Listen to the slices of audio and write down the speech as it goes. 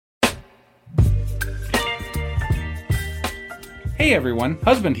Hey everyone,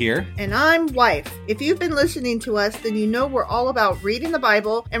 husband here. And I'm wife. If you've been listening to us, then you know we're all about reading the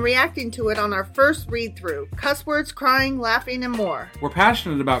Bible and reacting to it on our first read-through. Cuss words, crying, laughing, and more. We're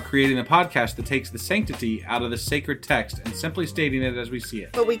passionate about creating a podcast that takes the sanctity out of the sacred text and simply stating it as we see it.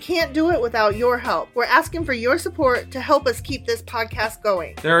 But we can't do it without your help. We're asking for your support to help us keep this podcast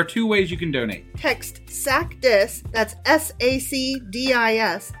going. There are two ways you can donate. Text SACDIS, that's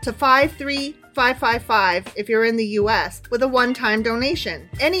SACDIS, to 53555 if you're in the U.S. with a one-time donation.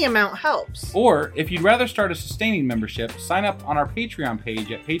 Any amount helps. Or, if you'd rather start a sustaining membership, sign up on our Patreon page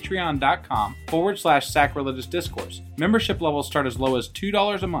at patreon.com/sacrilegious discourse. Membership levels start as low as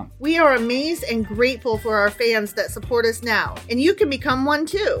 $2 a month. We are amazed and grateful for our fans that support us now, and you can become one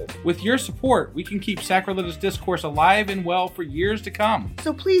too. With your support, we can keep Sacrilegious Discourse alive and well for years to come.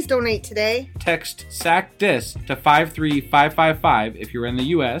 So please donate today. Text SACDIS to 53555 if you're in the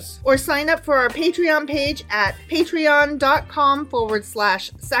U.S. Or sign up for our Patreon page at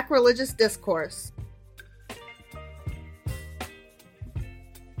patreon.com/sacrilegious discourse.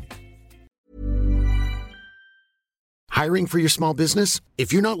 Hiring for your small business?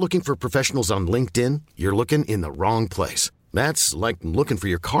 If you're not looking for professionals on LinkedIn, you're looking in the wrong place. That's like looking for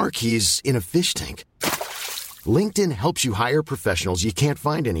your car keys in a fish tank. LinkedIn helps you hire professionals you can't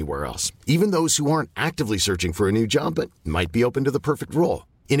find anywhere else, even those who aren't actively searching for a new job but might be open to the perfect role.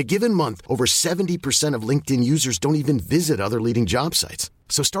 In a given month, over 70% of LinkedIn users don't even visit other leading job sites.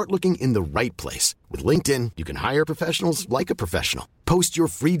 So start looking in the right place. With LinkedIn, you can hire professionals like a professional. Post your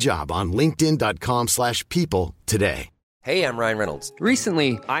free job on linkedin.com/people today. Hey, I'm Ryan Reynolds.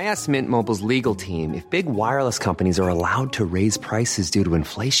 Recently, I asked Mint Mobile's legal team if big wireless companies are allowed to raise prices due to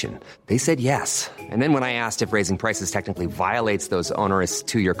inflation. They said yes. And then when I asked if raising prices technically violates those onerous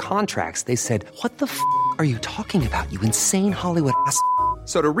two-year contracts, they said, "What the f*** are you talking about, you insane Hollywood ass?"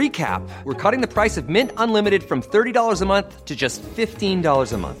 So to recap, we're cutting the price of Mint Unlimited from $30 a month to just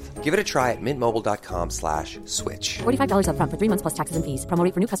 $15 a month. Give it a try at mintmobile.com/switch. $45 up front for 3 months plus taxes and fees. Promo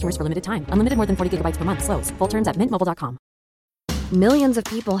rate for new customers for limited time. Unlimited more than 40 gigabytes per month. Slows full terms at mintmobile.com. Millions of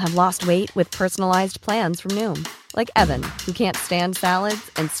people have lost weight with personalized plans from Noom. Like Evan, who can't stand salads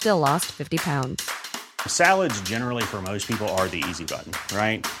and still lost 50 pounds. Salads generally for most people are the easy button,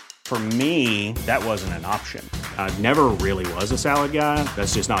 right? For me, that wasn't an option. I never really was a salad guy.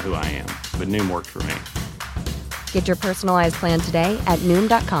 That's just not who I am. But Noom worked for me. Get your personalized plan today at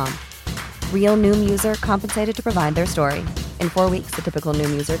Noom.com. Real Noom user compensated to provide their story. In 4 weeks, the typical Noom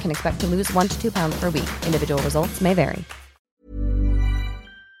user can expect to lose 1 to 2 pounds per week. Individual results may vary.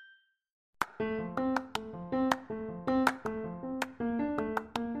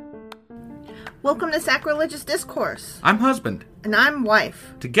 Welcome to Sacrilegious Discourse. I'm husband. And I'm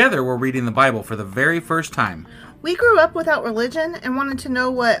wife. Together, we're reading the Bible for the very first time. We grew up without religion and wanted to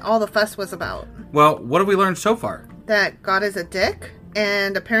know what all the fuss was about. Well, what have we learned so far? That God is a dick,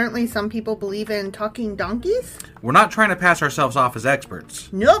 and apparently some people believe in talking donkeys? We're not trying to pass ourselves off as experts.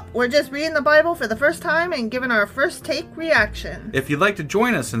 Nope, we're just reading the Bible for the first time and giving our first take reaction. If you'd like to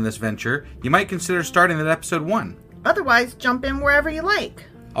join us in this venture, you might consider starting at episode 1. Otherwise, jump in wherever you like.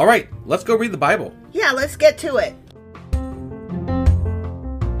 All right, let's go read the Bible. Yeah, let's get to it.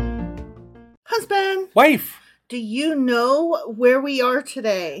 Husband. Wife. Do you know where we are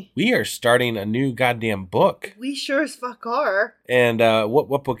today? We are starting a new goddamn book. We sure as fuck are. And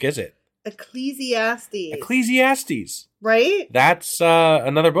what book is it? Ecclesiastes. Ecclesiastes. Right? That's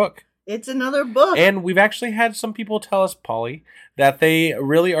another book. It's another book. And we've actually had some people tell us, Polly, that they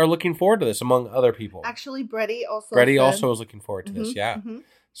really are looking forward to this, among other people. Actually, Brady also is looking forward to this, yeah. Mm-hmm.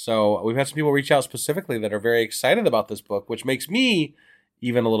 So we've had some people reach out specifically that are very excited about this book, which makes me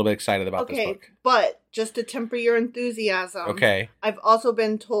even a little bit excited about this book. Okay, but just to temper your enthusiasm, okay. I've also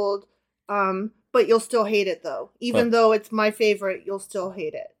been told, but you'll still hate it, though. Even though it's my favorite, you'll still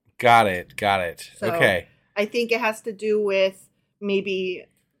hate it. Got it. So okay. I think it has to do with maybe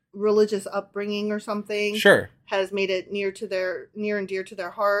religious upbringing or something. Sure. Has made it near and dear to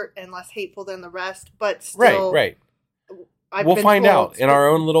their heart and less hateful than the rest, but still... Right. We'll find out in our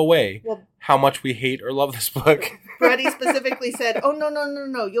own little way how much we hate or love this book. Brady specifically said, "Oh,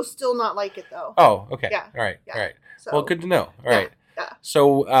 no. You'll still not like it, though." Oh, okay. Yeah. All right. So, well, good to know. All right. Yeah.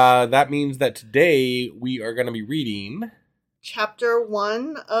 So that means that today we are going to be reading... Chapter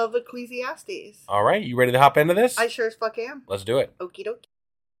 1 of Ecclesiastes. All right. You ready to hop into this? I sure as fuck am. Let's do it. Okie dokie.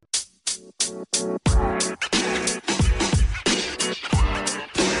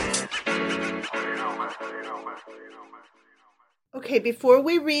 Okay, before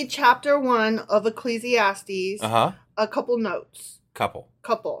we read chapter 1 of Ecclesiastes, a couple notes. Couple.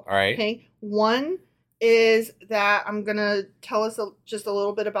 All right. Okay. One, is that I'm going to tell us just a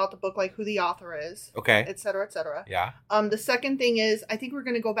little bit about the book, like who the author is. Okay. Et cetera, et cetera. Yeah. The second thing is, I think we're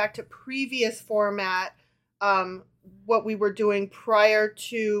going to go back to previous format, what we were doing prior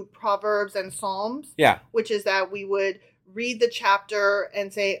to Proverbs and Psalms. Yeah. Which is that we would read the chapter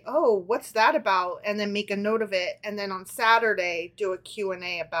and say, oh, what's that about? And then make a note of it. And then on Saturday, do a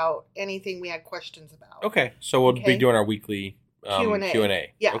Q&A about anything we had questions about. Okay. So we'll be doing our weekly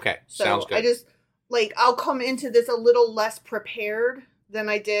Q&A. Yeah. Okay. So sounds good. I just, I'll come into this a little less prepared than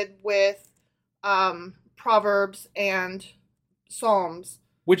I did with Proverbs and Psalms.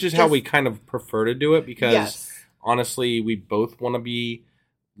 Which is how we kind of prefer to do it because, honestly, we both want to be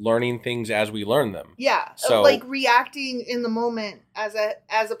learning things as we learn them. Yeah. So, reacting in the moment as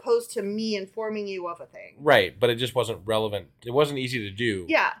opposed to me informing you of a thing. Right. But it just wasn't relevant. It wasn't easy to do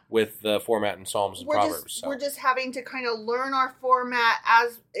with the format in Psalms and Proverbs. We're just having to kind of learn our format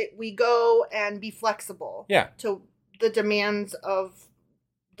as we go and be flexible to the demands of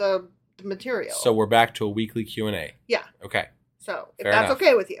the material. So we're back to a weekly Q&A. Yeah. Okay. So, if Fair that's enough.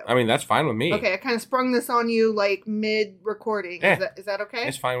 okay with you. I mean, that's fine with me. Okay, I kind of sprung this on you mid-recording. Is that okay?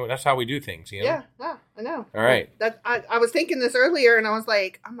 It's fine. That's how we do things, you know? Yeah, I know. All right. I was thinking this earlier, and I was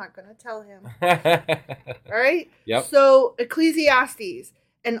like, I'm not going to tell him. All right? Yep. So, Ecclesiastes,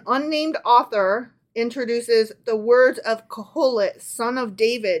 an unnamed author introduces the words of Kohelet, son of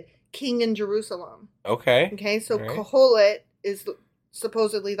David, king in Jerusalem. Okay. Okay, so right. Kohelet is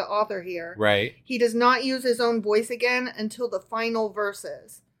supposedly the author here. Right. He does not use his own voice again until the final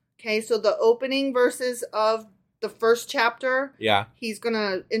verses. Okay, so the opening verses of the first chapter, he's going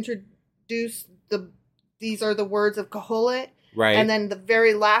to introduce these are the words of Kohelet. Right. And then the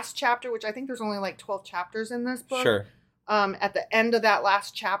very last chapter, which I think there's only 12 chapters in this book. Sure. At the end of that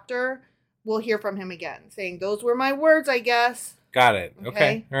last chapter, we'll hear from him again, saying, those were my words, I guess. Got it.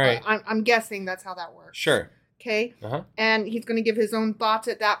 Okay. All right. I'm guessing that's how that works. Sure. Okay. And he's going to give his own thoughts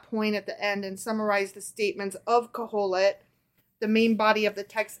at that point at the end and summarize the statements of Kohelet. The main body of the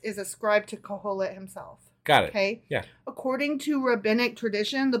text is ascribed to Kohelet himself. Got it. Okay. Yeah. According to rabbinic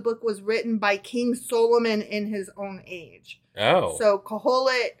tradition, the book was written by King Solomon in his own age. Oh. So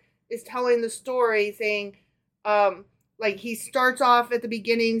Kohelet is telling the story saying, he starts off at the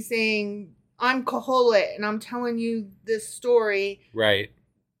beginning saying, I'm Kohelet and I'm telling you this story. Right.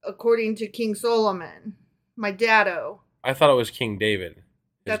 According to King Solomon. My daddo. I thought it was King David.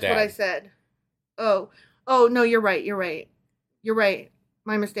 That's what I said. Oh, no, you're right.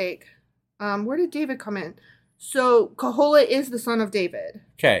 My mistake. Where did David come in? So, Kohelet is the son of David.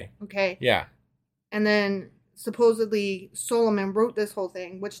 Okay. Yeah. And then, supposedly, Solomon wrote this whole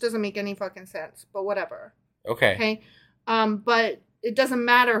thing, which doesn't make any fucking sense, but whatever. Okay. But it doesn't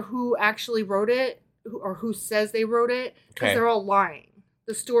matter who actually wrote it, or who says they wrote it, because they're all lying.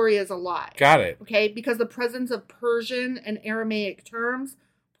 The story is a lie. Got it. Okay, because the presence of Persian and Aramaic terms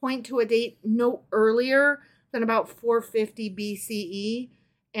point to a date no earlier than about 450 BCE,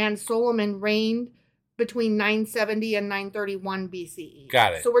 and Solomon reigned between 970 and 931 BCE.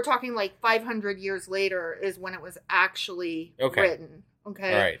 Got it. So we're talking 500 years later is when it was actually written.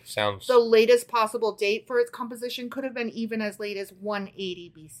 Okay. All right. Sounds. The latest possible date for its composition could have been even as late as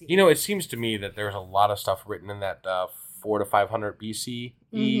 180 BCE. You know, it seems to me that there's a lot of stuff written in that 400 to 500 BCE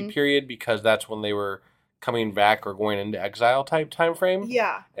period because that's when they were coming back or going into exile type time frame.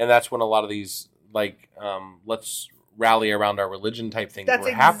 Yeah. And that's when a lot of these let's rally around our religion type things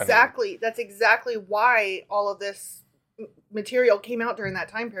were happening. That's exactly why all of this material came out during that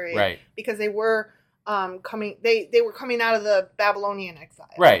time period. Right. Because they were coming out of the Babylonian exile.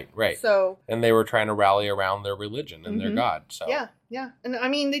 Right. So, and they were trying to rally around their religion and their God. So Yeah. And I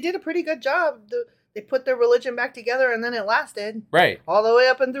mean, they did a pretty good job. They put their religion back together, and then it lasted. Right. All the way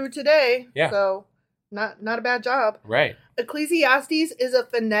up and through today. Yeah. So, not a bad job. Right. Ecclesiastes is a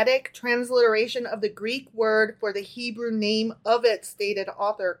phonetic transliteration of the Greek word for the Hebrew name of its stated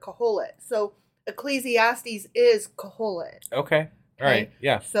author, Kohelet. So, Ecclesiastes is Kohelet. Okay. All right.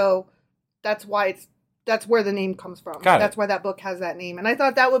 Yeah. So, that's where the name comes from. That's why that book has that name. And I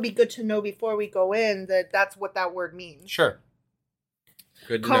thought that would be good to know before we go in that's what that word means. Sure.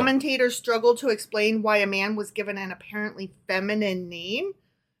 Good to Commentators struggle to explain why a man was given an apparently feminine name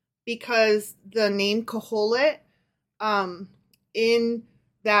because the name Kohelet in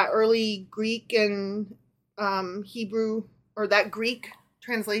that early Greek and Hebrew or that Greek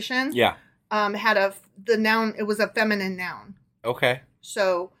translation had the noun, it was a feminine noun. Okay.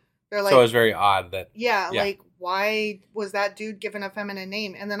 So they're so it was very odd that why was that dude given a feminine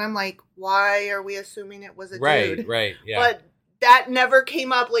name? And then I'm like, why are we assuming it was a dude? Right, yeah. But that never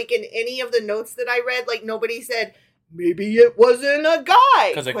came up in any of the notes that I read. Nobody said, maybe it wasn't a guy.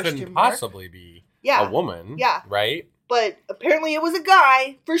 Because it couldn't possibly be Yeah. a woman. Yeah. Right? But apparently it was a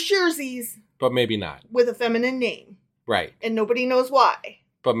guy, for surezies, But maybe not. with a feminine name. Right. And nobody knows why.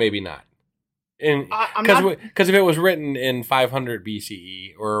 But maybe not. I'm Because if it was written in 500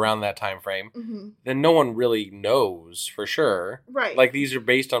 BCE or around that time frame, then no one really knows for sure. Right. Like, these are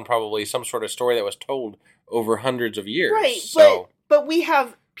based on probably some sort of story that was told over hundreds of years. Right. So, but we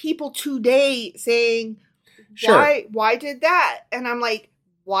have people today saying, Sure. why did that? And I'm like,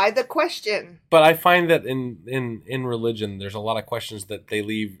 why the question? but I find that in religion, there's a lot of questions that they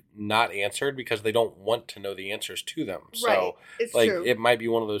leave not answered because they don't want to know the answers to them. So, Right. It's like, true. it might be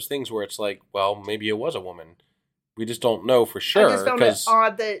one of those things where it's like, well, maybe it was a woman. We just don't know for sure. I just found it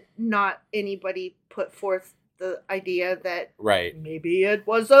odd that not anybody put forth the idea that Right. maybe it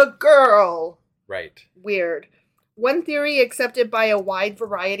was a girl. Right. Weird. One theory accepted by a wide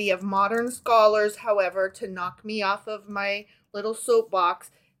variety of modern scholars, however, to knock me off of my little soapbox,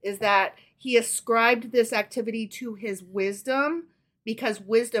 is that he ascribed this activity to his wisdom because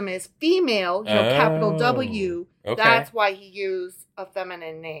wisdom is female, capital W. Okay. That's why he used a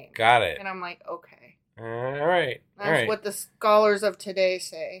feminine name. Got it. And I'm like, okay. All right. That's what the scholars of today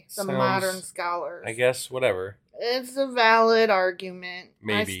say. The Sounds- modern scholars. I guess whatever. It's a valid argument.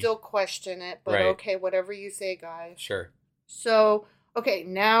 Maybe. I still question it, but Right. okay, whatever you say, guys. Sure. So, okay,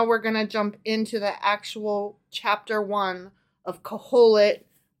 now we're going to jump into the actual chapter 1 of Kohelet,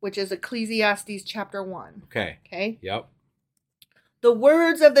 which is Ecclesiastes chapter 1. Okay. Okay? Yep. The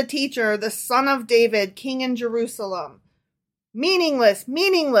words of the teacher, the son of David, king in Jerusalem. Meaningless,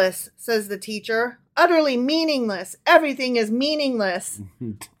 meaningless, says the teacher. Utterly meaningless. Everything is meaningless.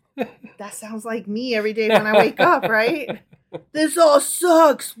 That sounds like me every day when I wake up, right? This all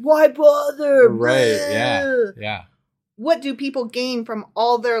sucks. Why bother? Right. Blah. Yeah. Yeah. What do people gain from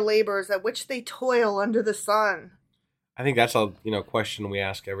all their labors at which they toil under the sun? I think that's a question we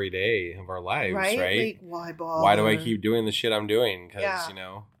ask every day of our lives, right? Like, why bother? Why do I keep doing the shit I'm doing? Because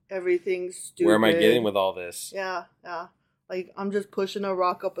Yeah. Everything's stupid. where am I getting with all this? Yeah, yeah. Like, I'm just pushing a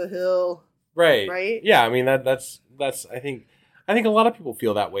rock up a hill. Right. Right? Yeah. I mean that's I think a lot of people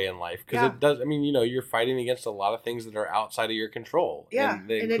feel that way in life because Yeah. it does. I mean, you're fighting against a lot of things that are outside of your control. Yeah, and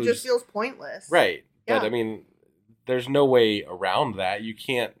that and it includes- just feels pointless. right. But Yeah. I mean, there's no way around that. You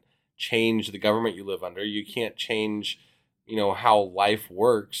can't change the government you live under. You can't change, how life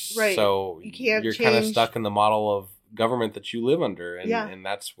works. Right. So You can't you're kind of change- stuck in the model of government that you live under, and Yeah. and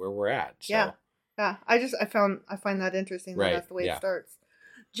that's where we're at. So. Yeah. Yeah. I find that interesting that Right, that's the way yeah. it starts.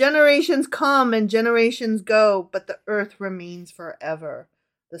 Generations come and generations go, but the earth remains forever.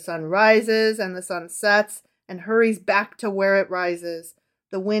 The sun rises and the sun sets and hurries back to where it rises.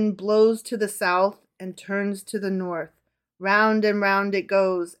 The wind blows to the south and turns to the north. Round and round it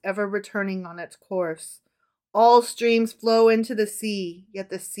goes, ever returning on its course. All streams flow into the sea, yet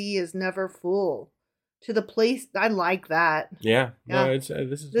the sea is never full. To the place, I like that. Yeah. Yeah. No, it's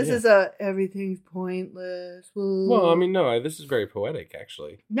this is This yeah. is a everything's pointless. Well, I mean, no, this is very poetic,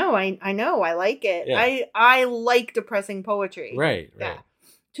 actually. No, I know, I like it. Yeah. I like depressing poetry. Right. Yeah. Right.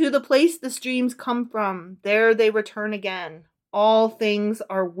 To the place the streams come from, there they return again. All things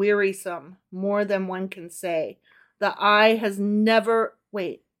are wearisome, more than one can say. The eye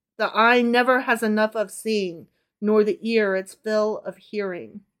never has enough of seeing, nor the ear its fill of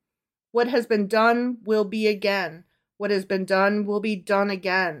hearing. What has been done will be again. What has been done will be done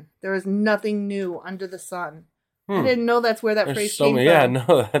again. There is nothing new under the sun. I didn't know that's where that There's phrase so came many, from. yeah,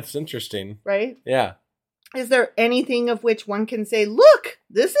 no, that's interesting. Right? Yeah. Is there anything of which one can say, look,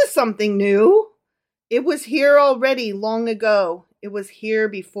 this is something new? It was here already long ago. It was here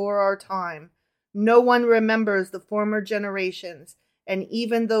before our time. No one remembers the former generations, and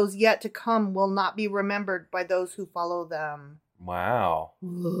even those yet to come will not be remembered by those who follow them. Wow.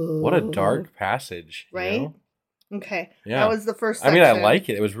 What a dark passage. Right? Okay. Yeah. That was the first I section. mean, I like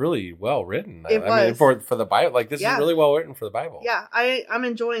it. It was really well written. It I mean, was. for the Bible. Like, this Yeah. is really well written for the Bible. Yeah, I'm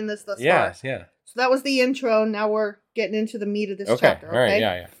enjoying this thus Yeah. far. Yeah. So that was the intro. Now we're getting into the meat of this Okay. chapter. All right.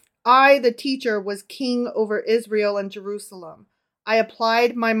 Yeah. Yeah. I, the teacher, was king over Israel and Jerusalem. I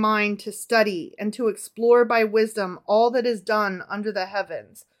applied my mind to study and to explore by wisdom all that is done under the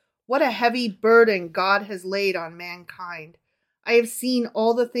heavens. What a heavy burden God has laid on mankind. I have seen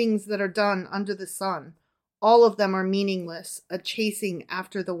all the things that are done under the sun. All of them are meaningless, a chasing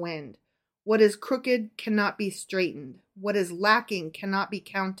after the wind. What is crooked cannot be straightened. What is lacking cannot be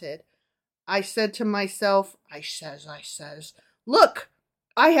counted. I said to myself, I says, look,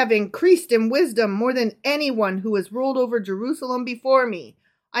 I have increased in wisdom more than anyone who has ruled over Jerusalem before me.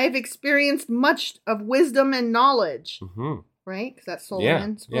 I have experienced much of wisdom and knowledge. Mm-hmm. Right? Because that's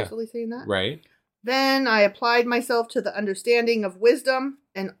Solomon supposedly saying that. Right. Then I applied myself to the understanding of wisdom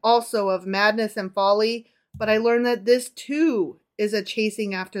and also of madness and folly, but I learned that this too is a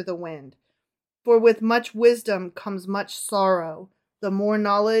chasing after the wind. For with much wisdom comes much sorrow. The more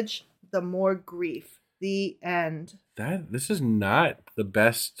knowledge, the more grief. The end. This is not the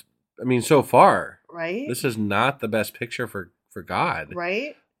best. I mean, so far, right? This is not the best picture for God,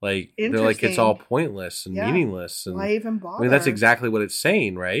 right? Like they're like it's all pointless and meaningless. And why even bother? I mean, that's exactly what it's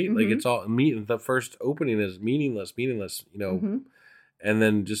saying, right? Mm-hmm. Like it's all the first opening is meaningless, mm-hmm. and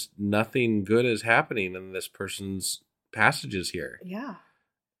then just nothing good is happening in this person's passages here. Yeah.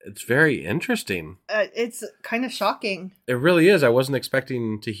 It's very interesting. It's kind of shocking. It really is. I wasn't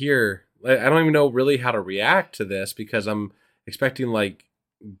expecting to hear. I don't even know really how to react to this because I'm expecting like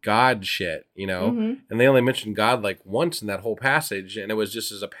God shit, Mm-hmm. and they only mentioned God like once in that whole passage, and it was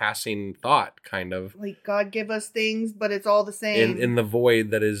just as a passing thought, kind of like God give us things, but it's all the same in the void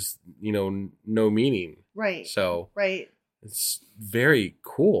that is no meaning. Right. So right. It's very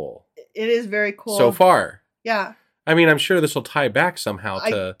cool. It is very cool so far. Yeah. I mean, I'm sure this will tie back somehow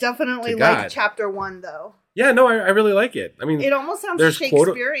to. I definitely to like chapter 1 though. Yeah, no, I really like it. I mean, it almost sounds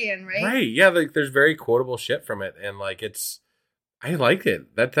Shakespearean, right? Right. Yeah, like there's very quotable shit from it, and like I liked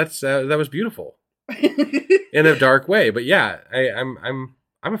it. That was beautiful in a dark way. But yeah, I'm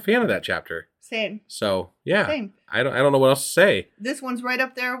a fan of that chapter. Same. So yeah, same. I don't know what else to say. This one's right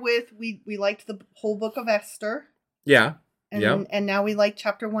up there with we liked the whole book of Esther. Yeah. And now we like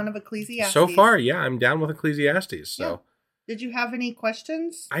chapter 1 of Ecclesiastes. So far, yeah, I'm down with Ecclesiastes. So. Yeah. Did you have any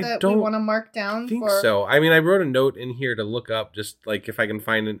questions I that don't we want to mark down? I think so. I mean, I wrote a note in here to look up, just like if I can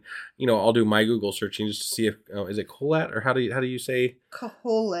find it. I'll do my Google searching just to see if is it Kohelet or how do you say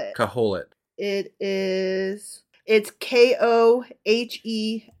Kohelet? Kohelet. It's Kohelet,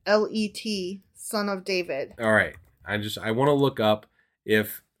 son of David. All right. I want to look up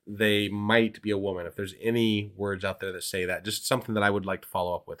if they might be a woman. If there's any words out there that say that, just something that I would like to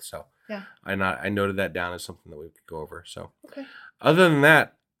follow up with. So. Yeah. I noted that down as something that we could go over. So, okay. Other than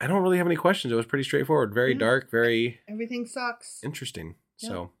that, I don't really have any questions. It was pretty straightforward, very dark, very everything sucks. Interesting. Yeah.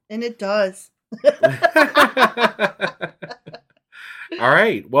 So, and it does. All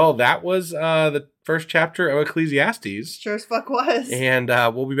right. Well, that was the first chapter of Ecclesiastes. Sure as fuck was. And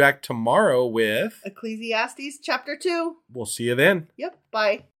we'll be back tomorrow with Ecclesiastes chapter 2. We'll see you then. Yep.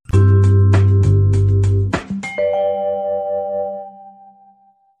 Bye.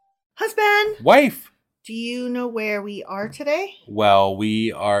 Husband. Wife. Do you know where we are today? Well,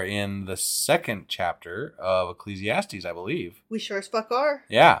 we are in the second chapter of Ecclesiastes, I believe. We sure as fuck are.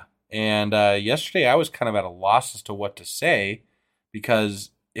 Yeah. And yesterday I was kind of at a loss as to what to say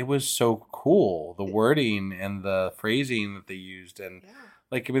because it was so cool. The wording and the phrasing that they used. And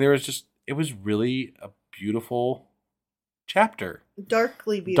it was really a beautiful chapter.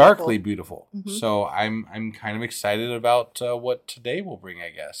 Darkly beautiful. Mm-hmm. So I'm kind of excited about what today will bring, I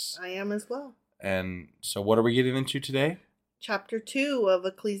guess. I am as well. And so what are we getting into today? Chapter 2 of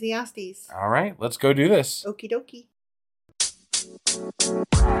Ecclesiastes. All right, let's go do this. Okie dokie.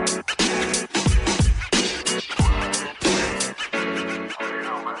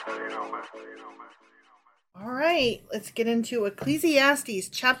 All right, let's get into Ecclesiastes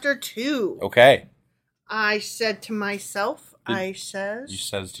chapter 2. Okay. I said to myself, You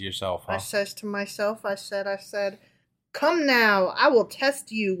says to yourself, huh? I says to myself, I said, come now, I will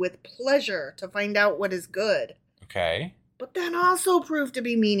test you with pleasure to find out what is good. Okay. But that also proved to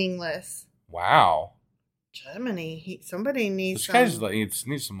be meaningless. Wow. Gemini, somebody needs some... This guy needs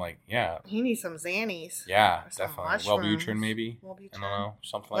some, He needs some Xannies. Yeah, definitely. Wellbutrin, maybe? Wellbutrin. I don't know.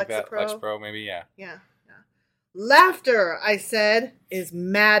 Something like that. Lexapro, maybe, yeah. Yeah. Laughter, I said, is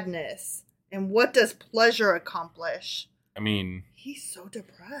madness. And what does pleasure accomplish? I mean... He's so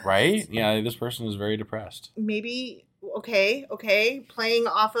depressed. Right? Yeah, this person is very depressed. Maybe, okay. Playing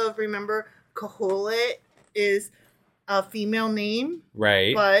off of, remember, Kohelet is a female name.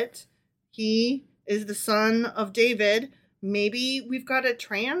 Right. But he is the son of David. Maybe we've got a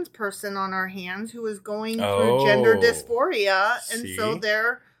trans person on our hands who is going through gender dysphoria. And so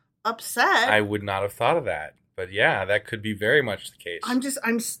they're upset. I would not have thought of that. But yeah, that could be very much the case.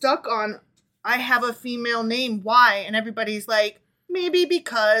 I'm stuck on, I have a female name. Why? And everybody's like, maybe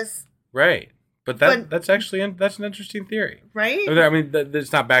because. Right. But that's an interesting theory. Right? I mean,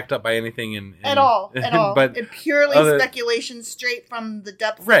 it's not backed up by anything at all. But it's purely speculation straight from the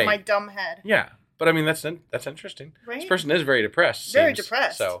depths of my dumb head. Yeah. But I mean, that's interesting. Right? This person is very depressed. Very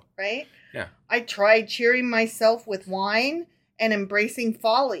depressed. So. Right? Yeah. I tried cheering myself with wine and embracing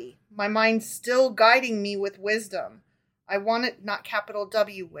folly, my mind still guiding me with wisdom. I wanted not capital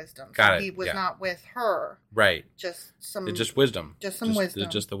W wisdom. Got so it. He was Yeah. not with her. Right. Just some. It's just wisdom. Just some wisdom.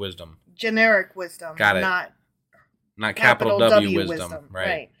 Just the wisdom. Generic wisdom. Got it. Not capital W wisdom.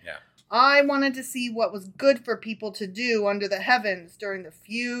 Right. Yeah. I wanted to see what was good for people to do under the heavens during the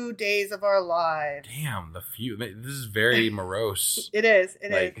few days of our lives. Damn, the few. This is very morose. It is.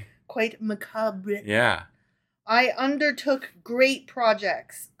 It is. Quite macabre. Yeah. I undertook great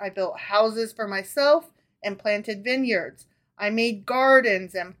projects. I built houses for myself and planted vineyards. I made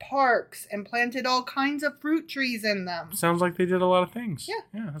gardens and parks and planted all kinds of fruit trees in them. Sounds like they did a lot of things.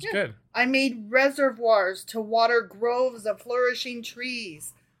 Yeah. That's good. I made reservoirs to water groves of flourishing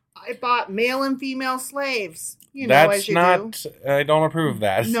trees. I bought male and female slaves. As you do. I don't approve of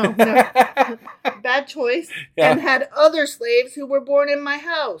that. No. Bad choice. Yeah. And had other slaves who were born in my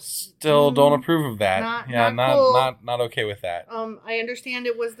house. Still don't approve of that. Not cool. Not okay with that. I understand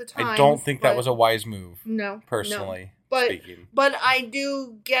it was the time. I don't think that was a wise move. No. Personally speaking. But I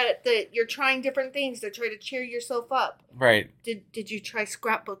do get that you're trying different things to try to cheer yourself up. Right. Did you try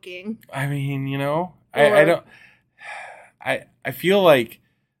scrapbooking? I mean, I don't. I feel like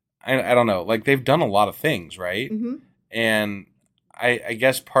I don't know. Like they've done a lot of things, right? Mm-hmm. And I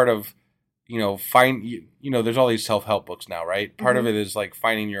guess part of there's all these self-help books now, right? Part of it is like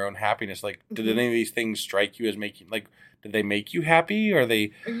finding your own happiness. Like, did any of these things strike you as making did they make you happy, or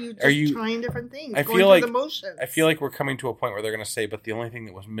are you trying different things? I going feel like through the motions? I feel like we're coming to a point where they're going to say, but the only thing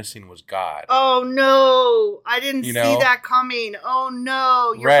that was missing was God. Oh no, I didn't see that coming. Oh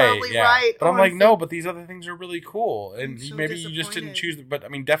no, you're probably right. But I'm like, no, but these other things are really cool, and so maybe you just didn't choose. But I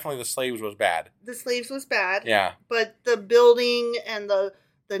mean, definitely the slaves was bad. The slaves was bad. Yeah, but the building and the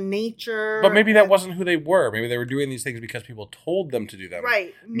nature. But maybe that wasn't who they were. Maybe they were doing these things because people told them to do them.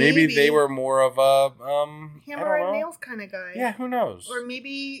 Right. Maybe they were more of a hammer and nails kind of guy. Yeah, who knows? Or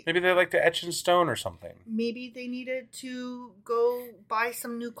maybe they like to etch in stone or something. Maybe they needed to go buy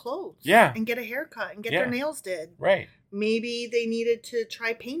some new clothes. Yeah. And get a haircut and get their nails did. Right. Maybe they needed to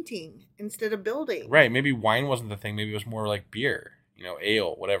try painting instead of building. Right. Maybe wine wasn't the thing. Maybe it was more like beer,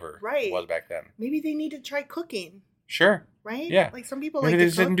 ale, whatever it was back then. Maybe they needed to try cooking. Sure. Right? Yeah. Like some people maybe like they to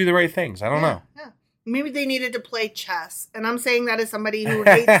just cook. didn't do the right things. I don't know. Yeah. Maybe they needed to play chess. And I'm saying that as somebody who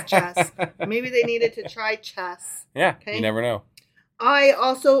hates chess. Maybe they needed to try chess. Yeah. Okay? You never know. I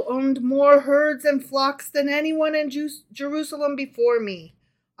also owned more herds and flocks than anyone in Jerusalem before me.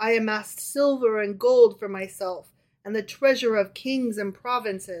 I amassed silver and gold for myself and the treasure of kings and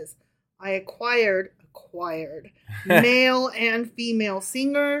provinces. I acquired male and female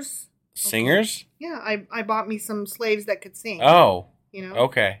singers. Singers? Yeah, I bought me some slaves that could sing. Oh.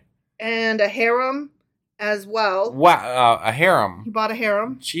 Okay. And a harem as well. Wow, a harem. He bought a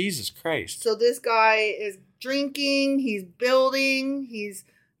harem. Jesus Christ. So this guy is drinking, he's building,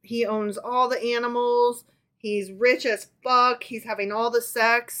 he owns all the animals, he's rich as fuck, he's having all the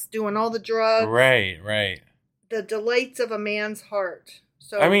sex, doing all the drugs. Right. The delights of a man's heart.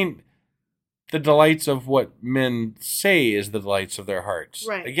 So I mean, the delights of what men say is the delights of their hearts.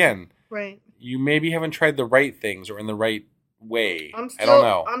 Right. Again, right. You maybe haven't tried the right things or in the right way. I don't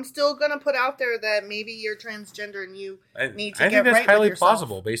know. I'm still going to put out there that maybe you're transgender and you need to get right with yourself. I think that's highly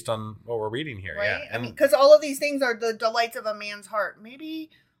plausible based on what we're reading here. Right? Yeah. I mean, because all of these things are the delights of a man's heart. Maybe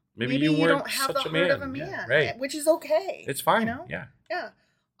you don't have the heart of a man. Yeah, right. Which is okay. It's fine. Yeah.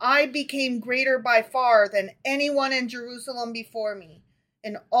 I became greater by far than anyone in Jerusalem before me.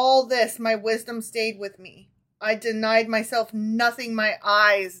 In all this, my wisdom stayed with me. I denied myself nothing my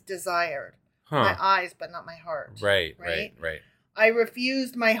eyes desired. My eyes, but not my heart. Right. I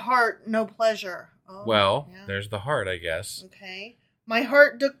refused my heart no pleasure. Oh, there's the heart, I guess. Okay. My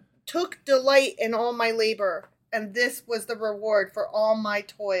heart took delight in all my labor, and this was the reward for all my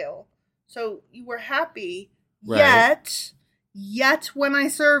toil. So you were happy, yet when I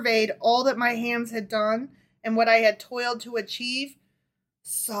surveyed all that my hands had done and what I had toiled to achieve,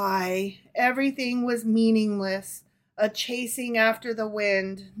 sigh, everything was meaningless. A chasing after the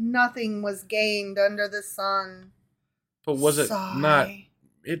wind. Nothing was gained under the sun. But was it not?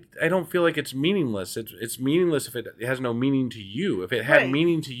 I don't feel like it's meaningless. It's meaningless if it has no meaning to you. If it had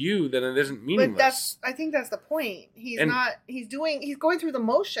meaning to you, then it isn't meaningless. But I think that's the point. He's going through the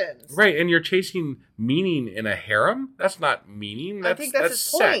motions. Right, and you're chasing meaning in a harem? That's not meaning. I think that's his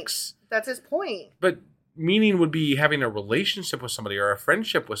sex. Point. That's his point. But meaning would be having a relationship with somebody or a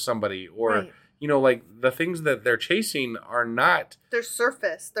friendship with somebody or like the things that they're chasing are not... They're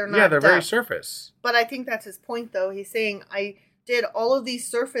surface. They're not Yeah, they're depth. very surface. But I think that's his point, though. He's saying, I did all of these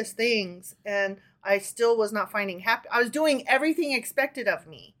surface things, and I still was not finding happy. I was doing everything expected of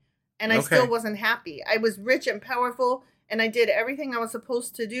me, and I still wasn't happy. I was rich and powerful, and I did everything I was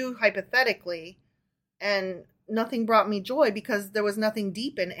supposed to do, hypothetically, and nothing brought me joy because there was nothing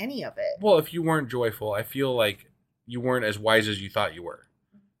deep in any of it. Well, if you weren't joyful, I feel like you weren't as wise as you thought you were.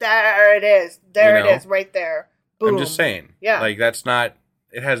 There it is. There it is, right there. Boom. I'm just saying. Yeah. Like, that's not...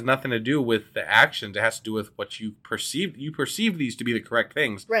 It has nothing to do with the actions. It has to do with what you perceive. You perceive these to be the correct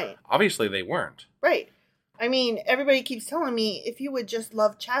things. Right. Obviously, they weren't. Right. I mean, everybody keeps telling me, if you would just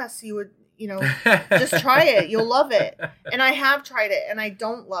love chess, you would, just try it. You'll love it. And I have tried it, and I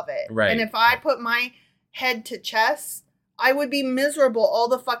don't love it. Right. And if I put my head to chess, I would be miserable all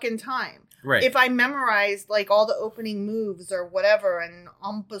the fucking time. Right. If I memorized, like, all the opening moves or whatever, and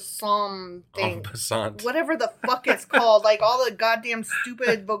en passant thing. Whatever the fuck it's called. Like, all the goddamn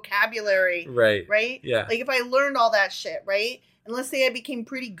stupid vocabulary. Right. Right? Yeah. Like, if I learned all that shit, right? And let's say I became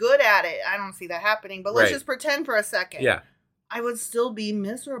pretty good at it. I don't see that happening, but let's just pretend for a second. Yeah. I would still be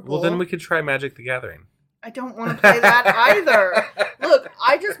miserable. Well, then we could try Magic the Gathering. I don't want to play that either. Look,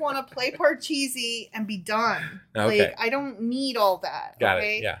 I just want to play Parcheesi and be done. Okay. Like, I don't need all that. Got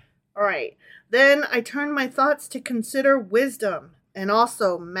okay? it, yeah. All right. Then I turn my thoughts to consider wisdom and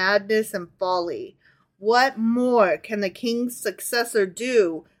also madness and folly. What more can the king's successor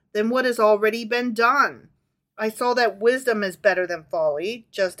do than what has already been done? I saw that wisdom is better than folly,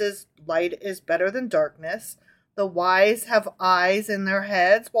 just as light is better than darkness. The wise have eyes in their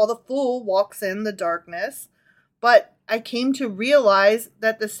heads, while the fool walks in the darkness. But I came to realize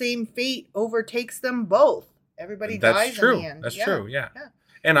that the same fate overtakes them both. Everybody dies in the end. That's true, yeah.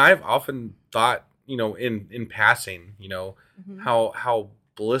 And I've often thought, in passing, how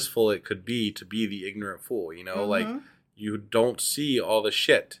blissful it could be to be the ignorant fool, like you don't see all the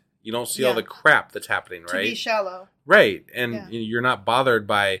shit. You don't see all the crap that's happening, right? To be shallow. Right. And you're not bothered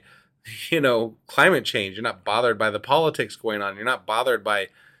by, climate change. You're not bothered by the politics going on. You're not bothered by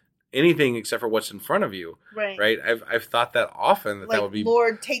anything except for what's in front of you. Right. Right. I've thought that often that would be.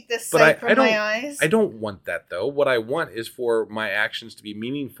 Lord, take this sight from my eyes. I don't want that though. What I want is for my actions to be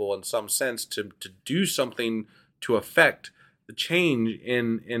meaningful in some sense, to do something to affect the change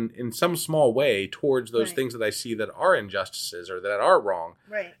in some small way towards those things that I see that are injustices or that are wrong.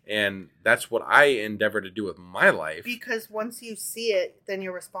 Right. And that's what I endeavor to do with my life. Because once you see it, then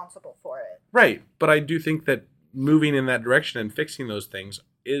you're responsible for it. Right. But I do think that moving in that direction and fixing those things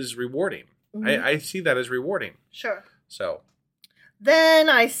is rewarding. Mm-hmm. I see that as rewarding. Sure. So. Then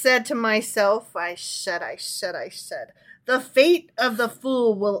I said to myself, I said, the fate of the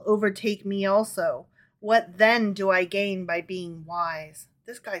fool will overtake me also. What then do I gain by being wise?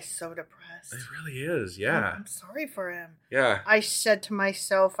 This guy's so depressed. It really is, yeah. I'm sorry for him. Yeah. I said to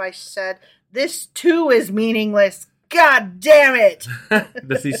myself, this too is meaningless. God damn it.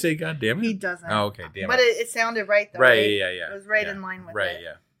 Does he say God damn it? He doesn't. Oh, okay, damn it. But it sounded right, though. Right, yeah. It was right in line with it. Right,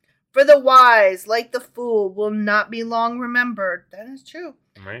 yeah. For the wise, like the fool, will not be long remembered. That is true.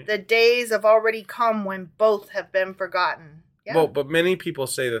 Right. The days have already come when both have been forgotten. Yeah. Well, but many people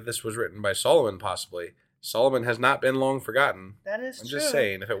say that this was written by Solomon, possibly. Solomon has not been long forgotten. That is true. I'm just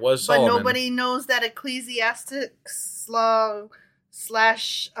saying, if it was Solomon... But nobody knows that Ecclesiastes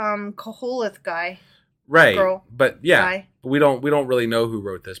slash Koholeth guy. Right. Girl. But yeah, guy. we don't really know who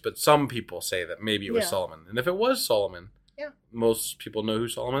wrote this, but some people say that maybe it was Solomon. And if it was Solomon, most people know who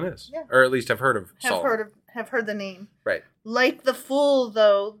Solomon is. Yeah. Or at least have heard of Solomon. Have heard the name. Right. Like the fool,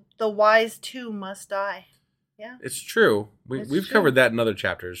 though, the wise too must die. Yeah. It's true. We've covered that in other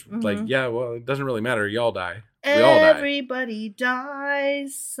chapters. Mm-hmm. Like, well, it doesn't really matter. Y'all die. We all die. Everybody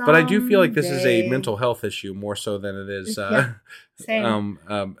dies someday. But I do feel like this is a mental health issue more so than it is Same.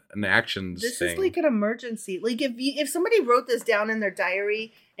 An actions this thing. This is like an emergency. Like if somebody wrote this down in their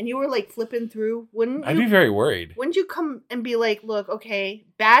diary and you were like flipping through, I'd be very worried. Wouldn't you come and be like, look, okay,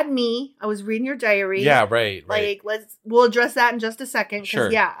 bad me. I was reading your diary. Yeah, right. Like we'll address that in just a second.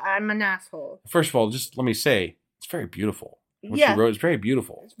 Sure. Yeah, I'm an asshole. First of all, just let me say, it's very beautiful. What she wrote is very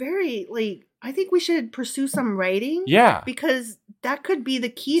beautiful. It's very I think we should pursue some writing. Yeah. Because that could be the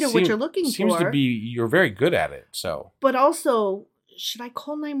key to what you're looking for. Seems to be, you're very good at it, so. But also, should I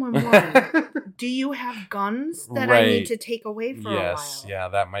call 911? Do you have guns that I need to take away for a while? Yes, yeah,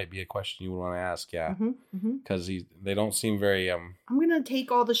 that might be a question you would want to ask, yeah. Because they don't seem very I'm going to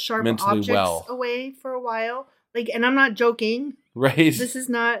take all the sharp objects away for a while. And I'm not joking. Right. This is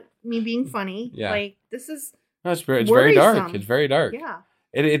not me being funny. Yeah. This is it's very dark. It's very dark. Yeah.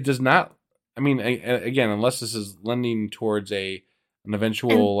 It does not, I mean, again, unless this is lending towards an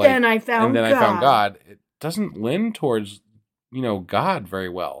eventual, and then I found God. It doesn't lend towards, God very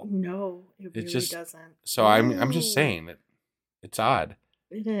well. No, it really doesn't. So I'm just saying it's odd.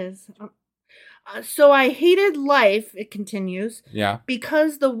 It is. So I hated life, it continues. Yeah.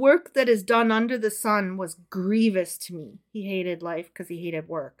 Because the work that is done under the sun was grievous to me. He hated life because he hated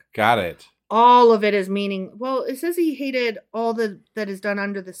work. Got it. all of it is meaning. Well, it says he hated all that is done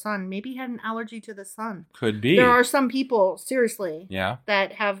under the sun. Maybe he had an allergy to the sun. Could be. There are some people, seriously, yeah,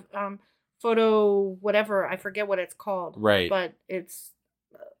 that have photo whatever. I forget what it's called. Right. But it's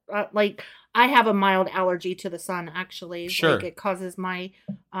like I have a mild allergy to the sun. Actually, sure. Like it causes my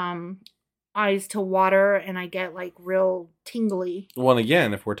eyes to water and I get like real tingly. Well, and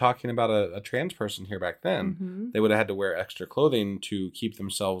again, if we're talking about a trans person here back then, they would have had to wear extra clothing to keep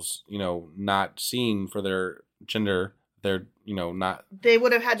themselves, not seen for their gender. They're, not. They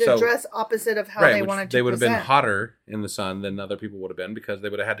would have had to dress opposite of how they wanted to. They would have been present. hotter in the sun than other people would have been because they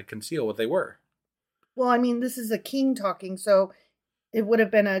would have had to conceal what they were. Well, I mean, this is a king talking, so it would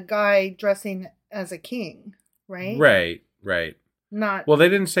have been a guy dressing as a king, right? Right. Not. Well, they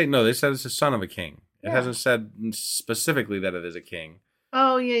didn't say, no, they said it's the son of a king. It hasn't said specifically that it is a king.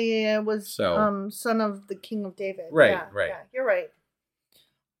 Oh, yeah. It was son of the king of David. Right. Yeah, you're right.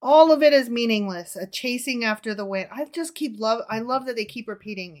 All of it is meaningless. A chasing after the wind. I love that they keep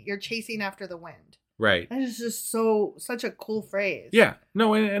repeating, you're chasing after the wind. Right. That is just such a cool phrase. Yeah.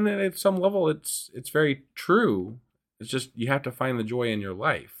 No, and at some level, it's very true. It's just, you have to find the joy in your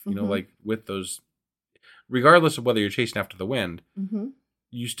life, like with those, regardless of whether you're chasing after the wind,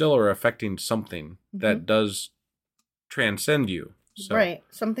 you still are affecting something that does transcend you. So, right.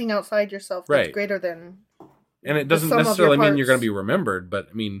 Something outside yourself that's greater than. And it doesn't necessarily mean you're going to be remembered, but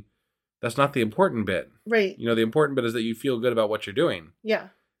I mean, that's not the important bit. Right. The important bit is that you feel good about what you're doing. Yeah.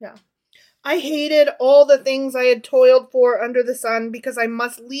 I hated all the things I had toiled for under the sun because I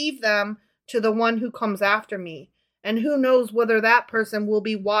must leave them to the one who comes after me. And who knows whether that person will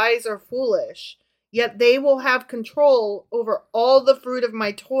be wise or foolish. Yet they will have control over all the fruit of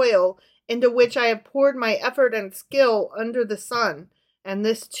my toil, into which I have poured my effort and skill under the sun. And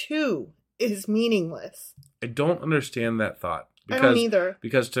this, too, is meaningless. I don't understand that thought. I don't either.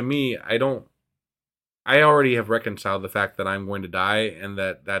 Because to me, I already have reconciled the fact that I'm going to die and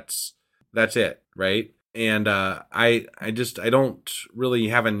that's it, right? And I don't really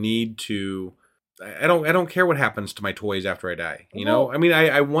have a need to. I don't care what happens to my toys after I die. You know, I mean,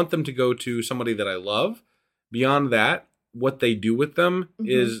 I want them to go to somebody that I love. Beyond that, what they do with them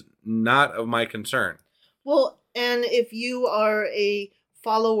is not of my concern. Well, and if you are a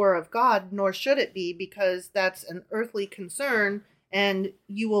follower of God, nor should it be, because that's an earthly concern, and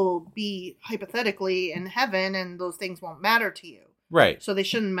you will be hypothetically in heaven, and those things won't matter to you. Right. So they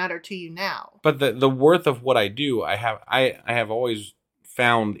shouldn't matter to you now. But the worth of what I do, I have always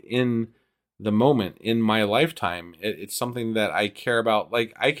found in the moment in my lifetime. It's something that I care about.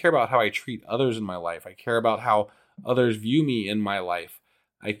 Like, I care about how I treat others in my life. I care about how others view me in my life.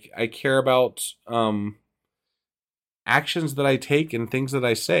 I care about actions that I take and things that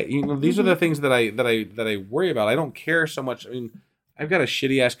I say. These are the things that I worry about. I don't care so much. I mean, I've got a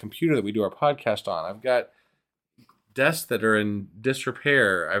shitty ass computer that we do our podcast on. I've got desks that are in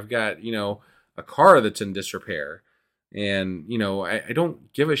disrepair. I've got, a car that's in disrepair. And, I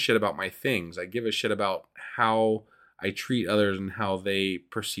don't give a shit about my things. I give a shit about how I treat others and how they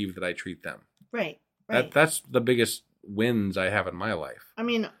perceive that I treat them. Right. That's the biggest wins I have in my life. I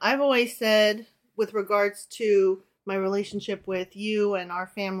mean, I've always said, with regards to my relationship with you and our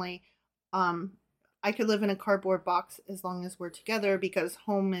family, I could live in a cardboard box as long as we're together, because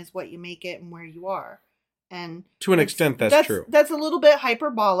home is what you make it and where you are. And to an extent, that's true. That's a little bit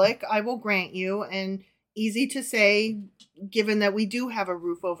hyperbolic, I will grant you, and easy to say, given that we do have a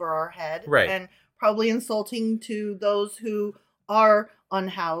roof over our head. Right. And probably insulting to those who are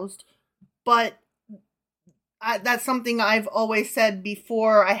unhoused. But that's something I've always said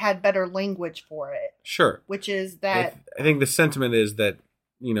before I had better language for it. Sure. Which is that I think the sentiment is that,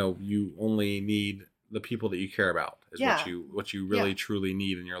 you only need the people that you care about is what you really truly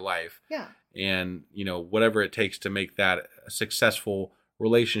need in your life. Yeah. And, whatever it takes to make that a successful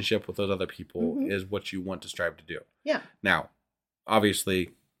relationship with those other people is what you want to strive to do. Yeah. Now,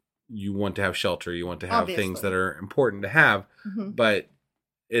 obviously, you want to have shelter. You want to have things that are important to have, but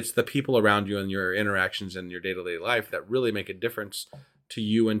it's the people around you and your interactions in your day-to-day life that really make a difference to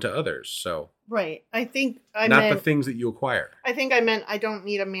you and to others. So, right. I think not the things that you acquire. I think I meant I don't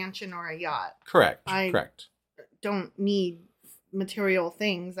need a mansion or a yacht. Correct. Correct. Don't need material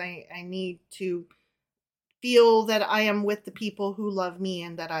things. I need to feel that I am with the people who love me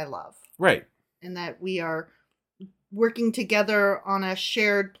and that I love. Right. And that we are working together on a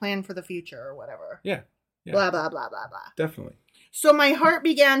shared plan for the future or whatever. Yeah. Blah, blah, blah, blah, blah. Definitely. So my heart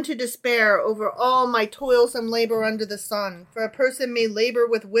began to despair over all my toilsome labor under the sun. For a person may labor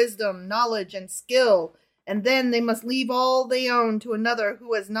with wisdom, knowledge, and skill, and then they must leave all they own to another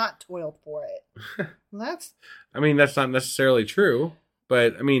who has not toiled for it. That's not necessarily true,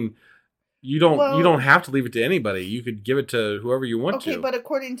 but You don't have to leave it to anybody. You could give it to whoever you want to. Okay, but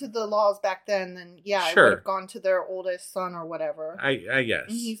according to the laws back then yeah, sure. it would have gone to their oldest son or whatever. I guess.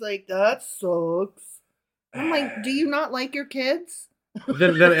 And he's like, that sucks. I'm like, do you not like your kids?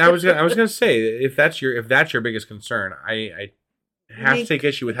 then I was gonna say, if that's your biggest concern, I have to take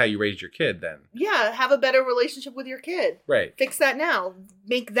issue with how you raised your kid then. Yeah, have a better relationship with your kid. Right. Fix that now.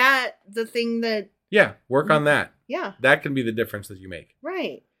 Make that the thing that... Yeah, work on that. Yeah. That can be the difference that you make.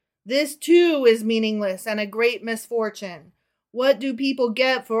 Right. This too is meaningless and a great misfortune. What do people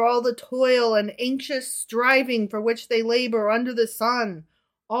get for all the toil and anxious striving for which they labor under the sun?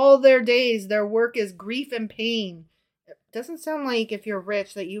 All their days, their work is grief and pain. It doesn't sound like if you're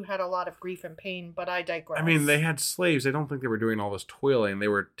rich that you had a lot of grief and pain, but I digress. I mean, they had slaves. I don't think they were doing all this toiling. They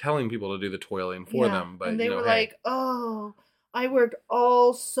were telling people to do the toiling for them. But and they were like, oh, I worked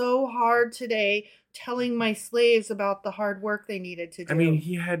all so hard today telling my slaves about the hard work they needed to do. I mean,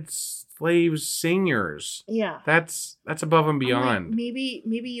 he had slave singers. Yeah. That's above and beyond. Like,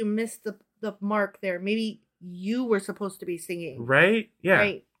 maybe you missed the mark there. Maybe you were supposed to be singing. Right? Yeah.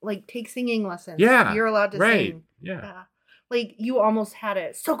 Right. Like, take singing lessons. Yeah. You're allowed to sing. Yeah. Like, you almost had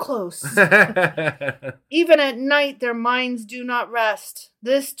it. So close. Even at night, their minds do not rest.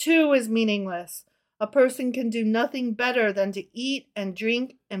 This, too, is meaningless. A person can do nothing better than to eat and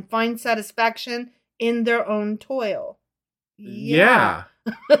drink and find satisfaction in their own toil. Yeah.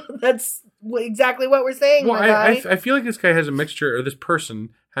 That's exactly what we're saying, well, my guy. I feel like this guy has a mixture, or this person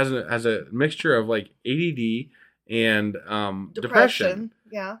has a mixture of like ADD and depression.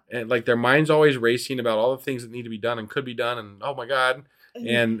 Yeah. And like their mind's always racing about all the things that need to be done and could be done, and oh my God.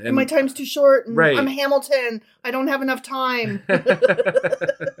 And my time's too short, and right. I'm Hamilton. I don't have enough time.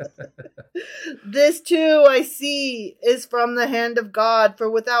 This too, I see, is from the hand of God, for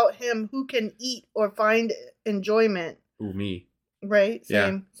without him, who can eat or find enjoyment? Ooh, me. Right?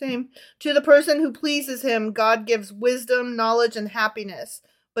 Same. To the person who pleases him, God gives wisdom, knowledge, and happiness.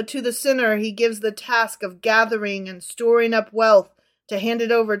 But to the sinner, he gives the task of gathering and storing up wealth to hand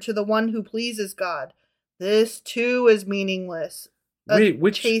it over to the one who pleases God. This too is meaningless. Wait,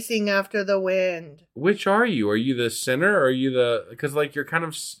 chasing after the wind. Which are you? Are you the sinner, or are you the? Because like you're kind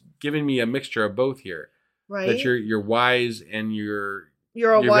of giving me a mixture of both here. Right. That you're wise and you're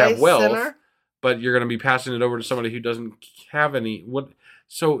a wise wealth, sinner, but you're going to be passing it over to somebody who doesn't have any. What?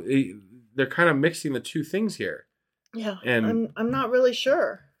 So they're kind of mixing the two things here. Yeah, and I'm not really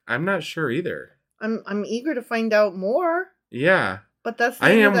sure. I'm not sure either. I'm eager to find out more. Yeah, but that's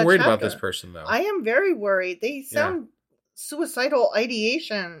I am worried about this person though. I am very worried. They sound suicidal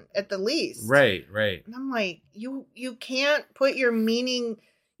ideation at the least. Right. And I'm like, you can't put your meaning.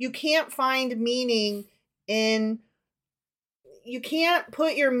 You can't find meaning in. You can't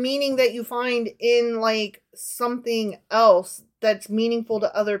put your meaning that you find in like something else that's meaningful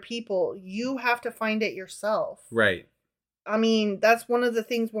to other people. You have to find it yourself. Right. I mean, that's one of the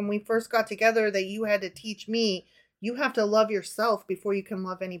things when we first got together that you had to teach me. You have to love yourself before you can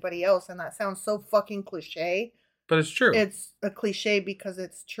love anybody else. And that sounds so fucking cliche. But it's true. It's a cliche because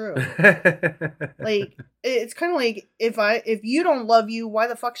it's true. Like, it's kind of like, if you don't love you, why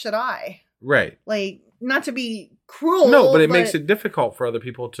the fuck should I? Right. Like, not to be cruel. No, but it makes it difficult for other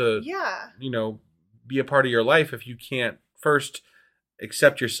people to, yeah, be a part of your life if you can't first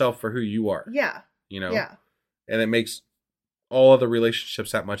accept yourself for who you are. Yeah. Yeah. And it makes all other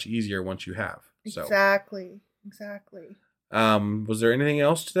relationships that much easier once you have. So. Exactly. Was there anything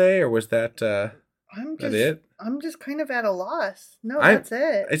else today, or was that it? I'm just kind of at a loss. No, that's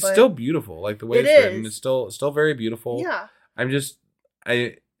it. It's still beautiful, like the way it's written. It's still very beautiful. Yeah. I'm just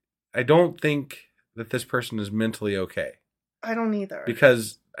I don't think that this person is mentally okay. I don't either.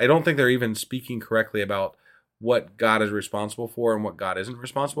 Because I don't think they're even speaking correctly about what God is responsible for and what God isn't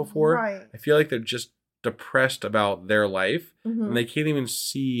responsible for. Right. I feel like they're just depressed about their life, mm-hmm. and they can't even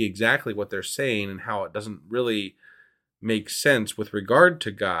see exactly what they're saying and how it doesn't really make sense with regard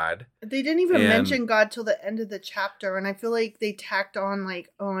to God. They didn't even mention God till the end of the chapter, and I feel like they tacked on like,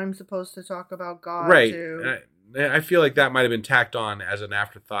 oh, I'm supposed to talk about God right. too. I feel like that might have been tacked on as an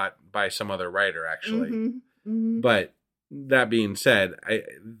afterthought by some other writer, actually. Mm-hmm. Mm-hmm. But that being said,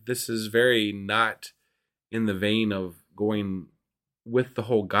 this is very not in the vein of going with the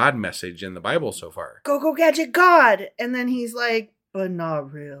whole God message in the Bible so far. Go gadget God, and then he's like, but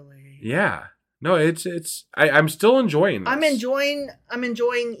not really. Yeah, no, I'm still enjoying this. I'm enjoying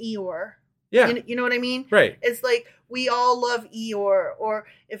Eeyore. Yeah, you know what I mean? Right. It's like we all love Eeyore, or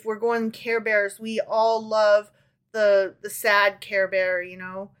if we're going Care Bears, we all love the sad Care Bear. You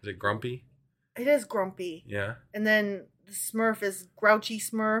know? Is it Grumpy? It is Grumpy. Yeah. And then the Smurf is Grouchy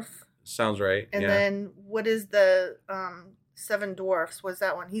Smurf. Sounds right. And then what is the Seven Dwarfs was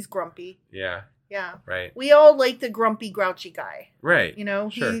that one. He's grumpy. Yeah. Yeah. Right. We all like the grumpy, grouchy guy. Right. You know,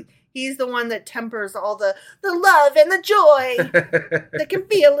 sure. he's the one that tempers all the love and the joy that can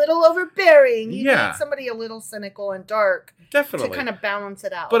be a little overbearing. You need somebody a little cynical and dark. Definitely. To kind of balance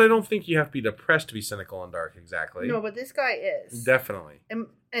it out. But I don't think you have to be depressed to be cynical and dark, exactly. No, but this guy is. Definitely.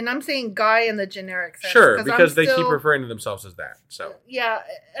 And I'm saying guy in the generic sense. Sure, because they keep referring to themselves as that. So yeah,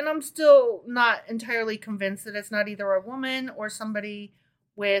 and I'm still not entirely convinced that it's not either a woman or somebody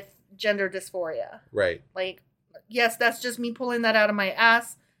with gender dysphoria. Right. Like, yes, that's just me pulling that out of my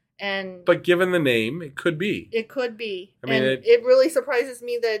ass. But given the name, it could be. It could be. I mean, it really surprises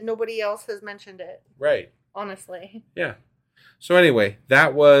me that nobody else has mentioned it. Right. Honestly. Yeah. So anyway,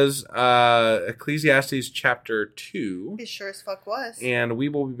 that was Ecclesiastes chapter 2. It sure as fuck was. And we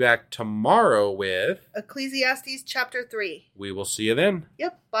will be back tomorrow with Ecclesiastes chapter 3. We will see you then.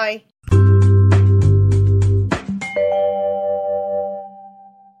 Yep. Bye.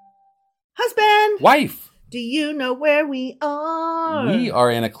 Husband. Wife. Do you know where we are? We are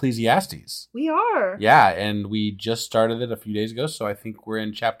in Ecclesiastes. We are. Yeah, and we just started it a few days ago, so I think we're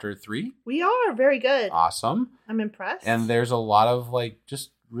in chapter 3. We are. Very good. Awesome. I'm impressed. And there's a lot of, like,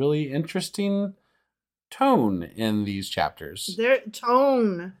 just really interesting tone in these chapters.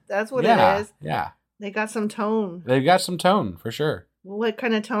 Tone. That's what it is. Yeah. They got some tone. They've got some tone, for sure. What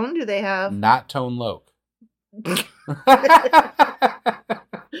kind of tone do they have? Not tone loc.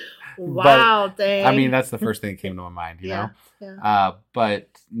 Wow, dang. I mean, that's the first thing that came to my mind, you know? Yeah. But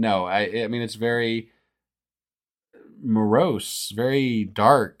no, I mean, it's very morose, very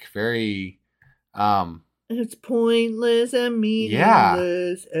dark, very... It's pointless and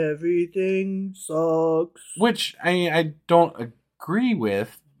meaningless. Yeah. Everything sucks. Which, I mean, I don't agree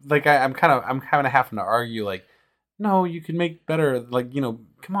with. Like, I'm kind of having to argue, like, no, you can make better, like, you know,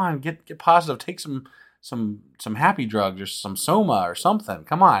 come on, get positive, take some happy drugs or some soma or something.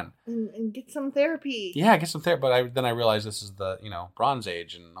 Come on. And get some therapy. Yeah, get some therapy. But then I realized this is the, Bronze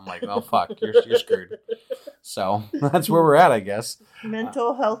Age. And I'm like, oh, fuck, you're screwed. So that's where we're at, I guess.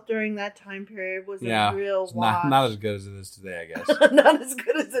 Mental health during that time period was a real wash. Not as good as it is today, I guess. Not as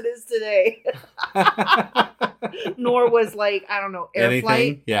good as it is today. Nor was, like, I don't know, air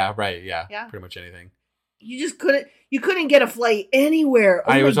flight. Yeah, right. Yeah, pretty much anything. You just couldn't get a flight anywhere.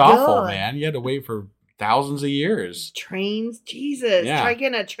 It was awful, man. You had to wait for thousands of years. Trains, Jesus. Yeah. Try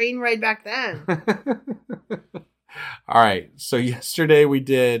getting a train ride back then. All right. So yesterday we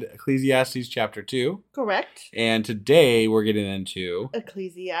did Ecclesiastes chapter 2. Correct. And today we're getting into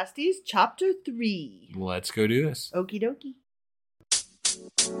Ecclesiastes chapter 3. Let's go do this. Okie dokie.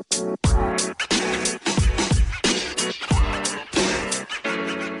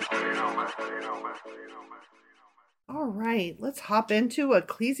 All right, let's hop into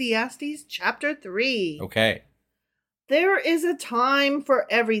Ecclesiastes chapter 3. Okay. There is a time for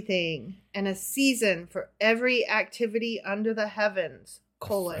everything and a season for every activity under the heavens. :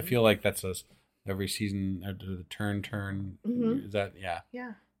 I feel like that's every season, the turn. Mm-hmm. Is that, yeah.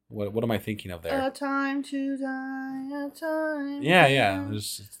 Yeah. What am I thinking of there? A time to die, a time. Yeah, to yeah. die,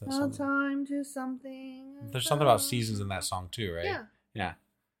 There's a time to something. There's something about seasons in that song too, right? Yeah. Yeah.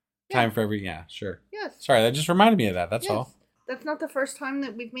 Time for every, sure. Yes. Sorry, that just reminded me of that. That's all. That's not the first time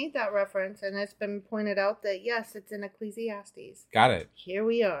that we've made that reference, and it's been pointed out that, yes, it's in Ecclesiastes. Got it. Here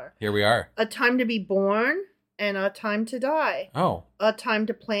we are. Here we are. A time to be born and a time to die. Oh. A time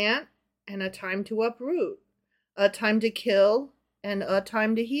to plant and a time to uproot. A time to kill and a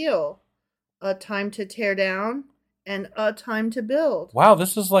time to heal. A time to tear down and a time to build. Wow,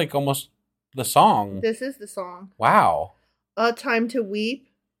 this is like almost the song. This is the song. Wow. A time to weep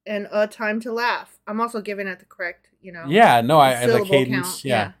and a time to laugh. I'm also giving it the correct, Yeah, no, I the cadence. Count.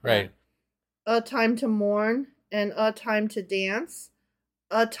 Yeah, right. A time to mourn and a time to dance.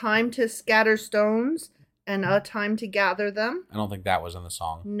 A time to scatter stones and a time to gather them. I don't think that was in the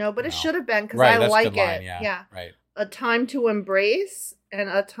song. No, but it should have been because I like it. Line, yeah. Right. A time to embrace and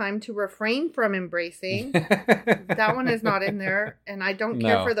a time to refrain from embracing. That one is not in there, and I don't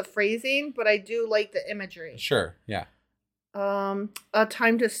care for the phrasing, but I do like the imagery. Sure, yeah. A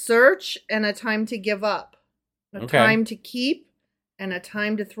time to search and a time to give up. A time to keep and a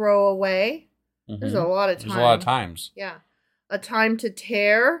time to throw away. Mm-hmm. There's a lot of times. There's a lot of times. Yeah. A time to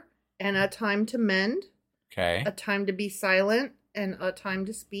tear and a time to mend. Okay. A time to be silent and a time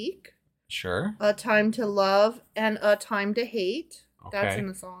to speak. Sure. A time to love and a time to hate. Okay. That's in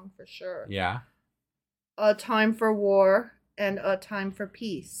the song for sure. Yeah. A time for war and a time for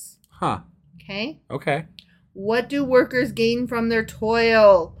peace. Huh. Okay. Okay. What do workers gain from their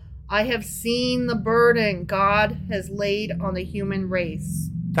toil? I have seen the burden God has laid on the human race.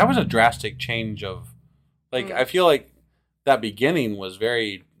 That was a drastic change of, like, I feel like that beginning was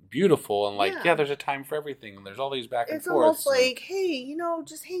very beautiful and there's a time for everything. And there's all these back and forths. It's almost like, hey,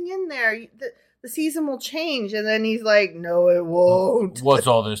 just hang in there. The season will change. And then he's like, no, it won't. What's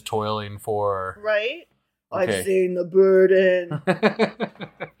all this toiling for? Right? Okay. I've seen the burden.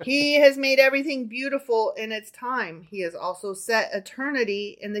 He has made everything beautiful in its time. He has also set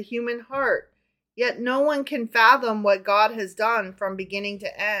eternity in the human heart. Yet no one can fathom what God has done from beginning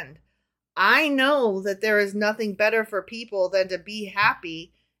to end. I know that there is nothing better for people than to be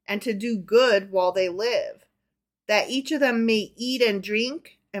happy and to do good while they live, that each of them may eat and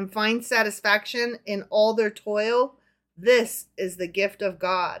drink and find satisfaction in all their toil. This is the gift of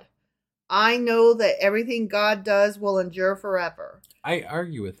God. I know that everything God does will endure forever. I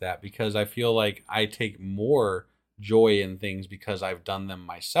argue with that because I feel like I take more joy in things because I've done them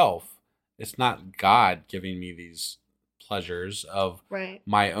myself. It's not God giving me these pleasures of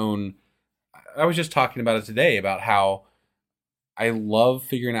my own. I was just talking about it today about how I love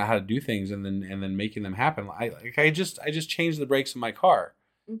figuring out how to do things and then making them happen. I just changed the brakes in my car.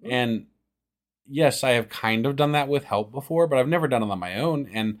 Mm-hmm. And yes, I have kind of done that with help before, but I've never done it on my own.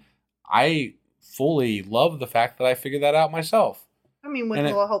 And I fully love the fact that I figured that out myself. I mean, with a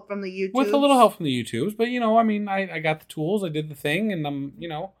little help from the YouTubes. With a little help from the YouTubes. But, I got the tools. I did the thing. And I'm,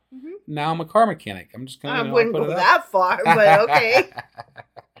 now I'm a car mechanic. I'm just going to I wouldn't go that far, but okay.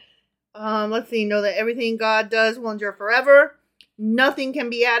 Let's see. Know that everything God does will endure forever. Nothing can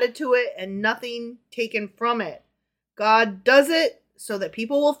be added to it and nothing taken from it. God does it so that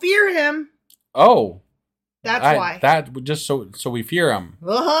people will fear him. Oh. That's why. That would just so we fear him.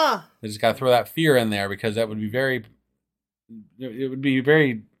 Uh-huh. I just got to throw that fear in there because it would be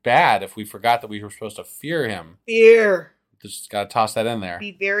very bad if we forgot that we were supposed to fear him. Fear. Just got to toss that in there.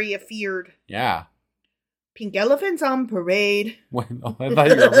 Be very afeared. Yeah. Pink elephants on parade. I thought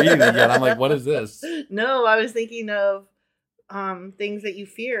you were reading again. I'm like, what is this? No, I was thinking of things that you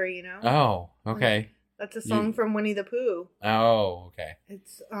fear, Oh, okay. That's a song from Winnie the Pooh. Oh, okay.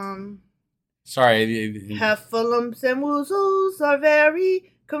 It's Sorry. Heffalumps and woozles are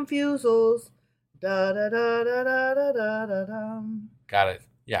very confusals. Da da da da da da da da da. Got it.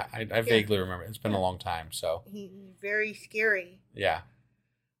 Yeah, I vaguely remember. It's been a long time, so. He's very scary. Yeah.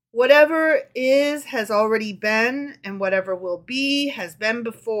 Whatever is has already been, and whatever will be has been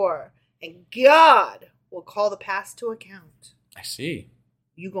before. And God will call the past to account. I see.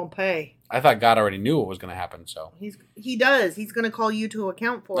 You gonna pay. I thought God already knew what was going to happen, so. He does. He's going to call you to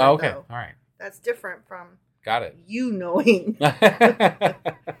account for it, okay. though. All right. That's different from Got it. You knowing.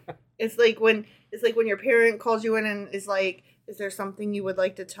 It's like when your parent calls you in and is like, is there something you would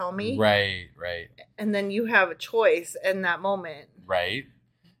like to tell me? Right. And then you have a choice in that moment. Right.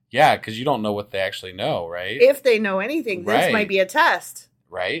 Yeah, because you don't know what they actually know, right? If they know anything, this might be a test.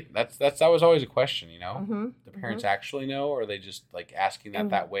 Right. That was always a question, Mm-hmm. The parents actually know, or are they just like asking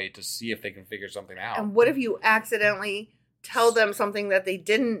that way to see if they can figure something out? And what if you accidentally tell them something that they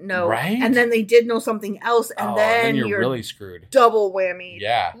didn't know, right? And then they did know something else, and then you're really screwed. Double whammy.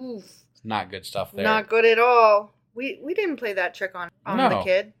 Yeah. Oof. Not good stuff there. Not good at all. We didn't play that trick on the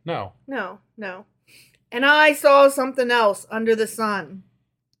kid. No. And I saw something else under the sun.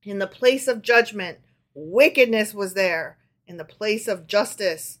 In the place of judgment, wickedness was there. In the place of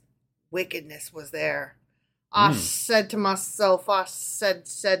justice, wickedness was there. I said to myself,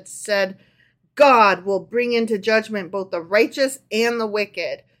 said, God will bring into judgment both the righteous and the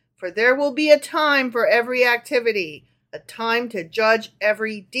wicked. For there will be a time for every activity, a time to judge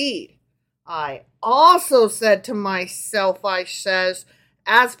every deed. I also said to myself, as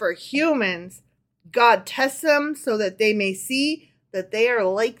for humans, God tests them so that they may see that they are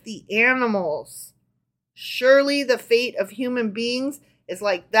like the animals. Surely the fate of human beings is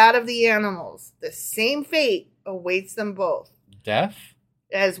like that of the animals. The same fate awaits them both. Death?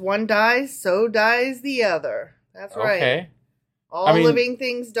 As one dies, so dies the other. That's right. Okay. All living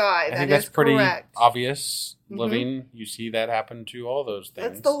things die. I think that's pretty correct. obvious. Living, you see that happen to all those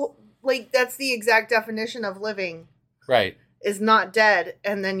things. That's the exact definition of living. Right. Is not dead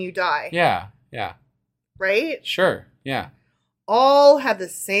and then you die. Yeah. Right? Sure. Yeah. All have the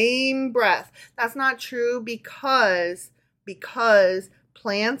same breath. That's not true because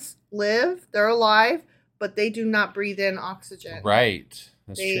plants live, they're alive, but they do not breathe in oxygen. Right.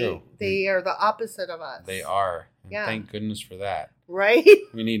 That's true. They are the opposite of us. They are. And yeah. Thank goodness for that. Right?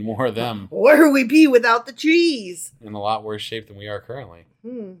 We need more of them. Where would we be without the trees? In a lot worse shape than we are currently.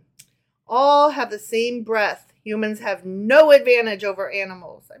 All have the same breath. Humans have no advantage over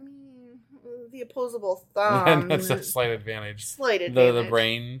animals. I mean, the opposable thumb. That's a slight advantage. The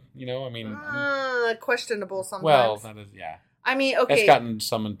brain, I mean. Questionable sometimes. Well, that is, yeah. I mean, okay. It's gotten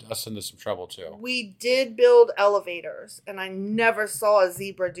us into some trouble, too. We did build elevators, and I never saw a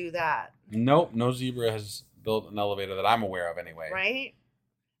zebra do that. Nope, no zebra has built an elevator that I'm aware of anyway. Right?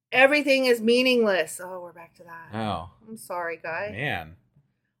 Everything is meaningless. Oh, we're back to that. Oh. I'm sorry, guy. Man.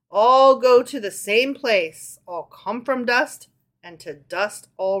 All go to the same place. All come from dust, and to dust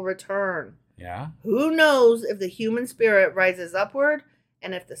all return. Yeah? Who knows if the human spirit rises upward,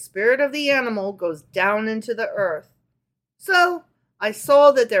 and if the spirit of the animal goes down into the earth? So, I saw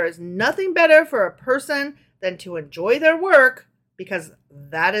that there is nothing better for a person than to enjoy their work, because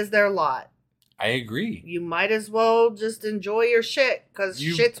that is their lot. I agree. You might as well just enjoy your shit, because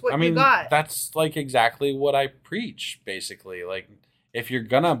shit's what you got. That's like exactly what I preach, basically. Like, if you're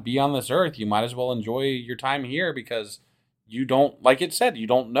gonna be on this earth, you might as well enjoy your time here, because you don't, like it said, you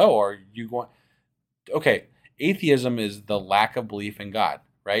don't know, or you go. Okay, atheism is the lack of belief in God,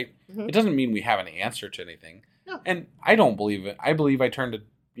 right? Mm-hmm. It doesn't mean we have an answer to anything. No. And I don't believe it. I believe I turn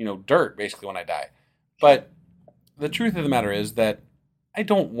to, dirt, basically, when I die. But the truth of the matter is that I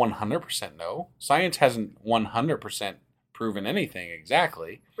don't 100% know. Science hasn't 100% proven anything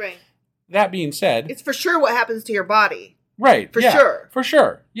exactly. Right. That being said... It's for sure what happens to your body. Right. For sure. For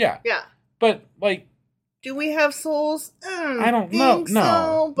sure. Yeah. Yeah. But, like... Do we have souls? I don't know.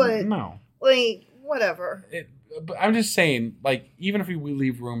 So, but, no. Like, whatever. But I'm just saying, like, even if we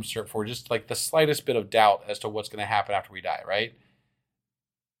leave room for just, like, the slightest bit of doubt as to what's going to happen after we die, right?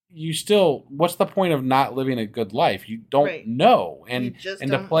 You still, what's the point of not living a good life? You don't know. And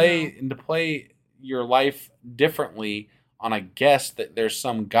to play your life differently on a guess that there's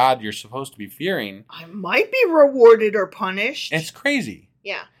some God you're supposed to be fearing. I might be rewarded or punished. It's crazy.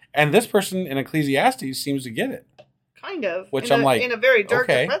 Yeah. And this person in Ecclesiastes seems to get it. Kind of. Which I'm like, in a very dark,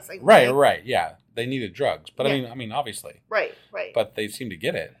 depressing way. Right, yeah. They needed drugs. But I mean, obviously. Right. But they seem to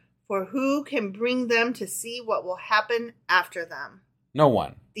get it. For who can bring them to see what will happen after them? No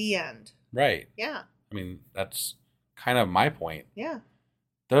one. The end. Right. Yeah. I mean, that's kind of my point. Yeah.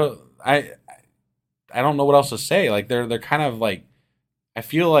 I don't know what else to say. Like they're kind of like, I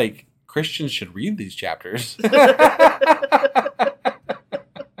feel like Christians should read these chapters.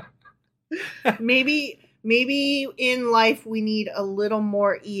 Maybe in life we need a little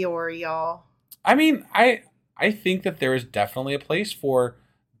more Eeyore, y'all. I mean, I think that there is definitely a place for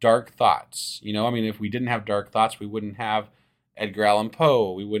dark thoughts. I mean, if we didn't have dark thoughts, we wouldn't have Edgar Allan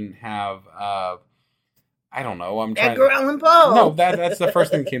Poe. We wouldn't have, I don't know. Edgar Allan Poe. No, that's the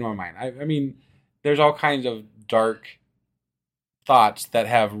first thing that came to my mind. I mean, there's all kinds of dark thoughts that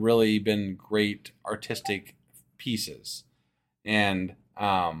have really been great artistic pieces. And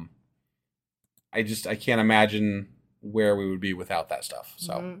I can't imagine where we would be without that stuff.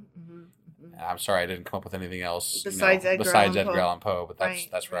 So I'm sorry I didn't come up with anything else besides Edgar Allan Poe, but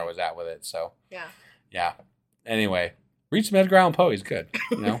that's where I was at with it. So yeah. Anyway, read some Edgar Allan Poe. He's good.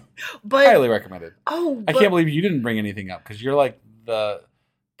 But highly recommended. I can't believe you didn't bring anything up because you're like the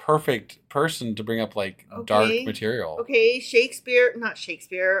perfect person to bring up like dark material. Okay, not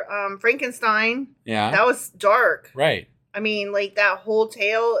Shakespeare. Frankenstein. Yeah, that was dark. Right. I mean, like that whole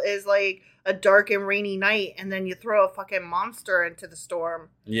tale is like a dark and rainy night, and then you throw a fucking monster into the storm.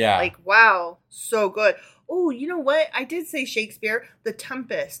 Yeah. Like, wow, so good. Oh, you know what? I did say Shakespeare. The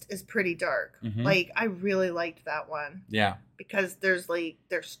Tempest is pretty dark. Mm-hmm. Like, I really liked that one. Yeah. Because they're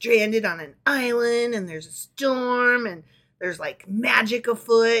stranded on an island, and there's a storm, and there's like magic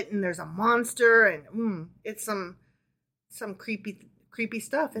afoot, and there's a monster, and it's some creepy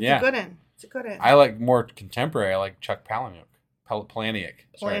stuff. It's a good one. It's a good one. I like more contemporary. I like Chuck Palahniuk. Palahniuk.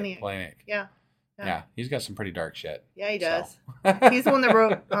 Yeah, he's got some pretty dark shit. Yeah, he does. He's the one that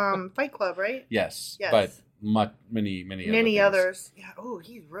wrote Fight Club, right? Yes. But many others. Yeah. Oh,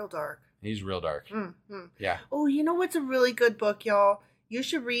 he's real dark. He's real dark. Mm-hmm. Yeah. Oh, you know what's a really good book, y'all? You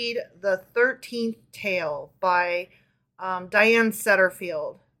should read The 13th Tale by Diane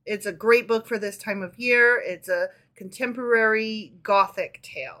Setterfield. It's a great book for this time of year. It's a contemporary Gothic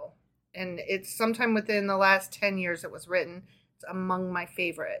tale. And it's sometime within the last 10 years it was written. It's among my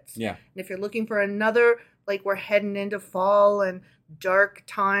favorites. Yeah. And if you're looking for another, like we're heading into fall and dark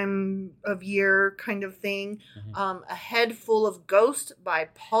time of year kind of thing, A Head Full of Ghosts by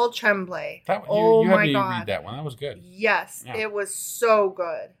Paul Tremblay. You had me read that one. That was good. Yes. Yeah. It was so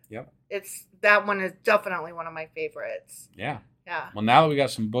good. Yep. That one is definitely one of my favorites. Yeah. Yeah. Well, now that we got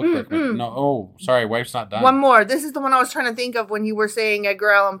some book recommendations. No, sorry, wife's not done. One more. This is the one I was trying to think of when you were saying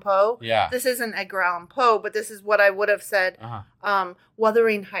Edgar Allan Poe. Yeah. This isn't Edgar Allan Poe, but this is what I would have said.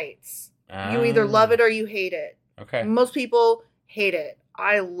 Wuthering Heights. You either love it or you hate it. Okay. Most people hate it.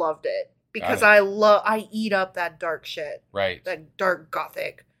 I loved it because I eat up that dark shit. Right. That dark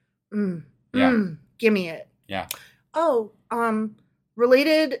Gothic. Yeah. Give me it. Yeah. Oh,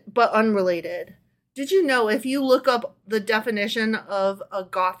 related but unrelated. Did you know if you look up the definition of a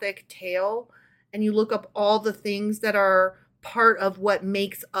Gothic tale and you look up all the things that are part of what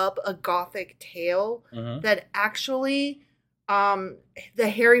makes up a Gothic tale, that actually the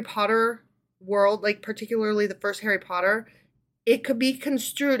Harry Potter world, like particularly the first Harry Potter, it could be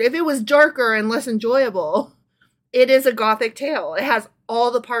construed, if it was darker and less enjoyable, it is a Gothic tale. It has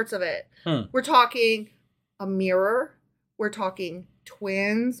all the parts of it. We're talking a mirror. We're talking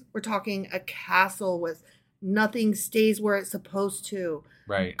twins. We're talking a castle with nothing stays where it's supposed to.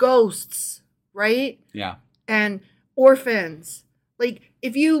 Right. Ghosts, right? Yeah. And orphans. Like,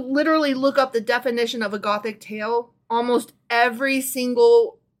 if you literally look up the definition of a Gothic tale, almost every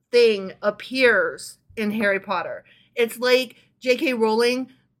single thing appears in Harry Potter. It's like J.K. Rowling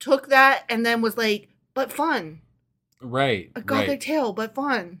took that and then was like, but fun. Right. A Gothic tale, but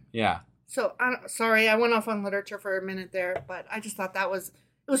fun. Yeah. So, sorry, I went off on literature for a minute there, but I just thought it was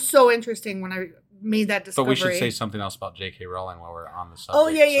so interesting when I made that discovery. But we should say something else about J.K. Rowling while we're on the subject. Oh,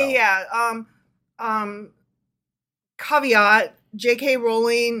 yeah. Caveat, J.K.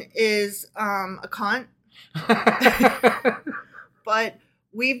 Rowling is a cunt. But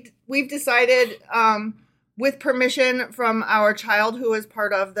we've decided, with permission from our child who is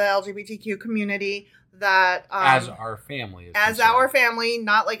part of the LGBTQ community, that as our family is as concerned. Our family,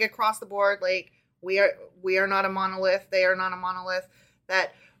 not like across the board, like we are not a monolith, they are not a monolith,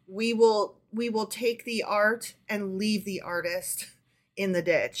 that we will take the art and leave the artist in the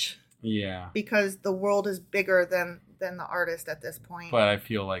ditch. Yeah. Because the world is bigger than the artist at this point. But I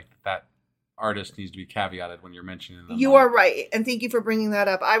feel like that artist needs to be caveated when you're mentioning them. You are right, and thank you for bringing that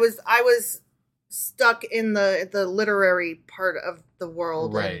up. I was stuck in the literary part of the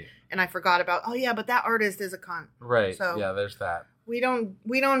world, right? And I forgot about, oh yeah, but that artist is a cunt. Right. So yeah, there's that. We don't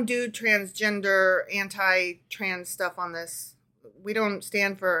do transgender, anti-trans stuff on this. We don't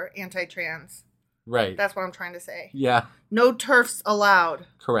stand for anti-trans. Right. That's what I'm trying to say. Yeah. No TERFs allowed.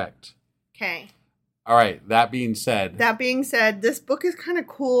 Correct. Okay. All right. That being said, this book is kind of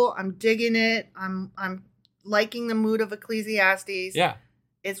cool. I'm digging it. I'm liking the mood of Ecclesiastes. Yeah.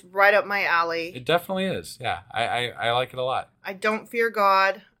 It's right up my alley. It definitely is. Yeah. I like it a lot. I don't fear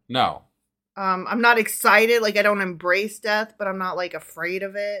God. No. I'm not excited. Like, I don't embrace death, but I'm not, like, afraid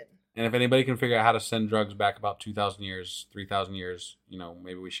of it. And if anybody can figure out how to send drugs back about 2,000 years, 3,000 years,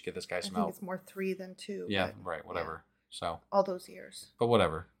 maybe we should get this guy some help. I think it's more 3 than 2. Yeah, right, whatever. Yeah. So all those years. But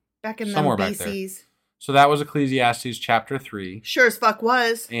whatever. Back in somewhere them BCs. Back there. So that was Ecclesiastes chapter 3. Sure as fuck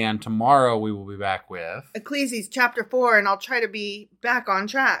was. And tomorrow we will be back with Ecclesiastes chapter 4, and I'll try to be back on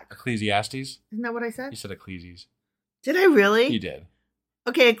track. Ecclesiastes? Isn't that what I said? You said Ecclesiastes. Did I really? You did.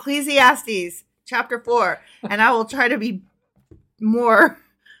 Okay, Ecclesiastes chapter 4, and I will try to be more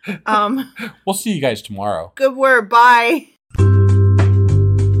we'll see you guys tomorrow. Good word. Bye.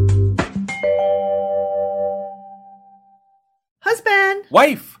 Husband.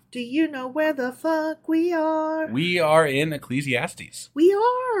 Wife. Do you know where the fuck we are? We are in Ecclesiastes. We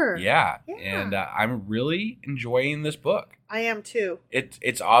are. Yeah. And I'm really enjoying this book. I am too.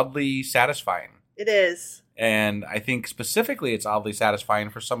 It's oddly satisfying. It is. And I think specifically it's oddly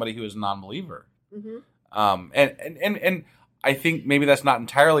satisfying for somebody who is a non-believer. Mm-hmm. And I think maybe that's not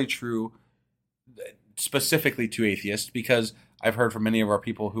entirely true specifically to atheists, because I've heard from many of our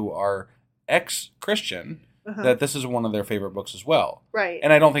people who are ex-Christian that this is one of their favorite books as well. Right.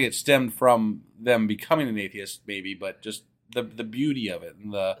 And I don't think it stemmed from them becoming an atheist, maybe, but just the beauty of it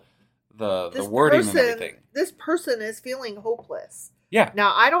and the wording and everything. This person is feeling hopeless. Yeah.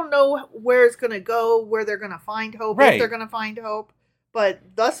 Now, I don't know where it's going to go, where they're going to find hope, if they're going to find hope, but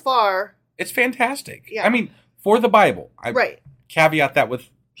thus far... It's fantastic. Yeah. I mean, for the Bible. Right. Caveat that with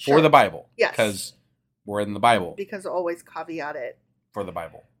for the Bible. Yes. Because we're in the Bible. Because always caveat it. For the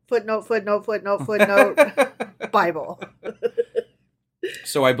Bible. Footnote, Bible.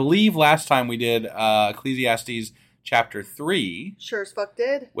 So I believe last time we did Ecclesiastes chapter 3. Sure as fuck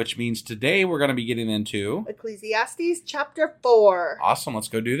did. Which means today we're going to be getting into... Ecclesiastes chapter 4. Awesome. Let's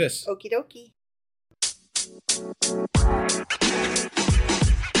go do this. Okie dokie.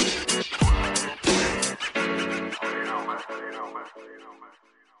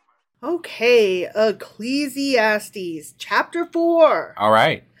 Okay, Ecclesiastes chapter 4. All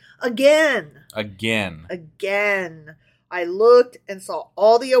right. Again. I looked and saw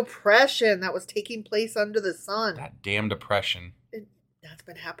all the oppression that was taking place under the sun. That damned oppression. That's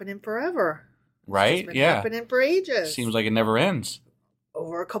been happening forever. Right? It's been happening for ages. Seems like it never ends.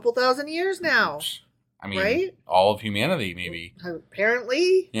 Over a couple thousand years now. I mean, right? All of humanity, maybe.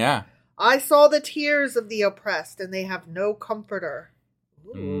 Apparently. Yeah. I saw the tears of the oppressed, and they have no comforter.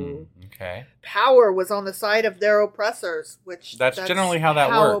 Ooh. Okay. Power was on the side of their oppressors, which That's generally how that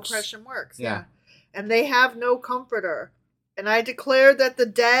works. Oppression works. Yeah. And they have no comforter. And I declare that the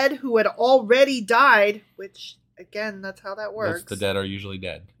dead who had already died, which again, that's how that works. The dead are usually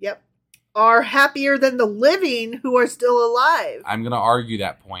dead. Yep. Are happier than the living who are still alive. I'm going to argue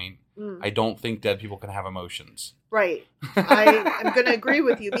that point. I don't think dead people can have emotions. Right. I am going to agree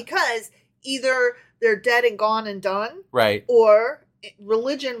with you because either they're dead and gone and done. Right. Or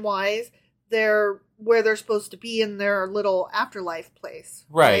religion-wise, they're where they're supposed to be in their little afterlife place.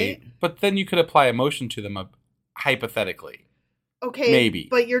 Right. But then you could apply emotion to them hypothetically. Okay. Maybe.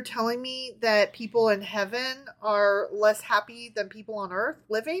 But you're telling me that people in heaven are less happy than people on earth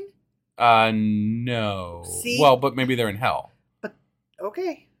living? No. See? Well, but maybe they're in hell. But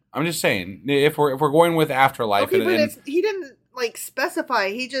okay. I'm just saying, if we're going with afterlife, okay, but he didn't specify.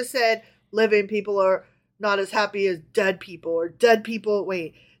 He just said living people are not as happy as dead people, or dead people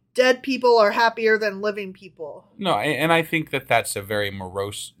are happier than living people. No, and I think that that's a very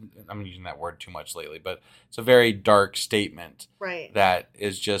morose. I'm using that word too much lately, but it's a very dark statement. Right. That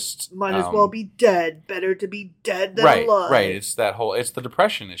is just might as well be dead. Better to be dead than alive. Right. It's the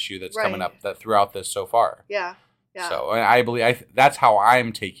depression issue that's coming up throughout this so far. Yeah. Yeah. So I believe that's how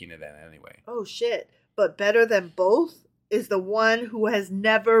I'm taking it in anyway. Oh shit! But better than both is the one who has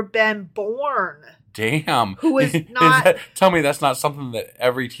never been born. Damn. Who is not... tell me that's not something that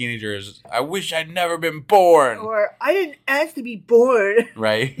every teenager is... I wish I'd never been born. Or, I didn't ask to be born.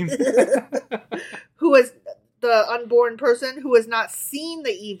 Right. Who is the unborn person who has not seen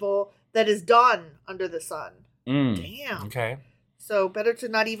the evil that is done under the sun. Damn. Okay. So, better to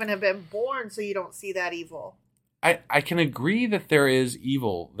not even have been born so you don't see that evil. I can agree that there is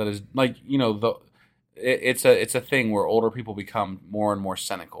evil that is... Like, it's a thing where older people become more and more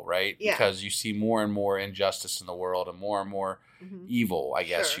cynical, right? Yeah. Because you see more and more injustice in the world and more evil, I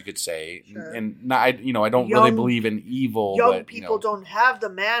guess you could say. Sure. And I don't really believe in evil. Young people don't have the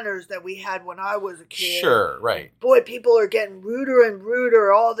manners that we had when I was a kid. Sure, right. Boy, people are getting ruder and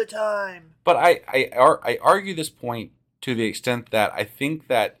ruder all the time. But I argue this point to the extent that I think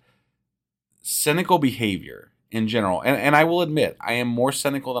that cynical behavior in general, and I will admit, I am more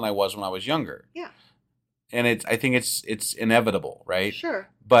cynical than I was when I was younger. Yeah. And I think it's inevitable, right? Sure.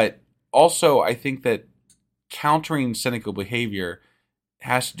 But also, I think that countering cynical behavior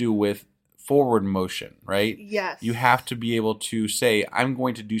has to do with forward motion, right? Yes. You have to be able to say, I'm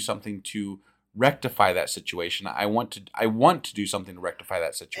going to do something to rectify that situation. I want to do something to rectify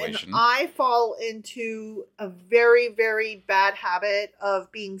that situation. And I fall into a very, very bad habit of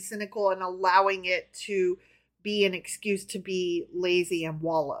being cynical and allowing it to be an excuse to be lazy and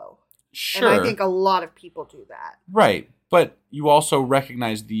wallow. Sure. And I think a lot of people do that. Right. But you also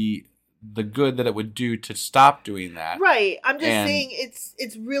recognize the good that it would do to stop doing that. Right. I'm just saying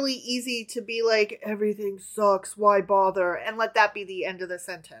it's really easy to be like, everything sucks, why bother? And let that be the end of the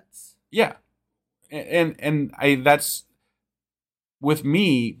sentence. Yeah. And that's with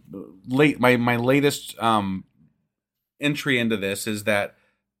me, my latest entry into this is that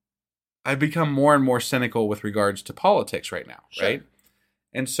I've become more and more cynical with regards to politics right now, sure. right?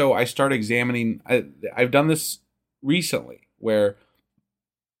 And so I start examining, I've done this recently, where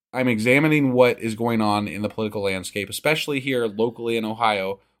I'm examining what is going on in the political landscape, especially here locally in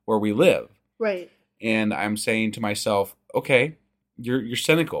Ohio, where we live. Right. And I'm saying to myself, okay, you're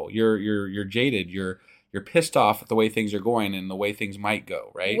cynical, you're jaded, you're pissed off at the way things are going and the way things might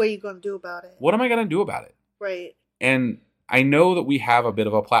go, right? What are you going to do about it? What am I going to do about it? Right. And I know that we have a bit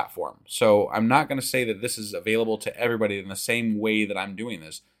of a platform, so I'm not going to say that this is available to everybody in the same way that I'm doing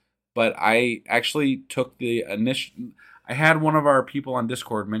this, but I actually took the initiative. I had one of our people on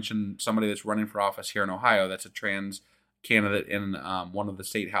Discord mention somebody that's running for office here in Ohio that's a trans candidate in one of the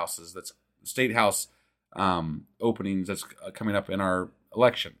state houses, that's state house openings that's coming up in our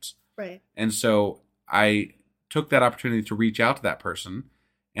elections. Right. And so I took that opportunity to reach out to that person,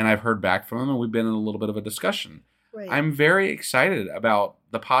 and I've heard back from them, and we've been in a little bit of a discussion. Right. I'm very excited about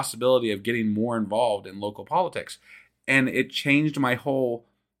the possibility of getting more involved in local politics. And it changed my whole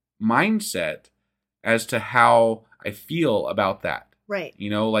mindset as to how I feel about that. Right.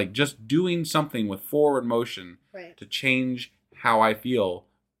 Like just doing something with forward motion to change how I feel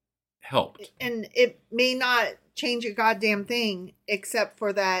helped. And it may not change a goddamn thing except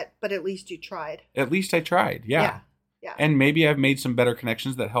for that, but at least you tried. At least I tried, yeah. And maybe I've made some better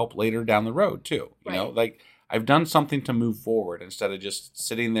connections that help later down the road too. You know, like I've done something to move forward instead of just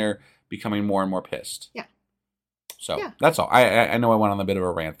sitting there becoming more and more pissed. Yeah. So that's all. I know I went on a bit of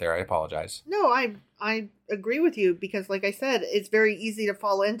a rant there. I apologize. No, I agree with you because like I said, it's very easy to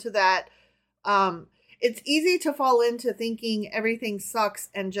fall into that. it's easy to fall into thinking everything sucks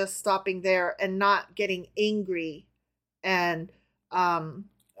and just stopping there and not getting angry and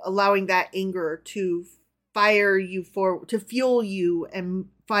allowing that anger to fire you forward, to fuel you and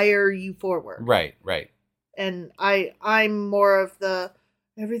fire you forward. Right, right. And I'm more of the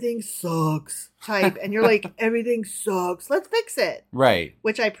everything sucks type, and you're like, everything sucks, let's fix it. Right.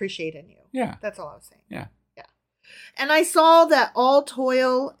 Which I appreciate in you. Yeah. That's all I was saying. Yeah. Yeah. And I saw that all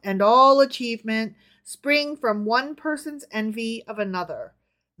toil and all achievement spring from one person's envy of another.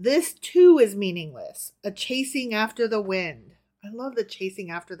 This too is meaningless, a chasing after the wind. I love the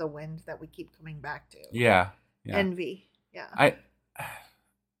chasing after the wind that we keep coming back to. Yeah. Yeah. Envy. Yeah.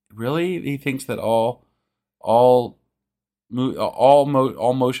 Really, he thinks that all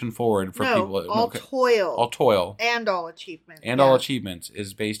motion forward for people. All toil. And all achievement. And all achievements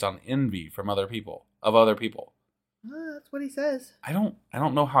is based on envy from other people. That's what he says. I don't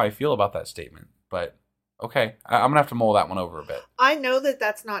know how I feel about that statement, but okay. I'm going to have to mull that one over a bit. I know that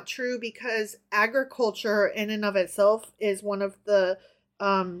that's not true because agriculture in and of itself is one of the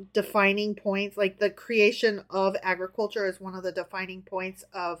defining points. Like the creation of agriculture is one of the defining points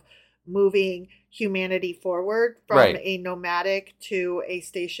of moving humanity forward from a nomadic to a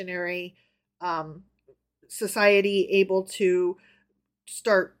stationary society, able to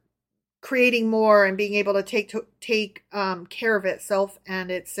start creating more and being able to take care of itself and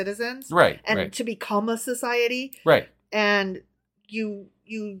its citizens, and to become a society, and you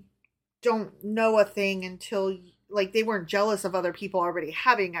don't know a thing until like they weren't jealous of other people already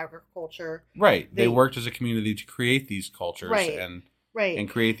having agriculture, they worked as a community to create these cultures and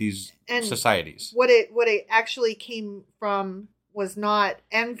create these societies. What it actually came from was not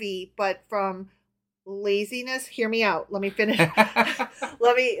envy, but from laziness. Hear me out. Let me finish. I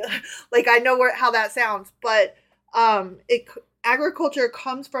know how that sounds, but agriculture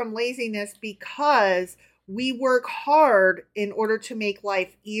comes from laziness because we work hard in order to make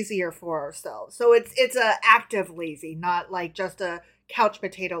life easier for ourselves. So it's a active lazy, not like just a couch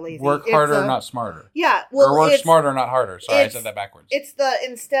potato lazy. Work harder, not smarter. Yeah. Well, or work smarter, not harder. Sorry, I said that backwards. It's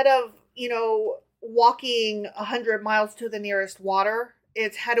instead of, walking 100 miles to the nearest water,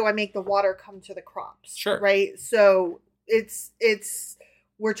 it's how do I make the water come to the crops? Sure. Right. So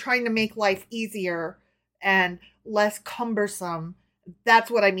we're trying to make life easier and less cumbersome. That's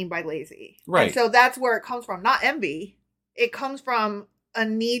what I mean by lazy. Right. And so that's where it comes from, not envy. It comes from a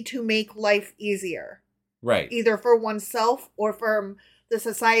need to make life easier. Right. Either for oneself or from the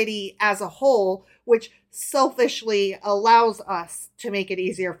society as a whole, which selfishly allows us to make it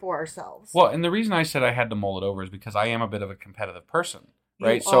easier for ourselves. Well, and the reason I said I had to mull it over is because I am a bit of a competitive person,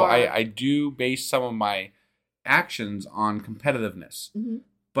 right? So I do base some of my actions on competitiveness,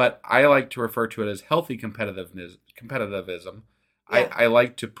 but I like to refer to it as healthy competitivism. Yeah. I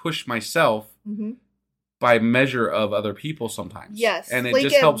like to push myself by measure of other people sometimes. Yes. And it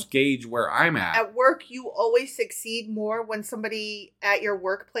just helps gauge where I'm at. At work, you always succeed more when somebody at your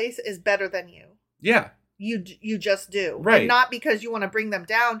workplace is better than you. Yeah. You just do. Right. And not because you want to bring them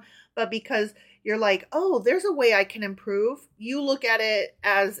down, but because you're like, oh, there's a way I can improve. You look at it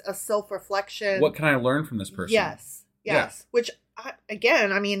as a self-reflection. What can I learn from this person? Yes. Yeah. Which,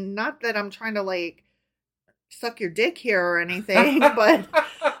 again, I mean, not that I'm trying to like suck your dick here or anything, but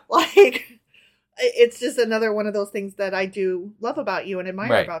like it's just another one of those things that I do love about you and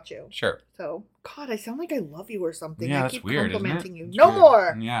admire about you. Sure. So, God, I sound like I love you or something. Yeah, I that's keep weird, complimenting you. It's No weird.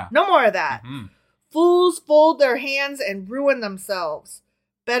 more. Yeah. No more of that. Mm-hmm. Fools fold their hands and ruin themselves.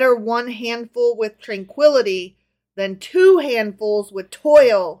 Better one handful with tranquility than two handfuls with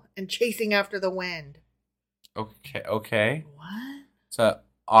toil and chasing after the wind. Okay. What? It's a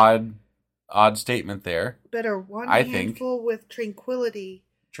odd statement there. Better one I handful with tranquility.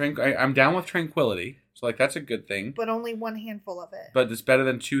 I'm down with tranquility. So, like, that's a good thing. But only one handful of it. But it's better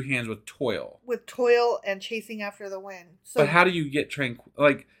than two hands with toil. With toil and chasing after the wind. So, but how do you get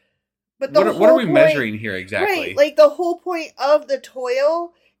like... But what are we measuring here exactly? Right, like the whole point of the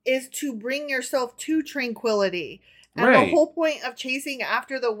toil is to bring yourself to tranquility. And the whole point of chasing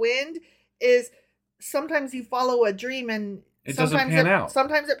after the wind is sometimes you follow a dream and it doesn't pan out.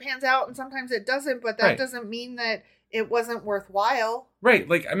 Sometimes it pans out and sometimes it doesn't, but that doesn't mean that it wasn't worthwhile. Right.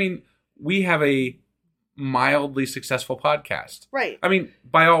 Like, I mean, we have a mildly successful podcast. Right. I mean,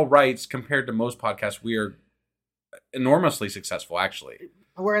 by all rights, compared to most podcasts, we are enormously successful, actually.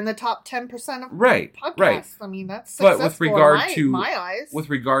 We're in the top 10% of podcasts. Right. I mean, that's successful but with regard in to my eyes. With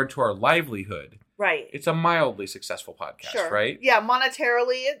regard to our livelihood, right, it's a mildly successful podcast, right? Yeah,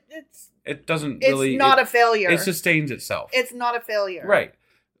 monetarily, it doesn't it's really... It's not a failure. It sustains itself. It's not a failure. Right.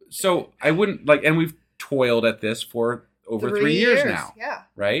 So I wouldn't, like, and we've toiled at this for over 3 years now. Yeah.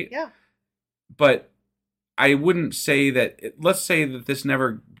 Right? Yeah. But I wouldn't say that. Let's say that this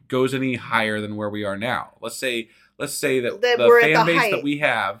never goes any higher than where we are now. Let's say that the fan base that we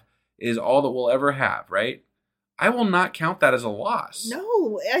have is all that we'll ever have, right? I will not count that as a loss.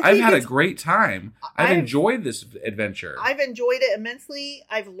 No. I've had a great time. I've enjoyed this adventure. I've enjoyed it immensely.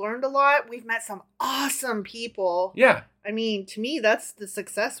 I've learned a lot. We've met some awesome people. Yeah. I mean, to me, that's the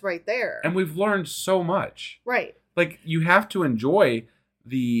success right there. And we've learned so much. Right. Like, you have to enjoy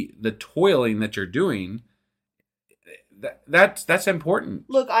the toiling that you're doing. That's important.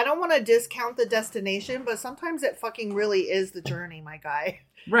 Look, I don't want to discount the destination, but sometimes it fucking really is the journey, my guy.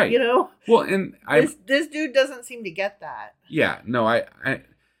 Right. You know? Well, and this dude doesn't seem to get that. Yeah. No, I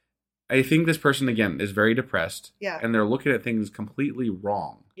think this person, again, is very depressed. Yeah. And they're looking at things completely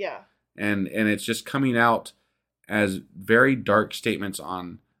wrong. Yeah. And it's just coming out as very dark statements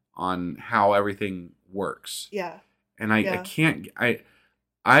on how everything works. Yeah. And I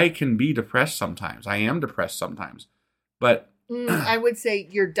can be depressed sometimes. I am depressed sometimes. But I would say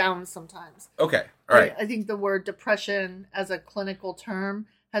you're down sometimes. Okay. All right. I think the word depression as a clinical term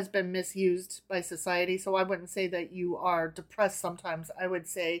has been misused by society. So I wouldn't say that you are depressed sometimes. I would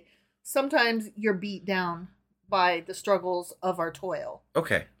say sometimes you're beat down by the struggles of our toil.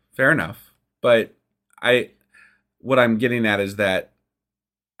 Okay. Fair enough. But what I'm getting at is that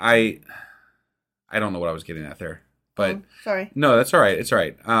I don't know what I was getting at there. But sorry. No, that's all right. It's all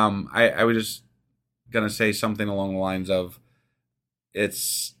right. I was just gonna say something along the lines of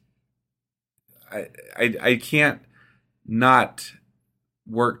I can't not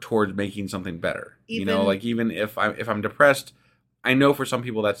work towards making something better. Like even if I'm depressed, I know for some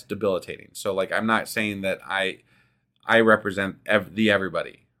people that's debilitating. So like I'm not saying that I represent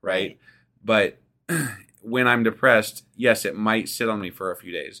everybody, right? But when I'm depressed, yes, it might sit on me for a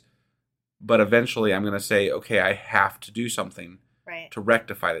few days. But eventually I'm going to say, okay, I have to do something to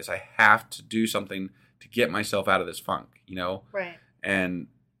rectify this. I have to do something to get myself out of this funk, Right. And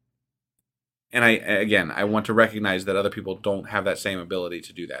I want to recognize that other people don't have that same ability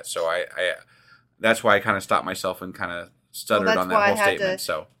to do that. So I that's why I kind of stopped myself and kind of stuttered on that whole statement.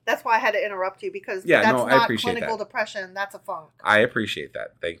 So that's why I had to interrupt you, because I appreciate clinical that. Depression. That's a funk. I appreciate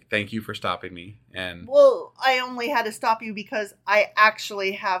that. Thank you for stopping me. And well, I only had to stop you because I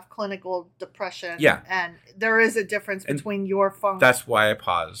actually have clinical depression. Yeah. And there is a difference between your funk. That's why I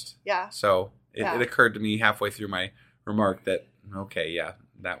paused. Yeah. So it occurred to me halfway through my remark that okay.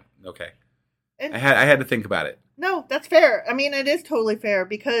 And I had to think about it. No, that's fair. I mean, it is totally fair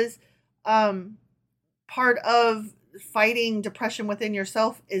because part of fighting depression within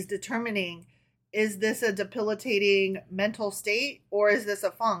yourself is determining, is this a debilitating mental state or is this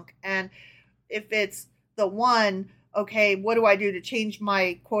a funk? And if it's the one, okay, what do I do to change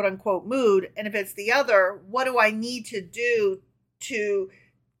my quote unquote mood? And if it's the other, what do I need to do to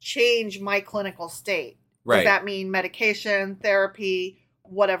change my clinical state? Right. Does that mean medication, therapy,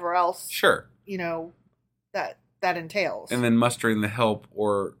 whatever else? Sure. That entails. And then mustering the help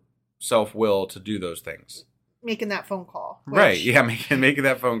or self-will to do those things. Making that phone call. Right, yeah, making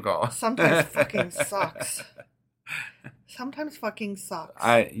that phone call. Sometimes fucking sucks. Sometimes fucking sucks.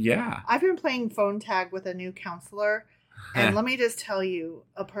 Yeah. I've been playing phone tag with a new counselor, and let me just tell you,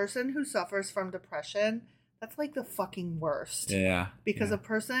 a person who suffers from depression, that's like the fucking worst. Yeah. Because a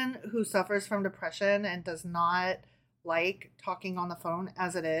person who suffers from depression and does not like talking on the phone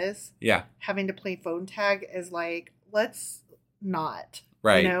as it is, having to play phone tag is like, let's not.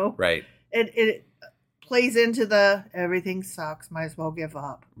 Right. Right. It plays into the everything sucks, might as well give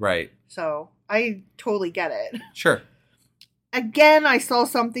up. Right. So I totally get it. Sure. Again, I saw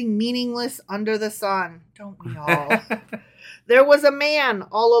something meaningless under the sun. Don't we all? There was a man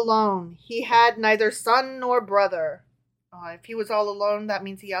all alone. He had neither son nor brother. If he was all alone, that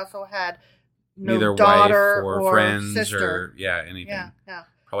means he also had no neither daughter wife or friends sister. Or anything. Yeah.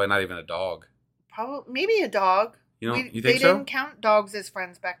 Probably not even a dog. Probably maybe a dog. You think they so? didn't count dogs as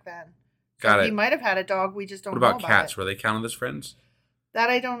friends back then. So Got it. He might have had a dog. We just don't know about about cats? it. Were they counted as friends? That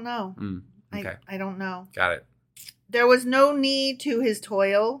I don't know. Okay. I don't know. Got it. There was no need to his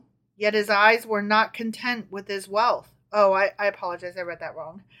toil, yet his eyes were not content with his wealth. Oh, I apologize. I read that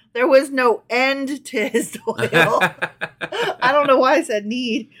wrong. There was no end to his toil. I don't know why I said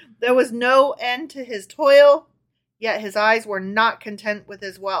need. There was no end to his toil, yet his eyes were not content with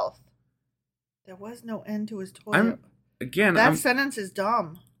his wealth. There was no end to his toil. That sentence is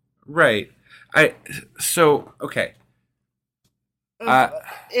dumb. Right. Okay.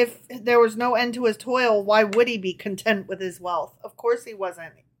 If there was no end to his toil, why would he be content with his wealth? Of course he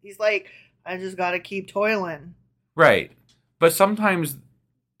wasn't. He's like, I just got to keep toiling. Right. But sometimes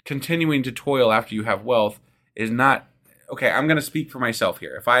continuing to toil after you have wealth is not okay, I'm going to speak for myself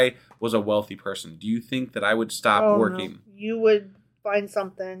here. If I was a wealthy person, do you think that I would stop working? No. You would find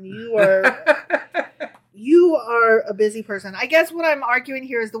something. You are a busy person. I guess what I'm arguing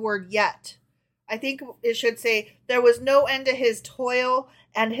here is the word yet. I think it should say there was no end to his toil,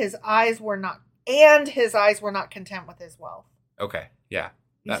 and his eyes were not content with his wealth. Okay, yeah.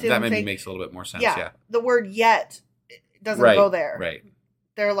 That maybe makes a little bit more sense. Yeah. The word yet doesn't go there. Right.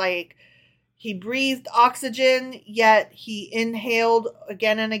 They're like, he breathed oxygen, yet he inhaled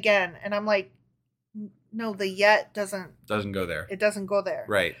again and again. And I'm like, no, the yet doesn't go there. It doesn't go there.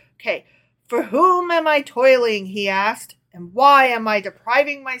 Right. Okay. For whom am I toiling, he asked, and why am I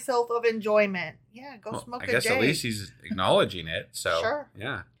depriving myself of enjoyment? Yeah, smoke a J. I guess at least he's acknowledging it. So, sure.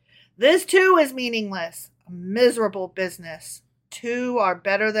 Yeah. This too is meaningless. A miserable business. Two are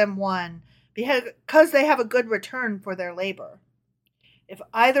better than one because they have a good return for their labor. If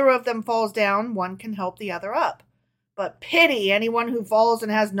either of them falls down, one can help the other up. But pity anyone who falls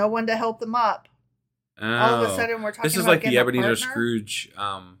and has no one to help them up. Oh. All of a sudden, we're talking about this is like the Ebenezer partner? Scrooge,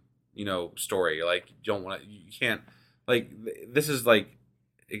 story. Like, you can't, like, this is like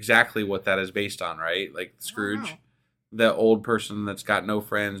exactly what that is based on, right? Like Scrooge, the old person that's got no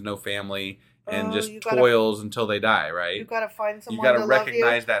friends, no family, and just toils until they die, right? You gotta find someone. You gotta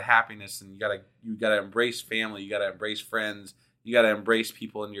recognize that happiness, and you gotta embrace family. You gotta embrace friends. You gotta embrace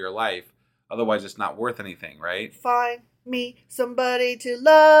people into your life. Otherwise, it's not worth anything, right? Find me somebody to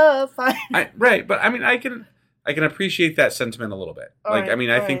love. Right, but I mean, I can appreciate that sentiment a little bit.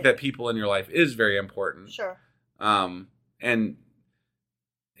 I think that people in your life is very important. Sure. And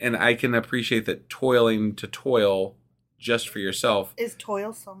I can appreciate that toiling to toil just for yourself is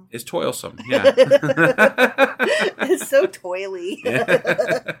toilsome. Yeah. It's so toily.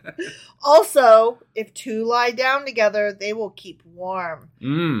 Yeah. Also, if two lie down together, they will keep warm.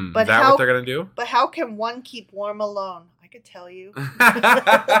 But is that what they're going to do? But how can one keep warm alone? I could tell you.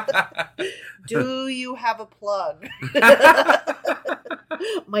 Do you have a plug?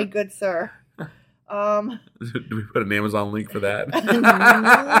 My good sir. Do we put an Amazon link for that?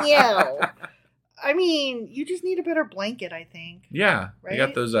 No. I mean, you just need a better blanket, I think. Yeah. Right? They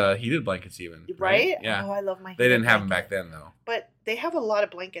got those heated blankets even. Right? Yeah. Oh, I love my They didn't have them back then, though. But they have a lot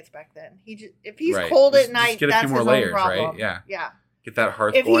of blankets back then. If he's right. cold just, at night, get a that's few more his layers, own problem. Right? Yeah. Yeah. Get that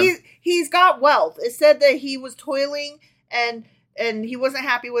hearth if going. He's got wealth. It said that he was toiling and he wasn't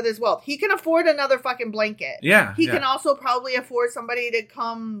happy with his wealth. He can afford another fucking blanket. Yeah. He can also probably afford somebody to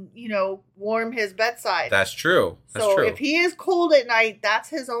come, warm his bedside. That's true. So if he is cold at night, that's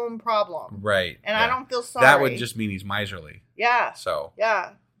his own problem. Right. And I don't feel sorry. That would just mean he's miserly. Yeah. So.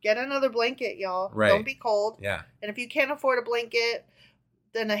 Yeah. Get another blanket, y'all. Right. Don't be cold. Yeah. And if you can't afford a blanket,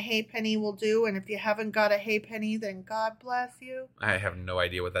 then a hay penny will do. And if you haven't got a hay penny, then God bless you. I have no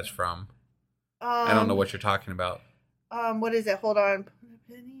idea what that's from. I don't know what you're talking about. What is it? Hold on.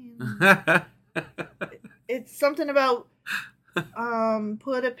 It's something about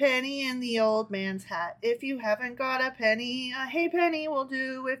put a penny in the old man's hat. If you haven't got a penny, a hay penny will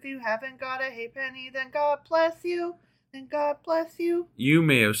do. If you haven't got a hay penny, then God bless you. Then God bless you. You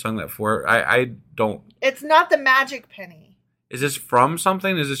may have sung that before. I don't. It's not the magic penny. Is this from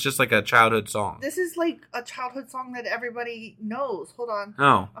something? Is this just like a childhood song? This is like a childhood song that everybody knows. Hold on.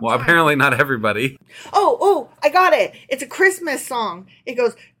 Oh, apparently not everybody. Oh, I got it. It's a Christmas song. It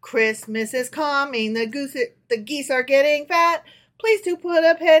goes, Christmas is coming, the geese are getting fat. Please to put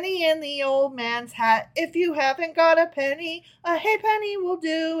a penny in the old man's hat. If you haven't got a penny, a hay penny will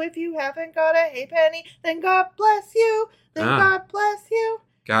do. If you haven't got a hay penny, then God bless you. Then God bless you.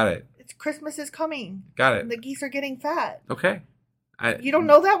 Got it. It's Christmas is coming. Got it. And the geese are getting fat. Okay. You don't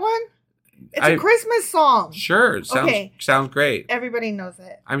know that one? It's a Christmas song. Sure. It sounds great. Everybody knows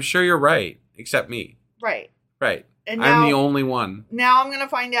it. I'm sure you're right, except me. Right. And now, I'm the only one. Now I'm going to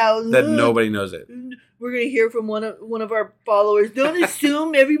find out that nobody knows it. We're going to hear from one of our followers. Don't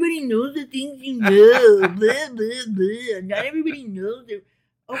assume everybody knows the things you know. Blah, blah, blah. Not everybody knows it.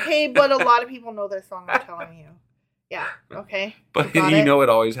 Okay, but a lot of people know this song, I'm telling you. Yeah, okay. But you know it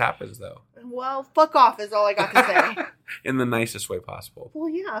always happens, though. Well, fuck off is all I got to say. In the nicest way possible. Well,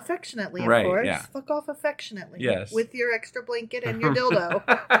 yeah, affectionately, of right, course. Yeah. Fuck off affectionately. Yes. With your extra blanket and your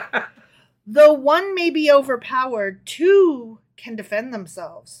dildo. Though one may be overpowered, two can defend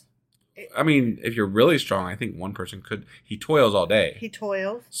themselves. I mean, if you're really strong, I think one person could. He toils all day. He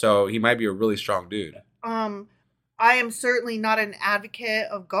toils. So he might be a really strong dude. I am certainly not an advocate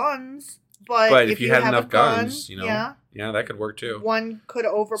of guns. But if you had enough guns, yeah, that could work too. One could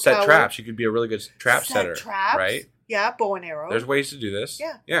overpower. Set traps. You could be a really good trap setter. Traps, right? Yeah, bow and arrow. There's ways to do this.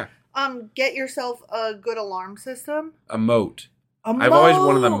 Yeah. Get yourself a good alarm system. A moat. I've always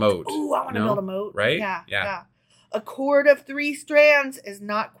wanted a moat. Ooh, I want to build a moat. Right? Yeah. A cord of 3 strands is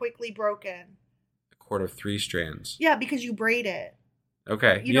not quickly broken. A cord of 3 strands. Yeah, because you braid it.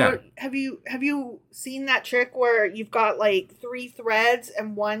 Okay. You know, have you seen that trick where you've got like 3 threads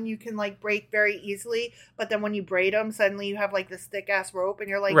and one you can like break very easily, but then when you braid them, suddenly you have like this thick ass rope, and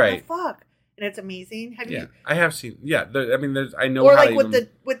you're like, right. "The fuck!" And it's amazing. Have you? I have seen. Yeah, there's. I know. Or how like with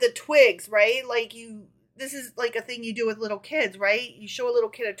the twigs, right? Like this is like a thing you do with little kids, right? You show a little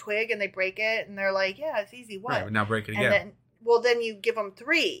kid a twig and they break it, and they're like, "Yeah, it's easy." What? Right. Now break it again. And then you give them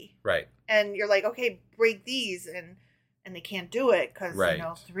 3. Right. And you're like, "Okay, break these," and they can't do it because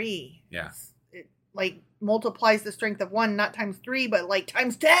 3. Yeah. It like multiplies the strength of 1, not times 3, but like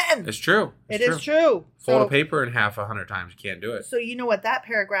times 10. It's true. It is true. Fold a paper in half 100 times. You can't do it. So you know what that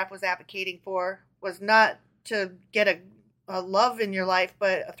paragraph was advocating for was not to get a love in your life,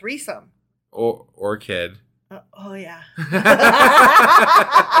 but a threesome. Or a kid. Oh, yeah.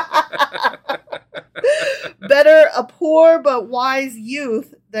 Better a poor but wise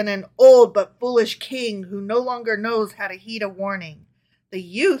youth than an old but foolish king who no longer knows how to heed a warning. The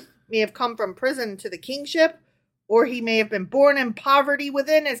youth may have come from prison to the kingship, or he may have been born in poverty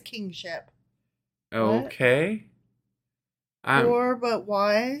within his kingship. Okay. Poor but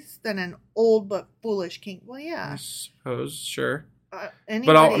wise than an old but foolish king. Well, yeah. I suppose, sure.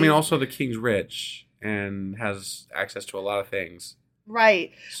 But also the king's rich and has access to a lot of things.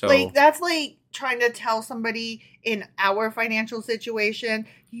 Right. So, like, that's like trying to tell somebody in our financial situation,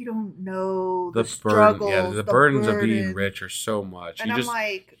 you don't know the struggles. Yeah, the burdens of being rich are so much. And I'm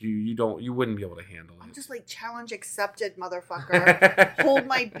like, you wouldn't be able to handle it. I'm just like, challenge accepted, motherfucker. Hold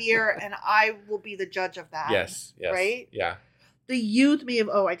my beer and I will be the judge of that. Yes. Right? Yeah. The youth may have,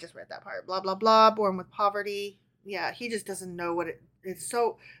 I just read that part, blah, blah, blah, born with poverty. Yeah, he just doesn't know it's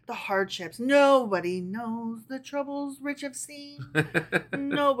so, the hardships. Nobody knows the troubles rich have seen.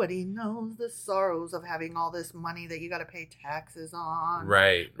 Nobody knows the sorrows of having all this money that you got to pay taxes on.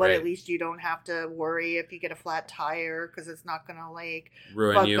 Right. But at least you don't have to worry if you get a flat tire because it's not going to like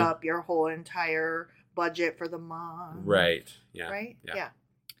ruin fuck up your whole entire budget for the month. Right. Yeah. Right? Yeah.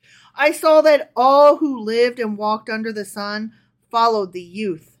 I saw that all who lived and walked under the sun followed the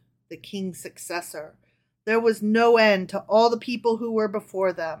youth, the king's successor. There was no end to all the people who were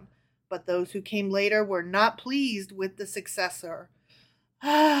before them, but those who came later were not pleased with the successor.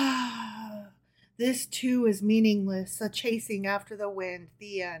 This too is meaningless, a chasing after the wind.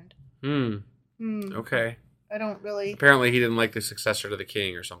 The end. Okay. I don't really... Apparently he didn't like the successor to the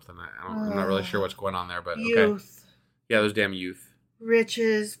king or something. I'm not really sure what's going on there, but okay. Youth. Yeah, those damn youth.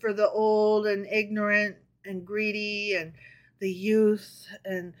 Riches for the old and ignorant and greedy, and the youth,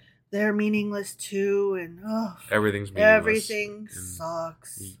 and... they're meaningless too, and everything's meaningless. Everything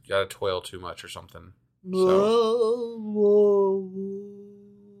sucks. You gotta toil too much or something.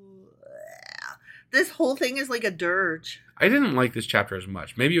 This whole thing is like a dirge. I didn't like this chapter as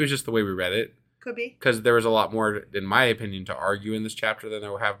much. Maybe it was just the way we read it. Could be. Because there was a lot more, in my opinion, to argue in this chapter than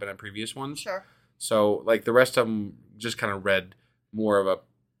there have been in previous ones. Sure. So, like, the rest of them just kind of read more of a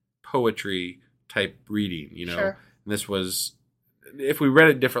poetry type reading, you know? Sure. And this was... if we read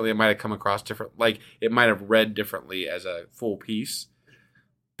it differently, it might have come across different. Like, it might have read differently as a full piece,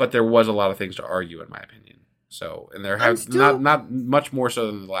 but there was a lot of things to argue, in my opinion. So, and there have not much more so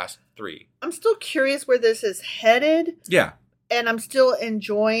than the last 3. I'm still curious where this is headed. Yeah. And I'm still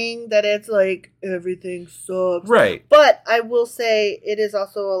enjoying that it's like, everything sucks. Right. But I will say it is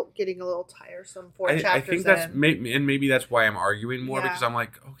also getting a little tiresome for chapters I think that's maybe that's why I'm arguing more, because I'm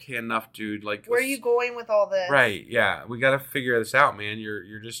like, okay, enough, dude. Like, where are you going with all this? Right. Yeah. We got to figure this out, man.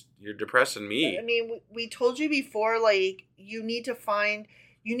 You're depressing me. I mean, we told you before, like, you need to find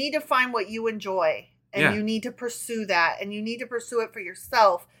what you enjoy, and you need to pursue that, and you need to pursue it for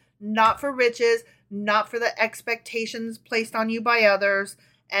yourself, not for riches, not for the expectations placed on you by others,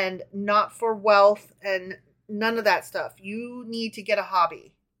 and not for wealth and none of that stuff. You need to get a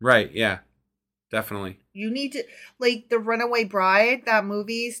hobby. Right, yeah. Definitely. You need to, like, The Runaway Bride, that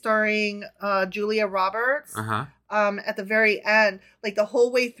movie starring Julia Roberts. Uh-huh. At the very end, like, the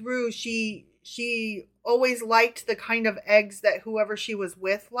whole way through, she always liked the kind of eggs that whoever she was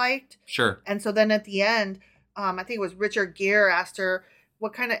with liked. Sure. And so then at the end, I think it was Richard Gere asked her,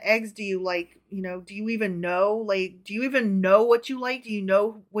 what kind of eggs do you like? You know, do you even know? Like, do you even know what you like? Do you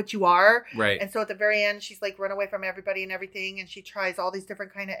know what you are? Right. And so at the very end, she's like, run away from everybody and everything. And she tries all these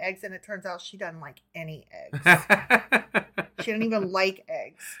different kind of eggs. And it turns out she doesn't like any eggs. She didn't even like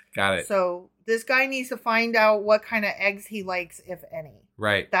eggs. Got it. So this guy needs to find out what kind of eggs he likes, if any.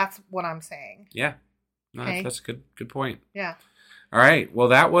 Right. That's what I'm saying. Yeah. No, okay. That's a good point. Yeah. All right. Well,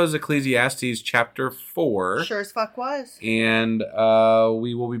 that was Ecclesiastes chapter 4. Sure as fuck was. And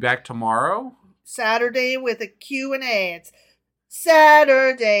we will be back tomorrow. Saturday with a Q&A. It's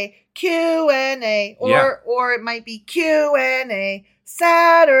Saturday Q&A. Or it might be Q&A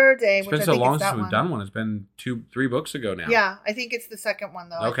Saturday. It's been so long since we've done one. It's been 2-3 books ago now. Yeah, I think it's the second one,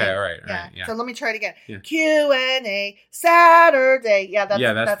 though. Okay, all right. Yeah. So let me try it again. Yeah. Q&A Saturday. Yeah,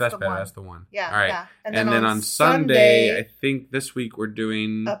 that's the one. That's the one. Yeah, all right. yeah. And then on Sunday, I think this week we're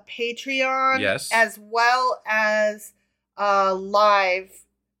doing a Patreon. Yes. As well as live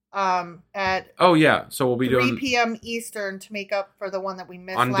at so we'll be 3 doing p.m. Eastern to make up for the one that we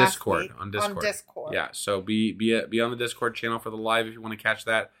missed on last Discord. week. On Discord. Yeah, so be on the Discord channel for the live if you want to catch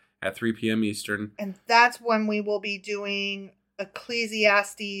that at 3 p.m. Eastern. And that's when we will be doing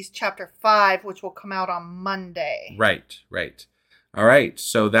Ecclesiastes chapter 5, which will come out on Monday. Right. All right,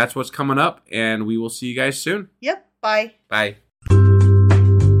 so that's what's coming up, and we will see you guys soon. Yep, bye. Bye.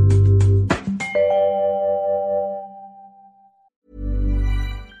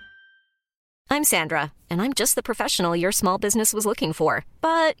 I'm Sandra, and I'm just the professional your small business was looking for.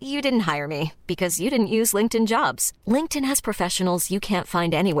 But you didn't hire me because you didn't use LinkedIn Jobs. LinkedIn has professionals you can't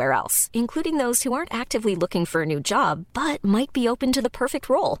find anywhere else, including those who aren't actively looking for a new job, but might be open to the perfect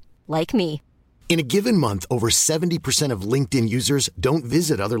role, like me. In a given month, over 70% of LinkedIn users don't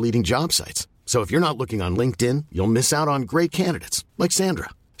visit other leading job sites. So if you're not looking on LinkedIn, you'll miss out on great candidates like Sandra.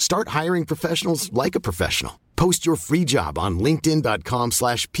 Start hiring professionals like a professional. Post your free job on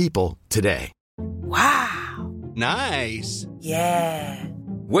linkedin.com/people today. Wow. Nice. Yeah.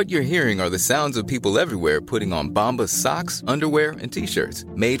 What you're hearing are the sounds of people everywhere putting on Bombas socks, underwear, and T-shirts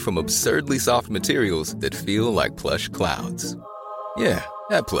made from absurdly soft materials that feel like plush clouds. Yeah,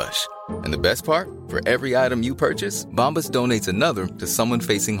 that plush. And the best part? For every item you purchase, Bombas donates another to someone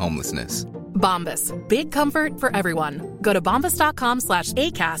facing homelessness. Bombas. Big comfort for everyone. Go to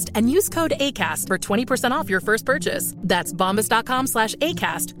bombas.com/ACAST and use code ACAST for 20% off your first purchase. That's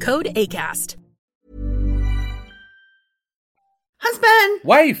bombas.com/ACAST. Code ACAST. Husband!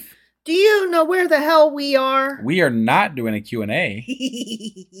 Wife! Do you know where the hell we are? We are not doing a Q&A.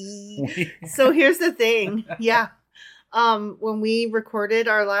 So here's the thing. Yeah. When we recorded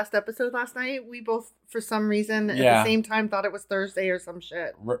our last episode last night, we both, for some reason, at the same time thought it was Thursday or some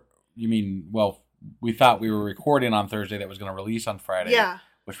shit. You mean, well, we thought we were recording on Thursday that was going to release on Friday. Yeah.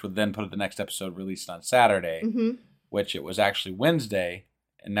 Which would then put the next episode released on Saturday, which it was actually Wednesday.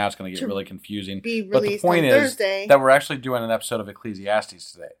 And now it's going to get really confusing. But the point is that we're actually doing an episode of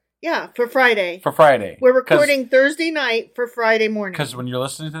Ecclesiastes today. Yeah, for Friday. We're recording Thursday night for Friday morning. Because when you're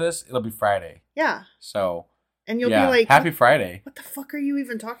listening to this, it'll be Friday. Yeah. So, and you'll be like, Happy Friday. What the fuck are you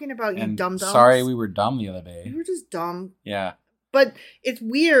even talking about, you dum-dums? Sorry we were dumb the other day. We were just dumb. Yeah. But it's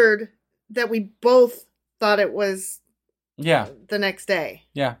weird that we both thought it was the next day.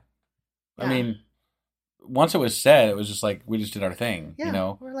 Yeah. I mean, once it was said, it was just like, we just did our thing, you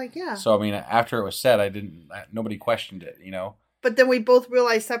know? We're like, yeah. So, I mean, after it was said, nobody questioned it, you know? But then we both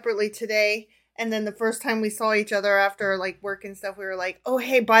realized separately today, and then the first time we saw each other after, like, work and stuff, we were like, oh,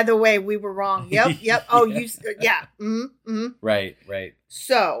 hey, by the way, we were wrong. Yep. Oh, Right.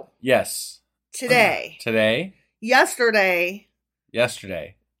 So. Yes. Today. Yesterday.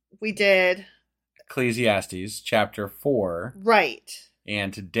 We did. Ecclesiastes chapter 4. Right.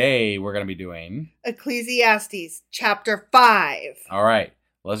 And today we're going to be doing Ecclesiastes chapter 5. All right.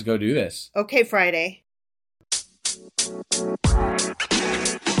 Let's go do this. Okay, Friday.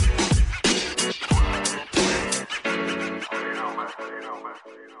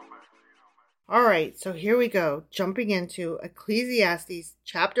 All right, so here we go. Jumping into Ecclesiastes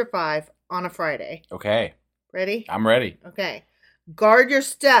chapter 5 on a Friday. Okay. Ready? I'm ready. Okay. Guard your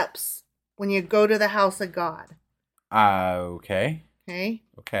steps when you go to the house of God. Okay.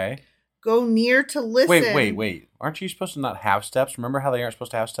 Okay. Go near to listen. Wait. Aren't you supposed to not have steps? Remember how they aren't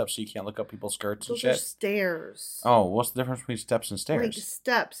supposed to have steps so you can't look up people's skirts and shit? Those are stairs. Oh, what's the difference between steps and stairs? Like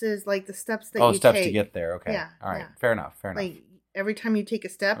steps is like the steps that you take. Oh, steps to get there. Okay. Yeah. All right. Yeah. Fair enough. Like every time you take a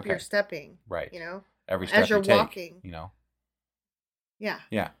step, you're stepping. Right. You know? Every step as you're walking. You know? Yeah.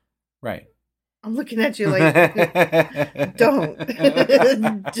 Yeah. Right. I'm looking at you like, don't.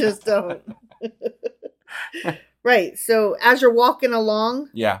 Just don't. Right. So as you're walking along,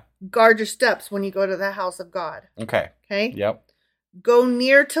 guard your steps when you go to the house of God. Okay. Yep. Go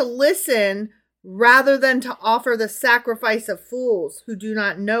near to listen rather than to offer the sacrifice of fools who do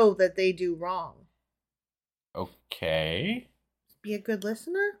not know that they do wrong. Okay. Be a good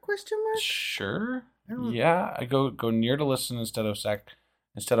listener? Question mark? Sure. Yeah. I go near to listen instead of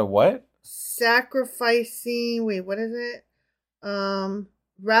what? Sacrificing. Wait, what is it?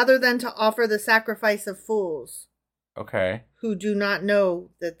 Rather than to offer the sacrifice of fools. Okay. Who do not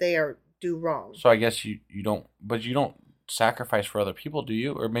know that they do wrong. So I guess you don't sacrifice for other people, do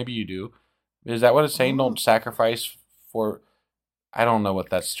you? Or maybe you do. Is that what it's saying? Don't sacrifice for... I don't know what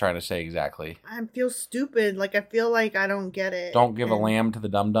that's trying to say exactly. I feel stupid. Like, I feel like I don't get it. Don't give a lamb to the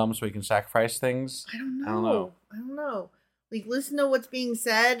dum-dum so he can sacrifice things? I don't know. Like, listen to what's being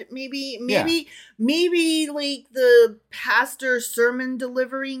said. Maybe, like, the pastor sermon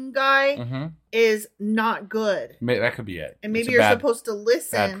delivering guy is not good. That could be it. And maybe you're supposed to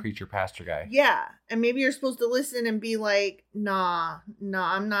listen. Bad preacher pastor guy. Yeah. And maybe you're supposed to listen and be like, nah,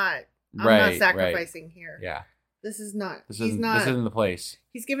 I'm not sacrificing here. Yeah. This is not. This isn't the place.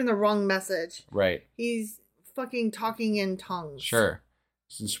 He's giving the wrong message. Right. He's fucking talking in tongues. Sure.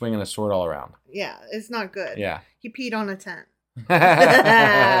 He's swinging a sword all around. Yeah, it's not good. Yeah. He peed on a tent.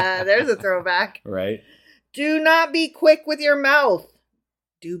 There's a throwback. Right. Do not be quick with your mouth.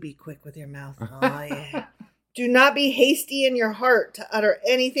 Do be quick with your mouth. Oh, yeah. Do not be hasty in your heart to utter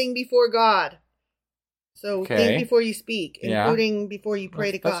anything before God. So think before you speak, including before you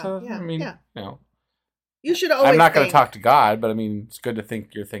pray to God. You should always I'm not going to talk to God, but I mean, it's good to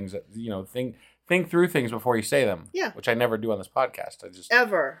think your things, think through things before you say them. Yeah. Which I never do on this podcast. I just...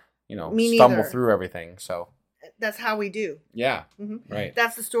 Ever. Me stumble neither. through everything, so... That's how we do. Yeah. Mm-hmm. Right.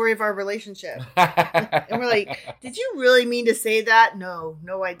 That's the story of our relationship. And we're like, did you really mean to say that? No,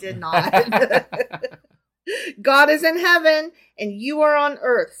 I did not. God is in heaven and you are on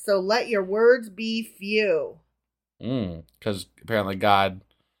earth, so let your words be few. Because apparently God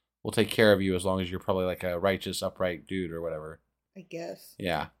will take care of you as long as you're probably like a righteous, upright dude or whatever. I guess.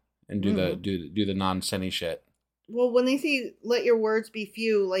 Yeah. And do the non-sinny shit. Well, when they say let your words be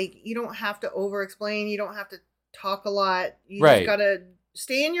few, like, you don't have to over-explain. You don't have to talk a lot. You just gotta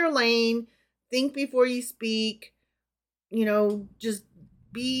stay in your lane, think before you speak, just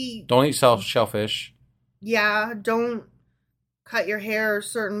be... Don't eat shellfish. Yeah, don't cut your hair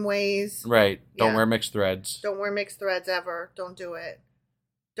certain ways. Right. Don't wear mixed threads. Don't wear mixed threads ever. Don't do it.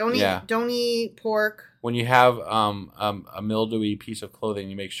 Don't eat pork. When you have a mildewy piece of clothing,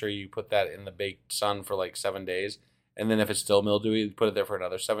 you make sure you put that in the baked sun for like 7 days. And then if it's still mildewy, put it there for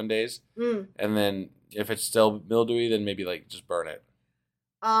another 7 days. And then if it's still mildewy, then maybe like just burn it.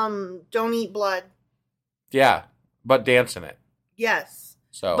 Don't eat blood. Yeah, but dance in it. Yes.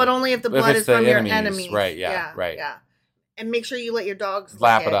 So, but only if the blood is from your enemies. Right, yeah, right. Yeah. And make sure you let your dogs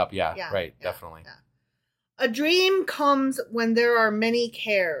lap it up. Yeah, right, definitely. Yeah. A dream comes when there are many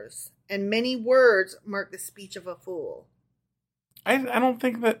cares, and many words mark the speech of a fool. I don't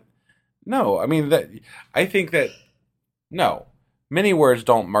think that... No, I mean, I think that... No, many words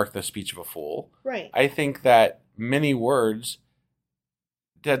don't mark the speech of a fool. Right. I think that many words...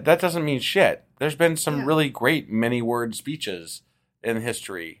 That doesn't mean shit. There's been some really great many-word speeches in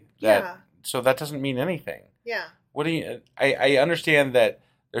history. So that doesn't mean anything. Yeah. What do you... I understand that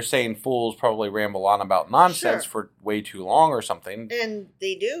they're saying fools probably ramble on about nonsense for way too long or something. And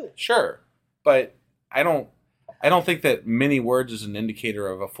they do. Sure. But I don't think that many words is an indicator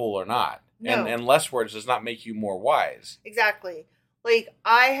of a fool or not. No. And less words does not make you more wise. Exactly. Like,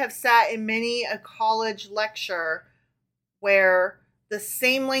 I have sat in many a college lecture where the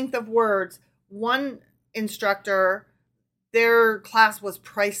same length of words, one instructor, their class was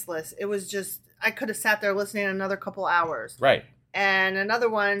priceless. It was just, I could have sat there listening another couple hours. Right. And another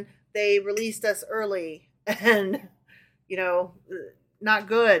one, they released us early and, not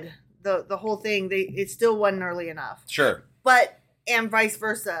good. The whole thing, it still wasn't early enough. Sure. And vice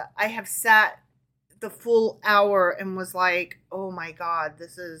versa. I have sat the full hour and was like, oh my God,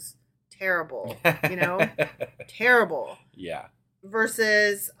 this is terrible. Terrible. Yeah.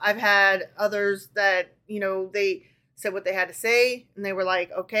 Versus I've had others that, they said what they had to say and they were like,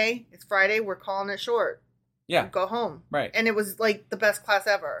 okay, it's Friday, we're calling it short. Yeah. Go home. Right. And it was like the best class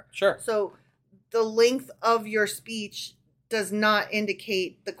ever. Sure. So the length of your speech does not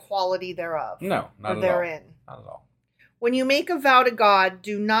indicate the quality thereof. No, not at therein. all. Not at all. When you make a vow to God,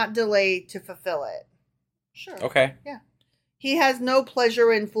 do not delay to fulfill it. Sure. Okay. Yeah. He has no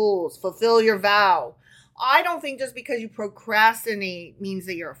pleasure in fools. Fulfill your vow. I don't think just because you procrastinate means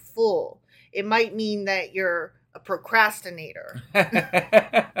that you're a fool. It might mean that you're a procrastinator.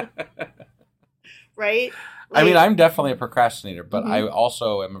 Right? I mean, I'm definitely a procrastinator, but I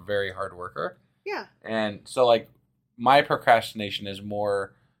also am a very hard worker. Yeah. And so, like, my procrastination is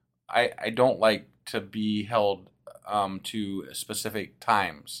more, I don't like to be held to specific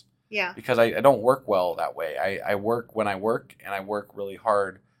times. Yeah. Because I don't work well that way. I work when I work, and I work really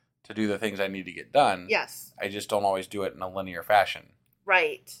hard to do the things I need to get done. Yes. I just don't always do it in a linear fashion.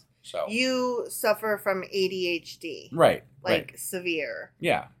 Right. So you suffer from ADHD. Right. Like severe.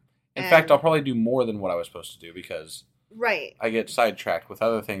 Yeah. In fact, I'll probably do more than what I was supposed to do because I get sidetracked with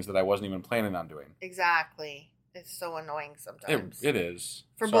other things that I wasn't even planning on doing. Exactly. It's so annoying sometimes. It is.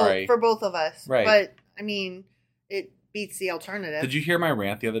 For both of us. Right. But, I mean, it beats the alternative. Did you hear my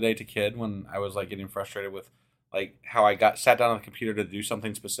rant the other day to Kid when I was, like, getting frustrated with, like, how I sat down on the computer to do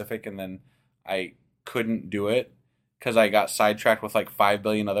something specific and then I couldn't do it because I got sidetracked with, like, 5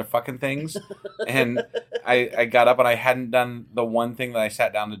 billion other fucking things. And I got up and I hadn't done the one thing that I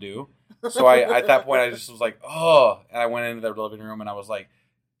sat down to do. So at that point, I just was like, oh. And I went into the living room and I was like,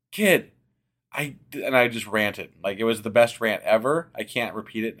 Kid. I just ranted. Like, it was the best rant ever. I can't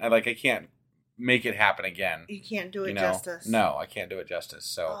repeat it. I can't make it happen again. You can't do it justice. No, I can't do it justice.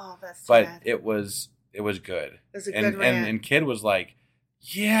 So, that's too but bad. it was good. It was a good rant. And Kid was like,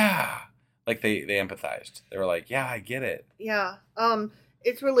 yeah. Like, they empathized. They were like, yeah, I get it. Yeah.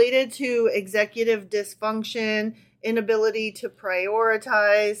 It's related to executive dysfunction, inability to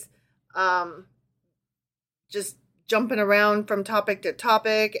prioritize, just jumping around from topic to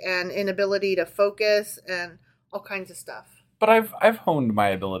topic, and inability to focus, and all kinds of stuff. But I've honed my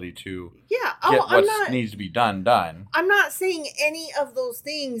ability to get what needs to be done. I'm not saying any of those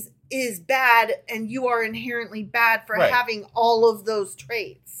things is bad, and you are inherently bad for having all of those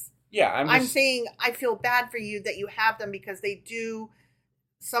traits. Yeah, I'm saying I feel bad for you that you have them because they do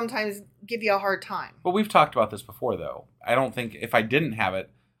sometimes give you a hard time. But we've talked about this before, though. I don't think if I didn't have it,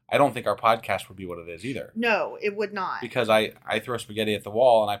 I don't think our podcast would be what it is either. No, it would not. Because I throw spaghetti at the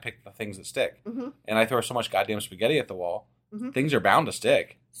wall and I pick the things that stick. Mm-hmm. And I throw so much goddamn spaghetti at the wall, mm-hmm. things are bound to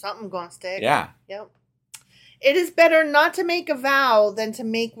stick. Something gonna stick. Yeah. Yep. It is better not to make a vow than to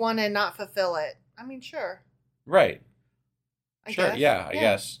make one and not fulfill it. I mean, sure. Right. I sure. guess. Yeah, I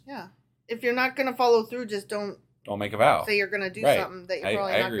guess. Yeah. If you're not gonna follow through, just don't make a vow. Say you're gonna do something that you're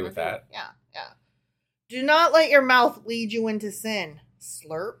probably not gonna do. I agree with that. Yeah. Yeah. Do not let your mouth lead you into sin.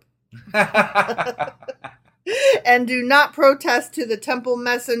 Slurp. And do not protest to the temple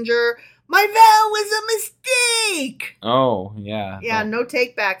messenger. My vow was a mistake. Oh, yeah. Yeah, no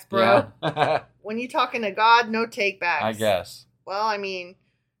takebacks, bro. Yeah. When you're talking to God, no takebacks. I guess. Well, I mean,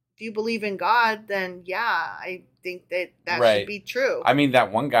 if you believe in God, then yeah, I think that should be true. I mean,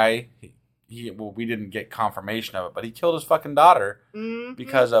 that one guy, we didn't get confirmation of it, but he killed his fucking daughter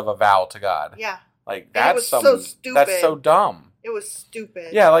because of a vow to God. Yeah. Like, that's so stupid. That's so dumb. It was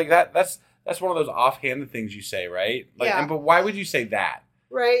stupid. Yeah, like that's one of those offhanded things you say, right? Like, yeah. But why would you say that?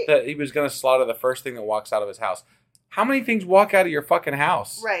 Right. That he was going to slaughter the first thing that walks out of his house. How many things walk out of your fucking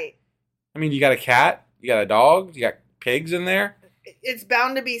house? Right. I mean, you got a cat, you got a dog, you got pigs in there. It's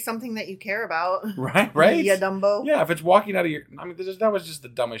bound to be something that you care about. Right? Yeah, Dumbo. Yeah, if it's walking out of your... I mean, that was just the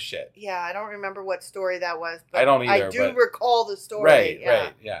dumbest shit. Yeah, I don't remember what story that was. But I don't either. I do recall the story. Right, yeah.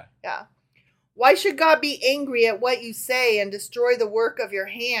 right, yeah. Yeah. Why should God be angry at what you say and destroy the work of your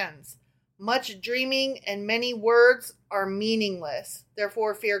hands? Much dreaming and many words are meaningless.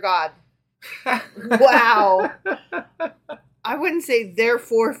 Therefore, fear God. Wow. I wouldn't say,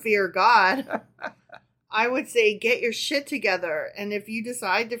 therefore, fear God. I would say, get your shit together. And if you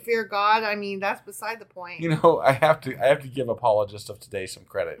decide to fear God, I mean, that's beside the point. You know, I have to give apologists of today some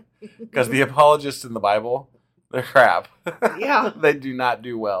credit. Because the apologists in the Bible, they're crap. Yeah. They do not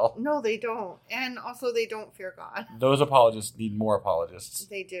do well. No, they don't. And also, they don't fear God. Those apologists need more apologists.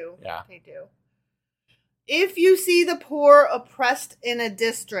 They do. Yeah. They do. If you see the poor oppressed in a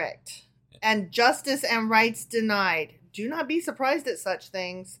district and justice and rights denied, do not be surprised at such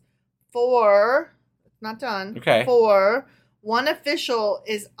things. For, it's not done. Okay. For one official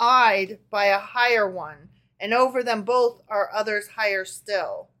is eyed by a higher one, and over them both are others higher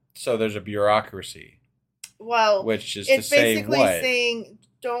still. So there's a bureaucracy. Well, which is it's to say basically what? saying,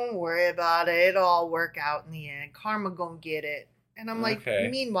 don't worry about it. It'll all work out in the end. Karma gonna get it. And I'm like,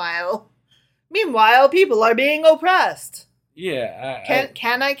 meanwhile, people are being oppressed. Yeah.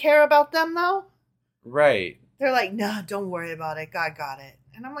 Can I care about them though? Right. They're like, nah, don't worry about it. God got it.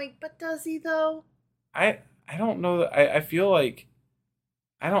 And I'm like, but does he though? I don't know that I feel like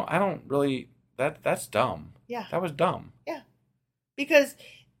I don't really that's dumb. Yeah. That was dumb. Yeah. Because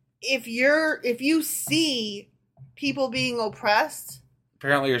if you see people being oppressed,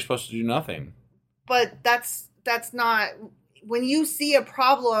 apparently you're supposed to do nothing. But that's not, when you see a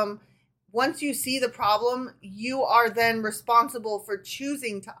problem, once you see the problem, you are then responsible for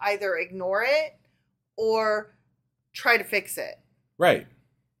choosing to either ignore it or try to fix it. Right.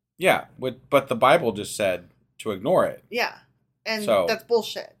 Yeah. But the Bible just said to ignore it. Yeah. And so, that's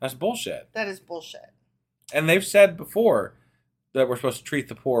bullshit. That's bullshit. That is bullshit. And they've said before that we're supposed to treat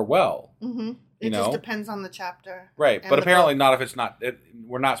the poor well. Mm-hmm. It just depends on the chapter. Right. But apparently not if it's not.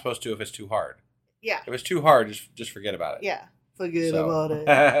 We're not supposed to if it's too hard. Yeah. If it's too hard, just forget about it. Yeah. Forget about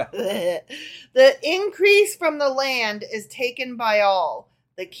it. The increase from the land is taken by all.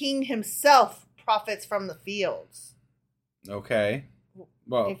 The king himself profits from the fields. Okay.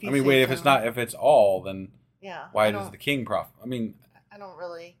 Well, If you I mean, say wait, so. if it's all, then Yeah. why does the king profit? I mean, I don't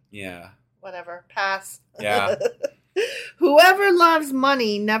really. yeah. Whatever. Pass. Yeah. Whoever loves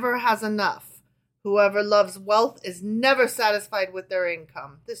money never has enough. Whoever loves wealth is never satisfied with their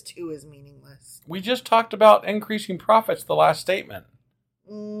income. This too is meaningless. We just talked about increasing profits the last statement.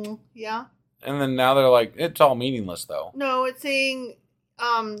 Yeah. And then now they're like, it's all meaningless, though. No, it's saying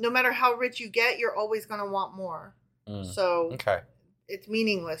no matter how rich you get, you're always going to want more. So Okay. it's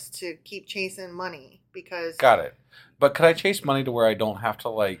meaningless to keep chasing money because... Got it. But could I chase money to where I don't have to,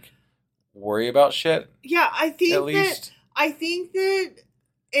 like, worry about shit? Yeah, I think At least. that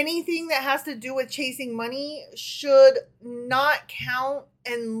anything that has to do with chasing money should not count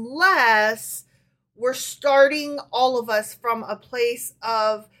unless we're starting all of us from a place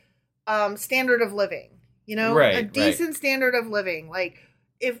of standard of living, a decent standard of living. Like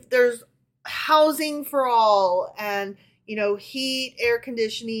if there's housing for all and, heat, air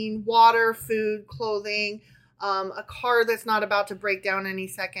conditioning, water, food, clothing, a car that's not about to break down any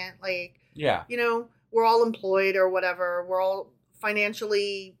second. Like, yeah, we're all employed or whatever. We're all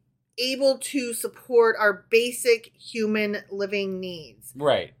financially able to support our basic human living needs.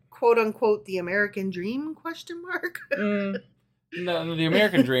 Right. Quote unquote, the American dream, ? No, the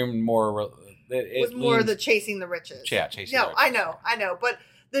American dream more... It was more the chasing the riches. Yeah, chasing the riches. I know. But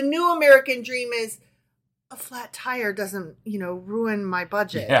the new American dream is a flat tire doesn't, ruin my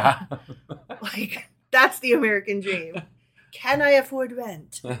budget. Yeah. Like, that's the American dream. Can I afford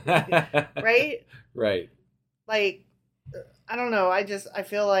rent? Right? Right. Like, I don't know. I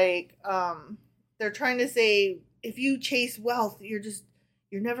feel like they're trying to say if you chase wealth, you're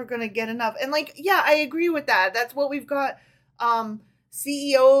never going to get enough. And like, yeah, I agree with that. That's what we've got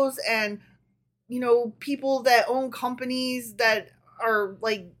CEOs and, people that own companies that are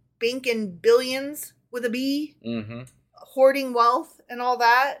like banking billions with a B, hoarding wealth and all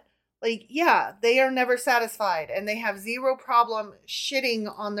that. Like, yeah, they are never satisfied and they have zero problem shitting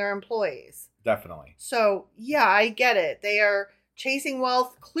on their employees. Definitely. So, yeah, I get it. They are chasing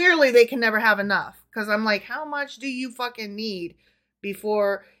wealth. Clearly, they can never have enough. Because I'm like, how much do you fucking need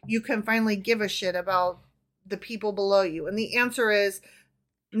before you can finally give a shit about the people below you? And the answer is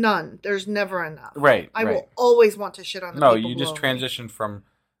none. There's never enough. Right. I will always want to shit on the people below me. No, you just transitioned from,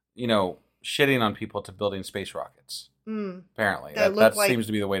 shitting on people to building space rockets. Apparently. That seems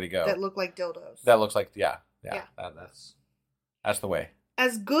to be the way to go. That look like dildos. That looks like, yeah. That's the way.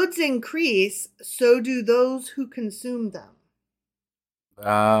 As goods increase, so do those who consume them.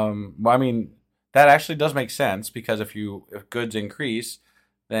 Well, I mean, that actually does make sense because if goods increase,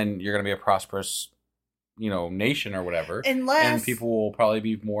 then you're going to be a prosperous, nation or whatever. And people will probably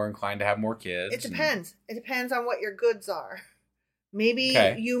be more inclined to have more kids. It depends. It depends on what your goods are. Maybe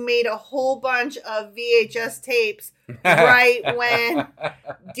you made a whole bunch of VHS tapes right when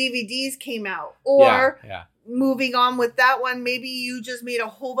DVDs came out. Or moving on with that one, maybe you just made a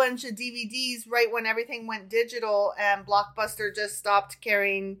whole bunch of DVDs right when everything went digital and Blockbuster just stopped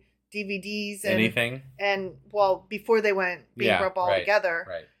carrying DVDs. And, anything? And, well, before they went bankrupt altogether.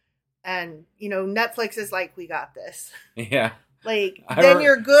 Right. And, Netflix is like, we got this. Yeah. Like, then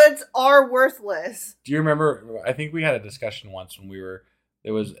your goods are worthless. Do you remember, I think we had a discussion once when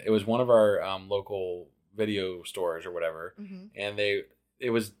it was one of our local video stores or whatever, and it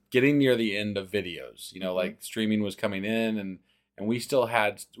was getting near the end of videos, like streaming was coming in and we still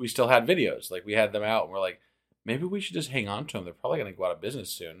had videos, like we had them out and we're like, maybe we should just hang on to them. They're probably going to go out of business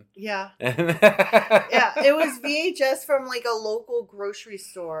soon. Yeah. Yeah, it was VHS from like a local grocery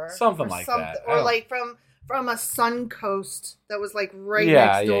store. Something like that. Or like from a Suncoast that was like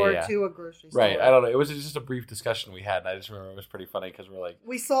next door to a grocery store. Right. I don't know. It was just a brief discussion we had, and I just remember it was pretty funny because we're like...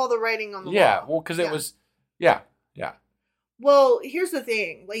 We saw the writing on the wall. Yeah, well, because it was... Yeah. Well, here's the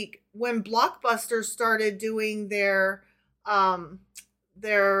thing. Like, when Blockbuster started doing their thing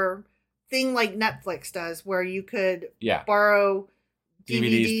like Netflix does, where you could borrow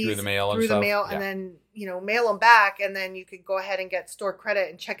DVDs through the mail and then, mail them back, and then you could go ahead and get store credit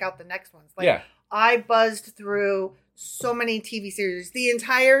and check out the next ones. Like, I buzzed through so many TV series. The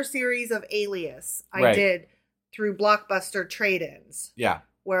entire series of Alias I did through Blockbuster trade-ins. Yeah.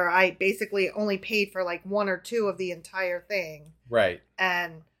 Where I basically only paid for like one or two of the entire thing. Right.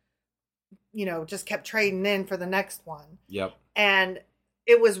 And, just kept trading in for the next one. Yep. And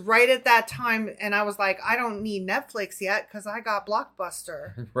it was right at that time. And I was like, I don't need Netflix yet because I got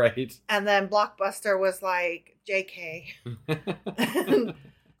Blockbuster. Right. And then Blockbuster was like, JK.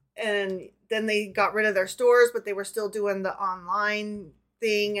 and then they got rid of their stores, but they were still doing the online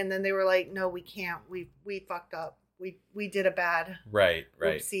thing. And then they were like, no, we can't. We fucked up. We did a bad. Right.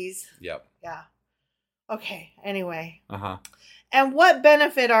 Oopsies. Yep. Yeah. Okay, anyway. Uh-huh. And what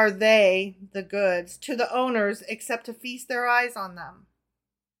benefit are they, the goods, to the owners except to feast their eyes on them?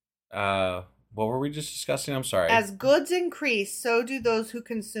 What were we just discussing? I'm sorry. As goods increase, so do those who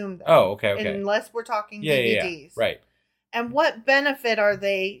consume them. Oh, okay. Unless we're talking DVDs. Yeah. Right. And what benefit are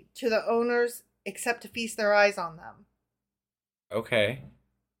they to the owners except to feast their eyes on them? Okay.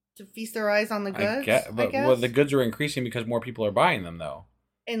 To feast their eyes on the goods? I guess. Well, the goods are increasing because more people are buying them, though.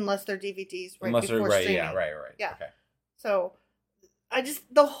 Unless they're DVDs, right? Unless before they're right. streaming. Yeah, right. Yeah. Okay. So,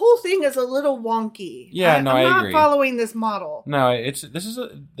 the whole thing is a little wonky. Yeah, I'm I not agree. Following this model. No,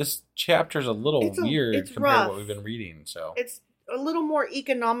 this chapter's a little weird it's compared rough. to what we've been reading. So it's a little more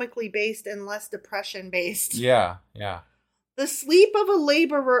economically based and less depression based. Yeah. The sleep of a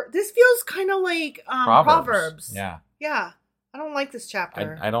laborer. This feels kind of like Proverbs. Yeah. Yeah. I don't like this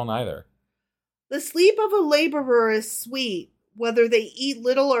chapter. I don't either. The sleep of a laborer is sweet, whether they eat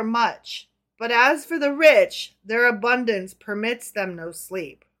little or much. But as for the rich, their abundance permits them no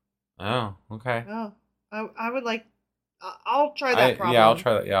sleep. Oh, okay. Oh, I would like. I'll try that problem. Yeah, I'll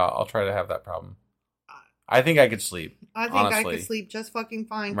try that. Yeah, I'll try to have that problem. I think I could sleep. I think honestly. I could sleep just fucking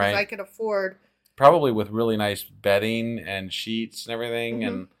fine because Right. I could afford. Probably with really nice bedding and sheets and everything,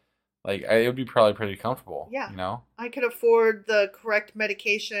 and like it would be probably pretty comfortable. Yeah, you know, I could afford the correct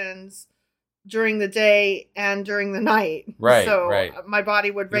medications during the day and during the night. Right. So right. my body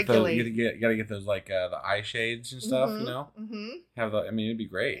would regulate. You gotta get those like the eye shades and stuff. You know, have the. I mean, it'd be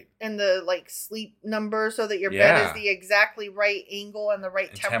great. And the like sleep number so that your bed is the exactly right angle and the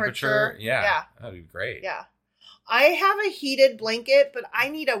right temperature. Yeah, that'd be great. Yeah. I have a heated blanket, but I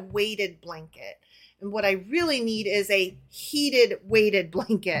need a weighted blanket. And what I really need is a heated weighted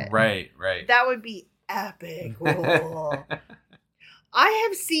blanket. Right. That would be epic. I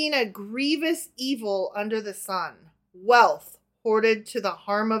have seen a grievous evil under the sun. Wealth hoarded to the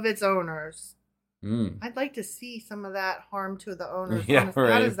harm of its owners. I'd like to see some of that harm to the owners. Yeah, honestly.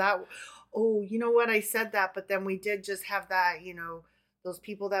 right. How does that? Oh, you know what? I said that, but then we did just have that, those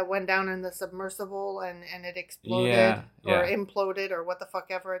people that went down in the submersible and it exploded or imploded or what the fuck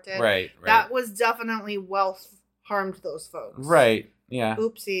ever it did. Right. That was definitely wealth harmed those folks. Right. Yeah.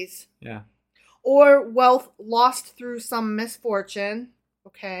 Oopsies. Yeah. Or wealth lost through some misfortune.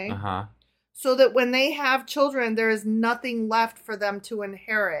 Okay. Uh-huh. So that when they have children, there is nothing left for them to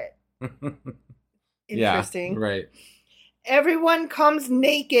inherit. Interesting. Yeah, right. Everyone comes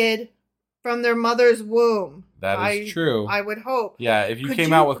naked from their mother's womb. That is true. I would hope. Yeah, if you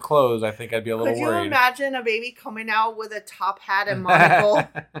came out with clothes, I think I'd be a little worried. Could you imagine a baby coming out with a top hat and monocle?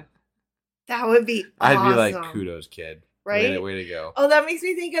 That would be awesome. I'd be like, kudos, kid. Right? Way to go. Oh, that makes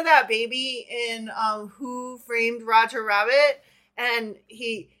me think of that baby in Who Framed Roger Rabbit. And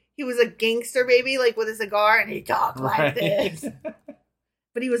he was a gangster baby, like with a cigar, and he talked like this.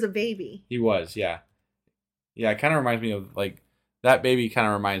 But he was a baby. He was, yeah. Yeah, it kind of reminds me of, like, that baby kind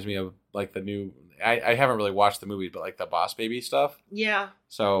of reminds me of, like, the new... I haven't really watched the movies, but, like, the Boss Baby stuff. Yeah.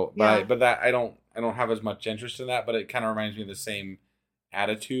 So, but I don't have as much interest in that, but it kind of reminds me of the same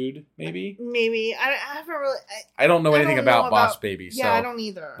attitude, maybe. Maybe I haven't really. I don't know anything about Boss Baby. Yeah, so, I don't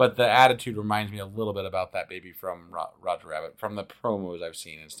either. But the attitude reminds me a little bit about that baby from Roger Rabbit, from the promos I've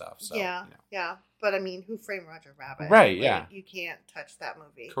seen and stuff. So, yeah. But I mean, Who Framed Roger Rabbit? Right. Like, yeah. You can't touch that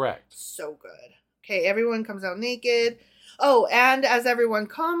movie. Correct. So good. Okay, everyone comes out naked. Oh, and as everyone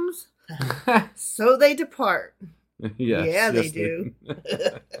comes, so they depart. Yes, yeah, they do.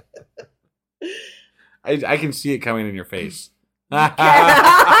 I can see it coming in your face. That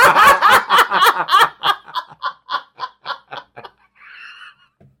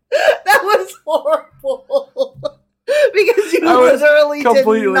was horrible. Because you literally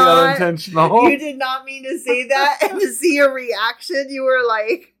completely unintentional. You did not mean to say that, and to see your reaction, you were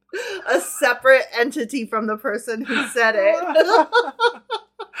like a separate entity from the person who said it.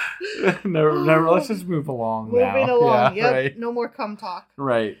 never. Let's just move along. Moving along. Yeah, yep. Right. No more cum talk.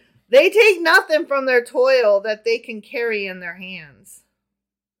 Right. They take nothing from their toil that they can carry in their hands.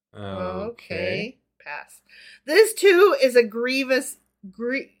 Okay. Pass. This too is a grievous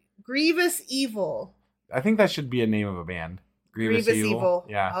evil. I think that should be a name of a band. Grievous Evil.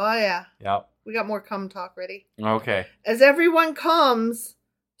 Yeah. Oh, yeah. Yep. We got more cum talk ready. Okay. As everyone comes,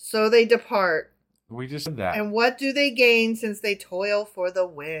 so they depart. We just did that. And what do they gain since they toil for the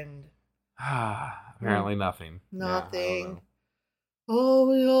wind? Apparently nothing. Nothing. Yeah, all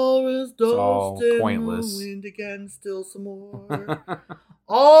we are is dust and pointless. The wind again, still some more.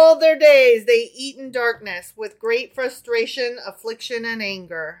 All their days they eat in darkness with great frustration, affliction, and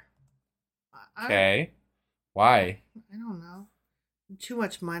anger. Okay. Why? I don't know. Too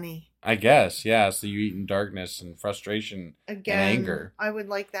much money. I guess, yeah. So you eat in darkness and frustration and anger. I would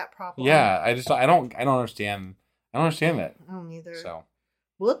like that problem. Yeah, I don't understand. I don't understand that. I don't either. So,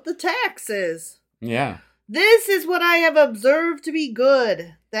 what the tax is? Yeah. This is what I have observed to be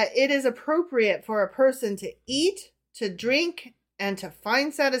good, that it is appropriate for a person to eat, to drink, and to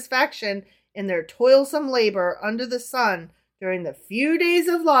find satisfaction in their toilsome labor under the sun during the few days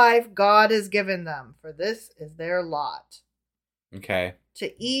of life God has given them, for this is their lot. Okay.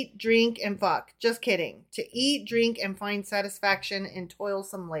 To eat, drink, and fuck. Just kidding. To eat, drink, and find satisfaction in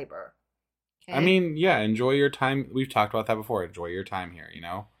toilsome labor. Okay? I mean, yeah, enjoy your time. We've talked about that before. Enjoy your time here,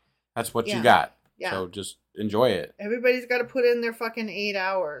 That's what Yeah. you got. Yeah. So just enjoy it. Everybody's got to put in their fucking 8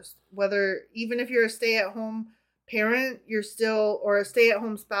 hours. Even if you're a stay-at-home parent, you're still, or a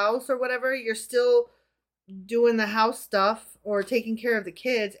stay-at-home spouse or whatever, you're still doing the house stuff or taking care of the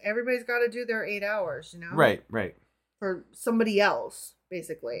kids. Everybody's got to do their 8 hours, Right. For somebody else,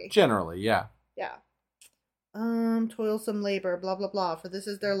 basically. Generally, yeah. Yeah. Toilsome labor, blah, blah, blah, for this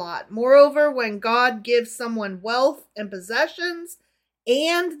is their lot. Moreover, when God gives someone wealth and possessions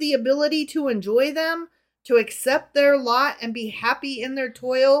and the ability to enjoy them, to accept their lot and be happy in their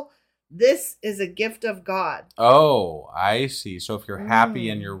toil, this is a gift of God. Oh, I see. So if you're happy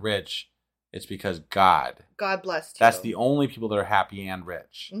and you're rich, it's because God blessed you. That's the only people that are happy and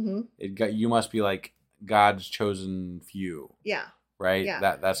rich. Mm-hmm. You must be like God's chosen few. Yeah. Right?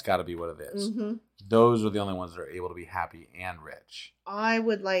 Yeah. That's got to be what it is. Mm-hmm. Those are the only ones that are able to be happy and rich. I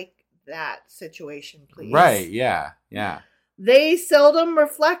would like that situation, please. Right, yeah, yeah. They seldom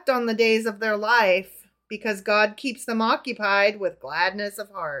reflect on the days of their life because God keeps them occupied with gladness of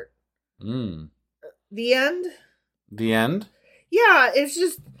heart. The end? The end? Yeah, it's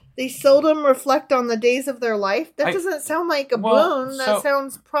just they seldom reflect on the days of their life. That doesn't sound like a boon. That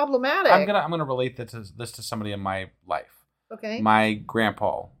sounds problematic. I'm gonna relate this to somebody in my life. Okay. My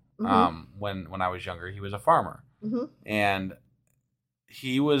grandpa, when I was younger, he was a farmer, and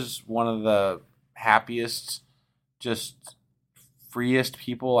he was one of the happiest, just freest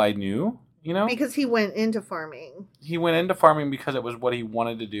people I knew. Because he went into farming. He went into farming because it was what he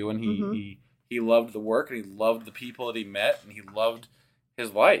wanted to do, and he loved the work, and he loved the people that he met, and he loved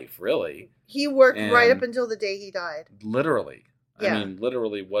his life. Really, he worked right up until the day he died. Literally. Yeah. I mean,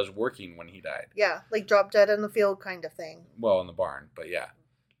 literally was working when he died. Yeah, like drop dead in the field kind of thing. Well, in the barn, but yeah.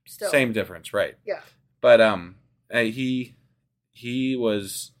 Still. Same difference, right. Yeah. But he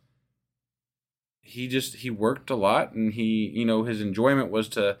worked a lot, and his enjoyment was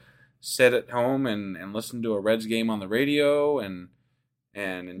to sit at home and listen to a Reds game on the radio and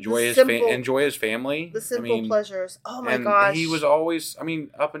enjoy his family. The simple pleasures. Oh my gosh. He was always,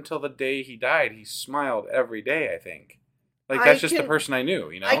 up until the day he died, he smiled every day, I think. Like, that's just the person I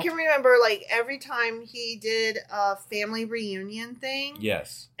knew, I can remember, like, every time he did a family reunion thing.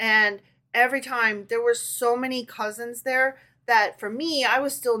 Yes. And every time there were so many cousins there that, for me, I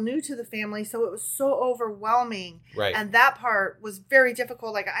was still new to the family, so it was so overwhelming. Right. And that part was very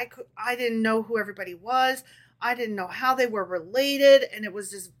difficult. Like, I didn't know who everybody was. I didn't know how they were related. And it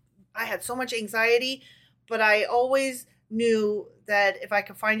was just, I had so much anxiety. But I always knew that if I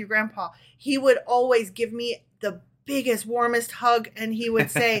could find your grandpa, he would always give me the biggest, warmest hug, and he would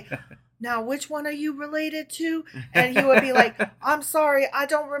say, now which one are you related to? And he would be like, I'm sorry, I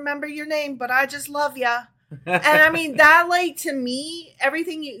don't remember your name, but I just love ya. And I mean, that, like, to me,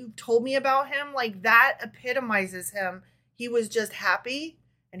 everything you told me about him, like, that epitomizes him. He was just happy,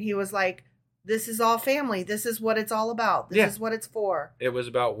 and he was like, this is all family. This is what it's all about. This is what it's for. It was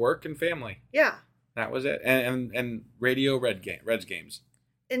about work and family. Yeah. That was it. And radio Reds games.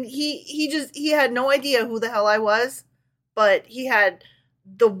 And he had no idea who the hell I was, but he had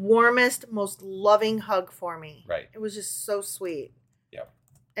the warmest, most loving hug for me. Right. It was just so sweet. Yeah.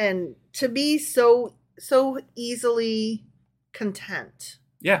 And to be so easily content.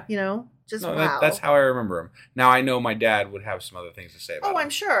 Yeah. Just wow. That's how I remember him. Now, I know my dad would have some other things to say about him. I'm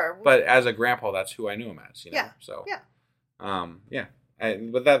sure. But as a grandpa, that's who I knew him as. Yeah. So. Yeah. Yeah.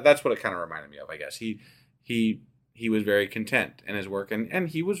 But that's what it kind of reminded me of, I guess. He was very content in his work, and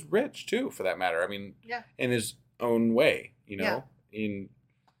he was rich too, for that matter. I mean, in his own way, Yeah.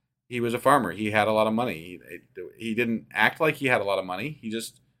 He was a farmer. He had a lot of money. He didn't act like he had a lot of money. He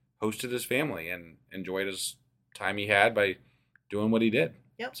just hosted his family and enjoyed his time he had by doing what he did.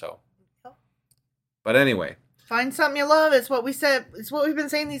 Yep. So, but anyway, find something you love. It's what we said. It's what we've been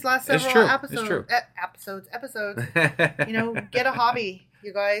saying these last several episodes. It's true. Episodes. Get a hobby,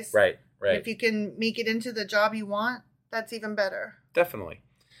 you guys. Right. If you can make it into the job you want, that's even better. Definitely.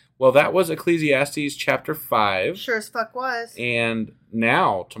 Well, that was Ecclesiastes chapter 5. Sure as fuck was. And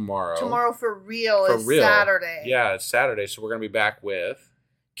now, tomorrow. Tomorrow for real is Saturday. Yeah, it's Saturday, so we're going to be back with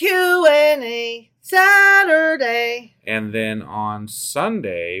Q&A Saturday. And then on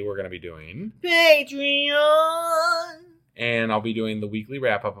Sunday, we're going to be doing Patreon. And I'll be doing the weekly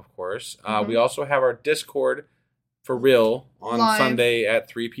wrap-up, of course. We also have our Discord for real on Live. Sunday at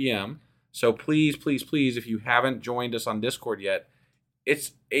 3 p.m. So please, please, please, if you haven't joined us on Discord yet,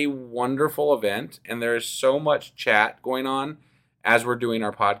 it's a wonderful event, and there is so much chat going on as we're doing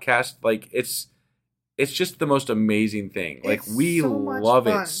our podcast. Like, it's just the most amazing thing. Like, we so much love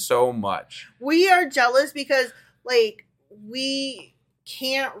fun. it so much. We are jealous because, like, we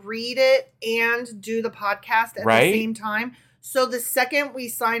can't read it and do the podcast at the same time. So the second we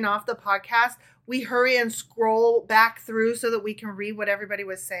sign off the podcast, we hurry and scroll back through so that we can read what everybody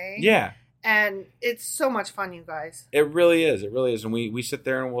was saying. Yeah. And it's so much fun, you guys. It really is. It really is. And we sit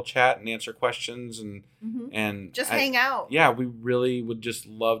there and we'll chat and answer questions and just hang out. Yeah, we really would just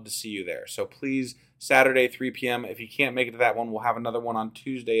love to see you there. So please, Saturday, 3 p.m. If you can't make it to that one, we'll have another one on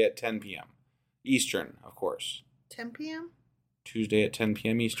Tuesday at 10 p.m. Eastern, of course. 10 p.m.? Tuesday at 10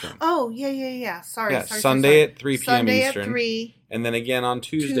 p.m. Eastern. Oh, yeah. Sorry. Sunday at 3 p.m. Sunday Eastern. At 3. And then again on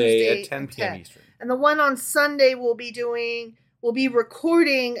Tuesday at 10 p.m. Eastern. And the one on Sunday we'll be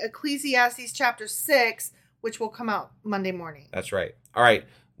recording Ecclesiastes chapter 6, which will come out Monday morning. That's right. All right.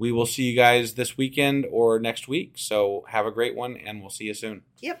 We will see you guys this weekend or next week. So have a great one, and we'll see you soon.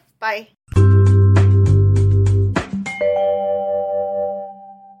 Yep. Bye.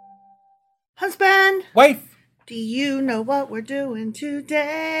 Husband. Wife. Do you know what we're doing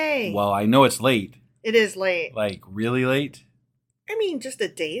today? Well, I know it's late. It is late. Like, really late? I mean, just a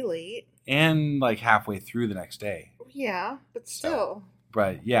day late. And like halfway through the next day. Yeah, but still.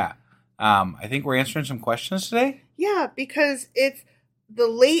 But yeah. I think we're answering some questions today. Yeah, because it's the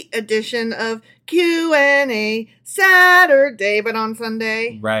late edition of Q&A Saturday, but on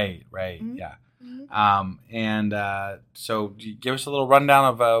Sunday. Right, yeah. So give us a little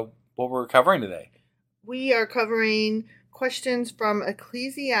rundown of what we're covering today. We are covering questions from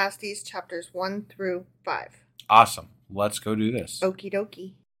Ecclesiastes chapters 1 through 5. Awesome. Let's go do this. Okie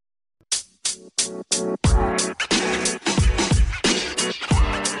dokie.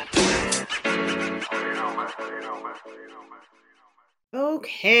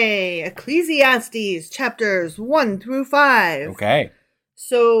 Okay, Ecclesiastes chapters 1 through 5. Okay.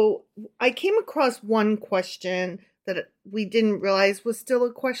 So I came across one question that we didn't realize was still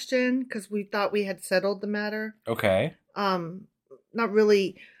a question because we thought we had settled the matter. Okay. Not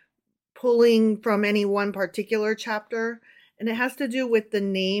really pulling from any one particular chapter. And it has to do with the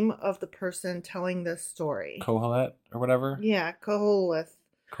name of the person telling this story. Kohelet or whatever? Yeah, Koheleth.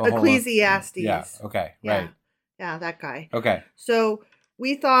 Ecclesiastes. Yeah, okay, right. Yeah, that guy. Okay. So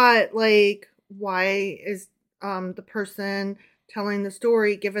we thought, like, why is the person telling the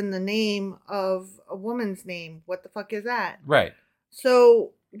story given the name of a woman's name? What the fuck is that? Right.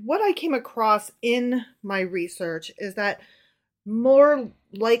 So what I came across in my research is that more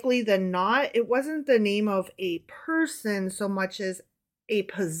likely than not, it wasn't the name of a person so much as a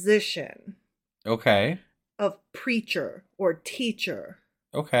position. Okay. Of preacher or teacher.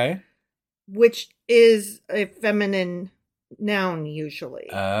 Okay. Which is a feminine noun usually.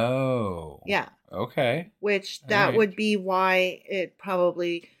 Oh. Yeah. Okay. Which that would be why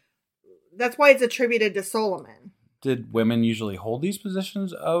that's why it's attributed to Solomon. Did women usually hold these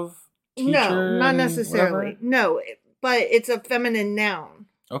positions of teacher? No, not necessarily. Whatever? No, but it's a feminine noun.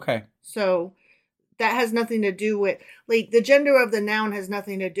 Okay. So that has nothing to do with, like, the gender of the noun has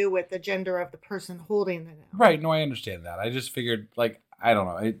nothing to do with the gender of the person holding the noun. Right. No, I understand that. I just figured, like, I don't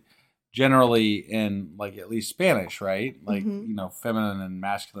know. Generally in, like, at least Spanish, right? Like, feminine and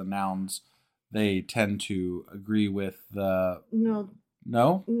masculine nouns, they tend to agree with the... No?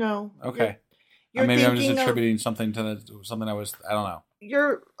 No. Okay. You're Maybe I'm just attributing something to something I don't know.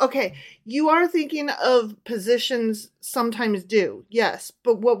 You are thinking of positions sometimes do, yes.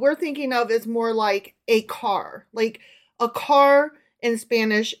 But what we're thinking of is more like a car. Like a car in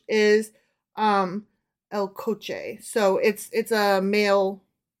Spanish is el coche. So it's a male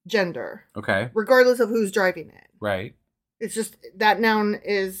gender. Okay. Regardless of who's driving it. Right. It's just that noun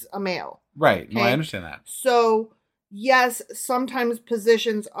is a male. Right. Okay? No, I understand that. So, yes, sometimes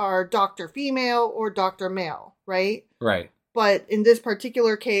positions are doctor female or doctor male, right? Right. But in this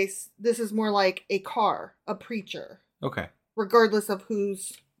particular case, this is more like a car, a preacher. Okay. Regardless of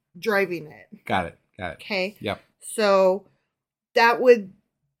who's driving it. Got it. Okay. Yep. So that would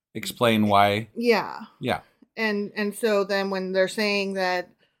explain why. Yeah. Yeah. And so then when they're saying that,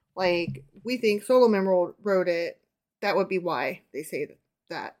 like, we think Solomon wrote it, that would be why they say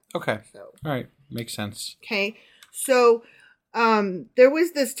that. Okay. So. All right. Makes sense. Okay. So there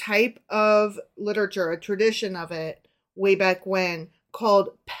was this type of literature, a tradition of it way back when, called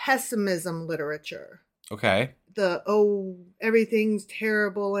pessimism literature. Okay. Everything's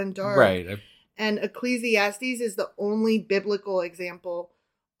terrible and dark. Right. And Ecclesiastes is the only biblical example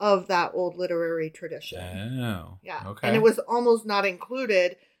of that old literary tradition. Oh. Yeah. Okay. And it was almost not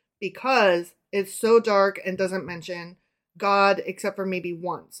included because it's so dark and doesn't mention God except for maybe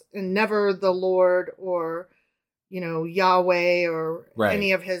once, and never the Lord or, Yahweh or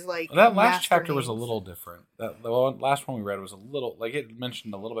any of his that last chapter names. was a little different. The last one we read was a little, it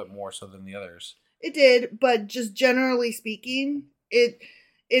mentioned a little bit more so than the others. It did, but just generally speaking,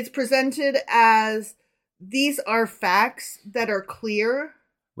 it's presented as these are facts that are clear.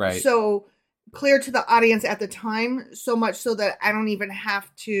 Right. So clear to the audience at the time, so much so that I don't even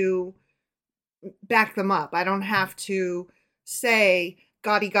have to back them up. I don't have to say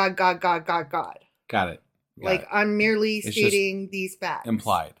Goddy God, God, God, God, God. Got it. I'm merely stating these facts.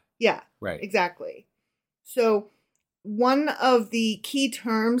 Implied. Yeah. Right. Exactly. So one of the key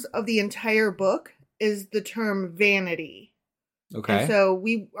terms of the entire book is the term vanity. Okay. And so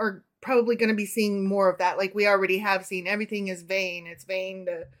we are probably going to be seeing more of that. Like we already have seen, everything is vain. It's vain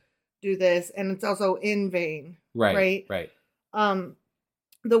to do this, and it's also in vain. Right.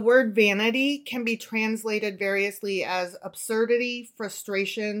 The word vanity can be translated variously as absurdity,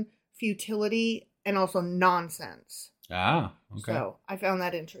 frustration, futility, and also nonsense. Ah, okay. So I found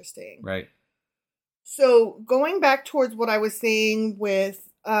that interesting. Right. So going back towards what I was saying with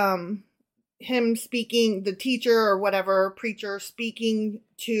him speaking, the teacher or whatever, preacher speaking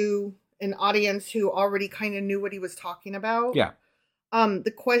to an audience who already kind of knew what he was talking about. Yeah.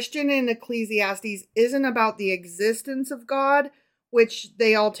 The question in Ecclesiastes isn't about the existence of God, which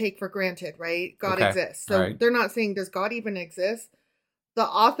they all take for granted, right? God exists. So they're not saying, does God even exist? The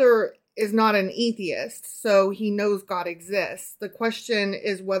author is not an atheist, so he knows God exists. The question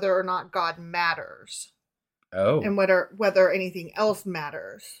is whether or not God matters. Oh. And whether anything else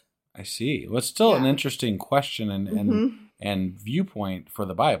matters. I see. Well, it's still an interesting question and viewpoint for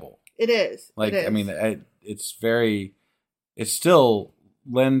the Bible. It is. I mean, it still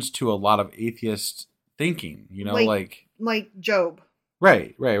lends to a lot of atheist thinking, like Job.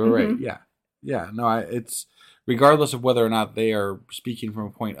 Right. Yeah. No, it's regardless of whether or not they are speaking from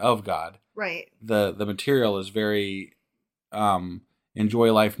a point of God. Right. The material is very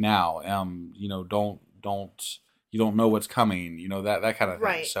enjoy life now. You don't know what's coming, that kind of thing.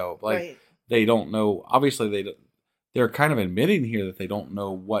 Right. So they don't know, obviously they're kind of admitting here that they don't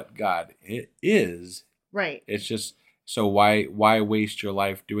know what God is. Right. It's just, so why waste your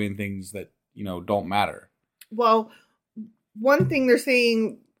life doing things that, don't matter? Well, one thing they're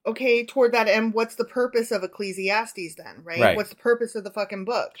saying, okay, toward that end, what's the purpose of Ecclesiastes then, right? What's the purpose of the fucking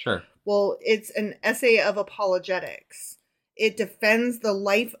book? Sure. Well, it's an essay of apologetics. It defends the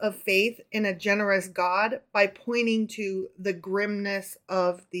life of faith in a generous God by pointing to the grimness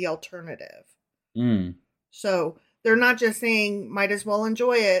of the alternative. So they're not just saying, might as well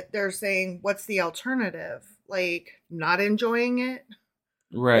enjoy it. They're saying, what's the alternative? Like, not enjoying it?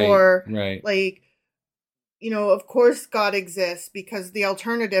 Right. Or, right. Of course God exists, because the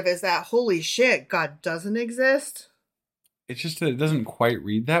alternative is that, holy shit, God doesn't exist. It's just that it doesn't quite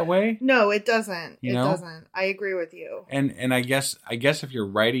read that way. No, it doesn't. It doesn't. I agree with you. And I guess if you're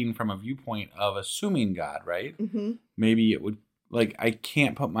writing from a viewpoint of assuming God, right? Mm-hmm. Maybe it would, I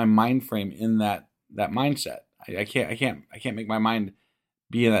can't put my mind frame in that mindset. I can't make my mind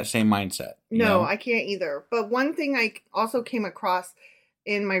be in that same mindset. No, I can't either. But one thing I also came across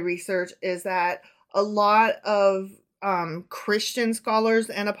in my research is that a lot of Christian scholars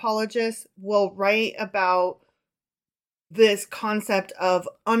and apologists will write about this concept of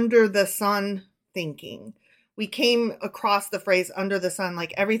under the sun thinking. We came across the phrase under the sun,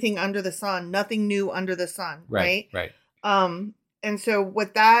 like everything under the sun, nothing new under the sun, right? Right. And so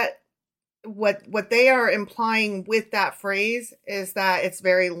what they are implying with that phrase is that it's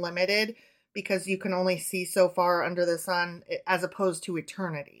very limited, because you can only see so far under the sun as opposed to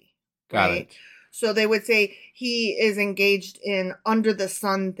eternity. Got it. So they would say he is engaged in under the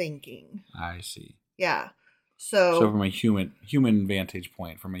sun thinking. I see. Yeah. So from a human vantage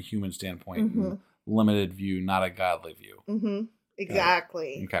point, from a human standpoint, mm-hmm. limited view, not a godly view. Mm-hmm.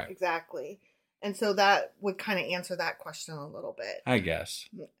 Exactly. Okay. Exactly. And so that would kind of answer that question a little bit. I guess.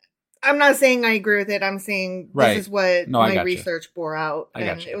 I'm not saying I agree with it. I'm saying this is what my research bore out.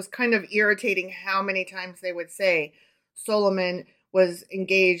 And it was kind of irritating how many times they would say Solomon was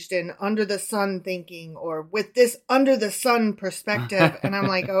engaged in under the sun thinking, or with this under the sun perspective. And I'm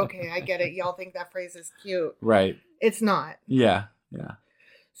like, okay, I get it. Y'all think that phrase is cute. Right. It's not. Yeah. Yeah.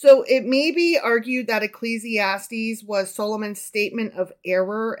 So it may be argued that Ecclesiastes was Solomon's statement of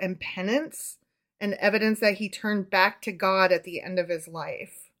error and penance and evidence that he turned back to God at the end of his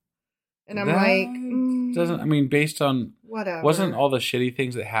life. And I'm based on whatever. Wasn't all the shitty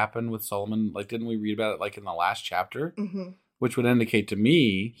things that happened with Solomon, like, didn't we read about it like in the last chapter? Mm-hmm. Which would indicate to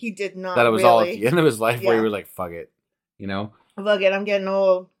me he did not that it was all at the end of his life where he was like, fuck it, Fuck it, I'm getting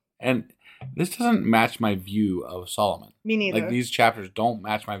old. And this doesn't match my view of Solomon. Me neither. Like, these chapters don't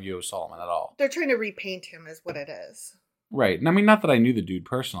match my view of Solomon at all. They're trying to repaint him is what it is. Right. And I mean, not that I knew the dude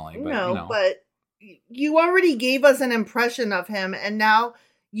personally, but but you already gave us an impression of him, and now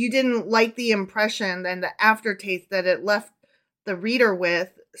you didn't like the impression and the aftertaste that it left the reader with.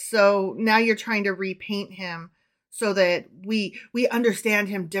 So now you're trying to repaint him so that we understand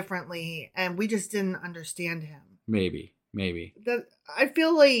him differently, and we just didn't understand him. Maybe. I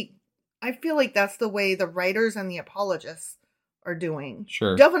feel like that's the way the writers and the apologists are doing.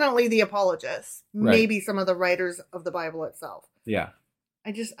 Sure. Definitely the apologists. Right. Maybe some of the writers of the Bible itself. Yeah.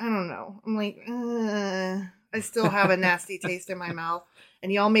 I don't know. I'm like, I still have a nasty taste in my mouth,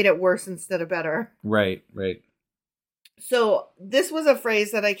 and y'all made it worse instead of better. Right. So this was a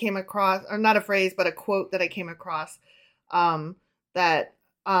phrase that I came across, or not a phrase, but a quote that I came across, that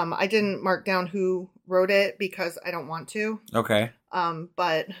I didn't mark down who wrote it because I don't want to. Okay.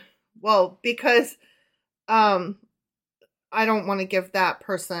 Because I don't want to give that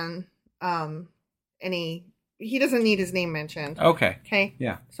person he doesn't need his name mentioned. Okay.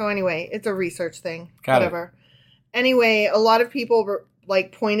 Yeah. So anyway, it's a research thing. Got Whatever. Anyway, a lot of people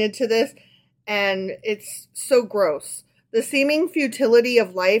pointed to this, and it's so gross. The seeming futility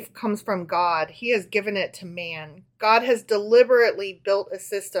of life comes from God. He has given it to man. God has deliberately built a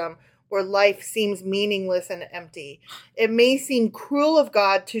system where life seems meaningless and empty. It may seem cruel of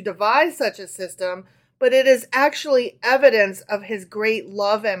God to devise such a system, but it is actually evidence of his great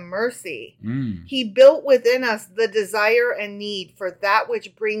love and mercy. He built within us the desire and need for that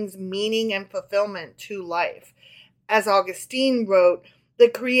which brings meaning and fulfillment to life. As Augustine wrote, the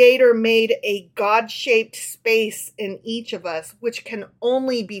Creator made a God-shaped space in each of us, which can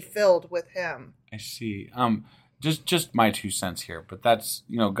only be filled with him. I see. Just my 2 cents here, but that's,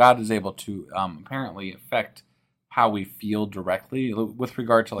 God is able to apparently affect how we feel directly with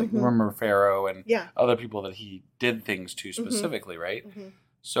regard to, remember Pharaoh and other people that he did things to specifically, right? Mm-hmm.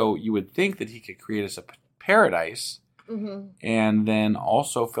 So you would think that he could create us a paradise and then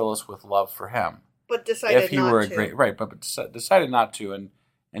also fill us with love for him. But decided if he were a great but decided not to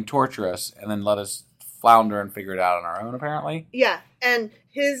and torture us and then let us flounder and figure it out on our own, apparently. Yeah, and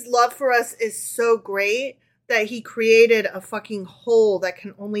his love for us is so great that he created a fucking hole that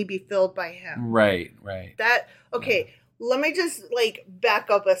can only be filled by him. Right. Let me just back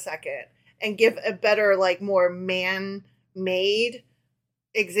up a second and give a better more man-made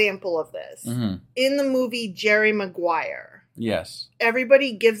example of this. Mm-hmm. In the movie Jerry Maguire. Yes.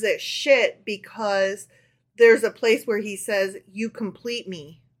 Everybody gives it shit because there's a place where he says, "You complete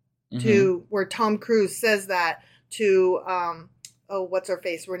me," to where Tom Cruise says that to what's her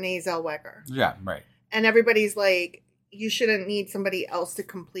face, Renee Zellweger. Yeah, right. And everybody's like, "You shouldn't need somebody else to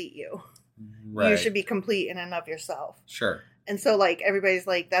complete you. Right. You should be complete in and of yourself." Sure. And so everybody's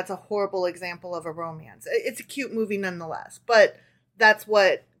like, "That's a horrible example of a romance." It's a cute movie nonetheless, but that's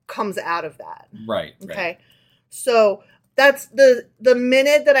what comes out of that. Right. Okay. Right. So that's the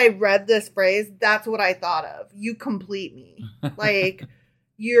minute that I read this phrase, that's what I thought of. You complete me.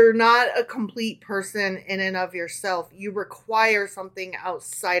 You're not a complete person in and of yourself. You require something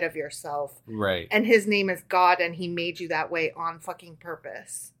outside of yourself. Right. And his name is God, and he made you that way on fucking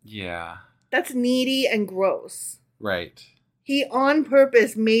purpose. Yeah. That's needy and gross. Right. He on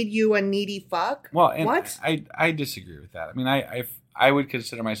purpose made you a needy fuck? Well, and what? I disagree with that. I mean, I would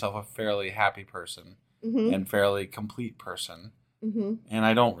consider myself a fairly happy person and fairly complete person, and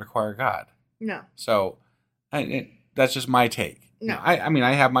I don't require God. No. So that's just my take. No. I mean,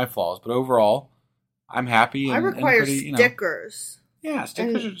 I have my flaws, but overall, I'm happy. And, I require and pretty, stickers. Yeah,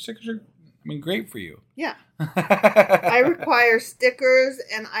 stickers are, great for you. Yeah. I require stickers,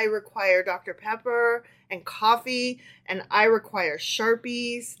 and I require Dr. Pepper and coffee, and I require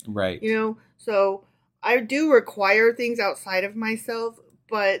Sharpies. Right. So I do require things outside of myself,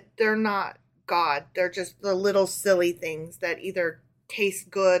 but they're not God. They're just the little silly things that either taste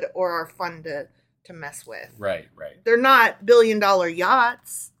good or are fun to mess with. Right. They're not billion-dollar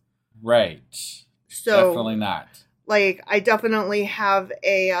yachts. Right. So definitely not. I definitely have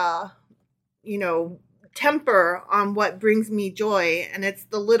a temper on what brings me joy, and it's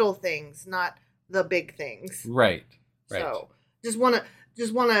the little things, not the big things. Right. So just want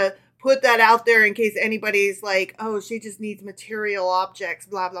to put that out there in case anybody's like, oh, she just needs material objects,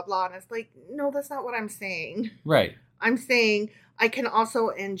 blah, blah, blah. And it's like, no, that's not what I'm saying. Right. I'm saying I can also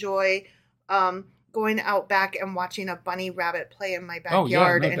enjoy going out back and watching a bunny rabbit play in my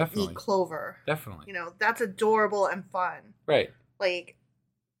backyard and definitely. eat clover. Definitely. You know, that's adorable and fun. Right. Like,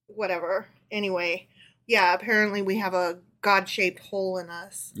 whatever. Anyway, yeah, apparently we have a God-shaped hole in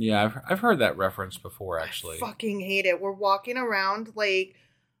us. Yeah, I've heard that reference before, actually. I fucking hate it. We're walking around like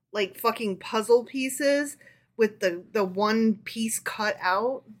fucking puzzle pieces with the one piece cut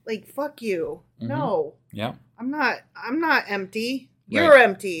out. Like, fuck you. Mm-hmm. No. Yeah. I'm not empty. You're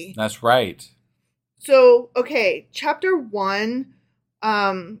empty. That's right. So, okay, chapter 1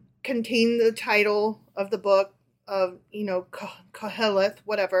 contained the title of the book of, Koheleth,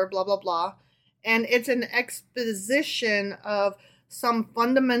 whatever, blah, blah, blah. And it's an exposition of some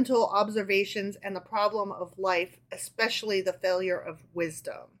fundamental observations and the problem of life, especially the failure of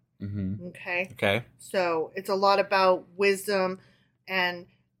wisdom. Mm-hmm. Okay. So it's a lot about wisdom, and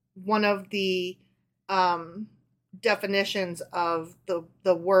one of the definitions of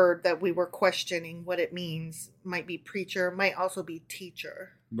the word that we were questioning what it means might be preacher, might also be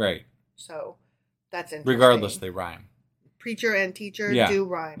teacher. Right. So that's interesting. Regardless, they rhyme. Preacher and teacher do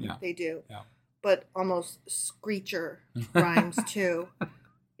rhyme. Yeah. They do. Yeah. But almost screecher rhymes too.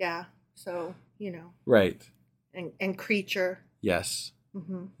 Yeah. So, Right. And creature. Yes.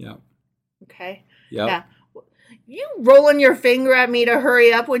 Mm-hmm. Yeah. Okay. Yep. Yeah. You rolling your finger at me to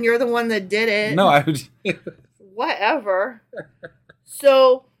hurry up when you're the one that did it. No, I would. Whatever.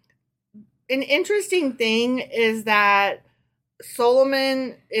 So, an interesting thing is that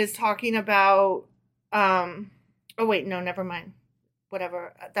Solomon is talking about. Oh wait, no, never mind.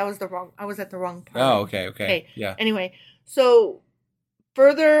 Whatever. That was I was at the wrong part. Oh, okay. Yeah. Anyway, so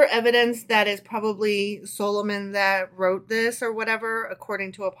further evidence that it's probably Solomon that wrote this or whatever,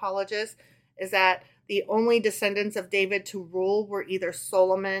 according to apologists, is that the only descendants of David to rule were either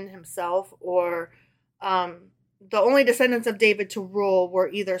Solomon himself or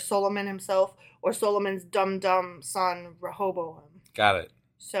Solomon's dumb son Rehoboam. Got it.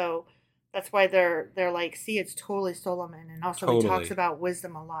 So that's why they're like, see, it's totally Solomon, and also he talks about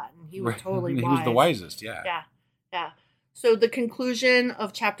wisdom a lot, and he was totally wise. He was the wisest, yeah. Yeah. So the conclusion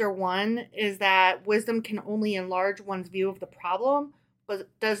of chapter 1 is that wisdom can only enlarge one's view of the problem, but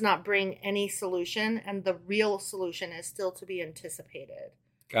does not bring any solution, and the real solution is still to be anticipated.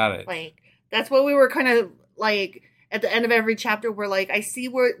 Got it. Like, that's what we were kind of like at the end of every chapter. We're like, I see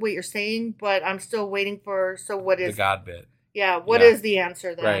what you're saying, but I'm still waiting for. So what is the God bit? Yeah. What is the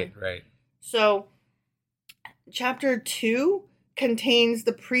answer then? Right. So, chapter 2 contains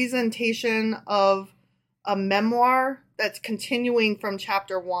the presentation of a memoir that's continuing from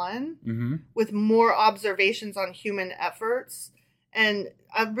chapter 1 mm-hmm. with more observations on human efforts. And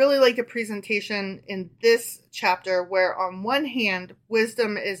I really like the presentation in this chapter where, on one hand,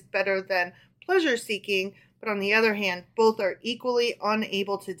 wisdom is better than pleasure seeking, but on the other hand, both are equally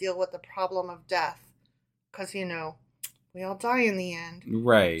unable to deal with the problem of death. Because, we all die in the end.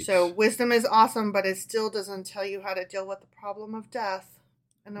 Right. So wisdom is awesome, but it still doesn't tell you how to deal with the problem of death.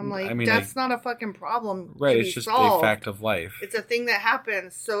 And I'm like, that's not a fucking problem. Right. It's just a fact of life. It's a thing that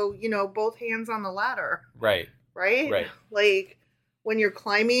happens. So, both hands on the ladder. Right. Right? Like, when you're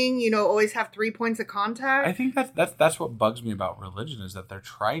climbing, always have 3 points of contact. I think that's what bugs me about religion, is that they're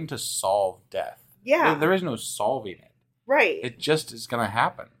trying to solve death. Yeah. There is no solving it. Right. It just is going to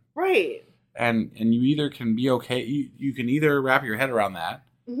happen. Right. And you either can be okay, you can either wrap your head around that,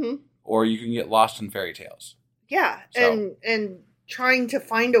 mm-hmm. or you can get lost in fairy tales. Yeah, so. And trying to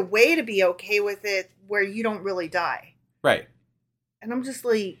find a way to be okay with it where you don't really die. Right. And I'm just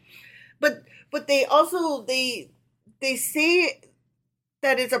like, but they also, they say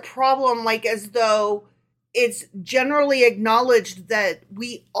that it's a problem, like as though it's generally acknowledged that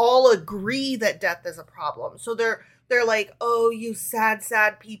we all agree that death is a problem. So they're like, oh, you sad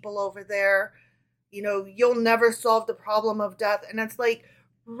people over there, you'll never solve the problem of death. And it's like,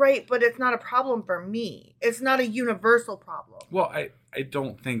 right, but it's not a problem for me. It's not a universal problem. Well, I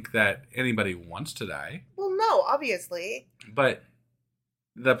don't think that anybody wants to die. Well, no, obviously. But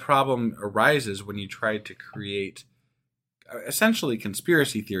the problem arises when you try to create essentially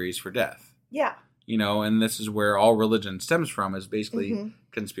conspiracy theories for death. Yeah. And this is where all religion stems from, is basically mm-hmm.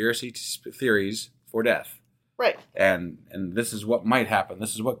 conspiracy theories for death. Right. And this is what might happen.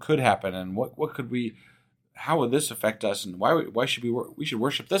 This is what could happen. And what could we, how would this affect us? And why should we should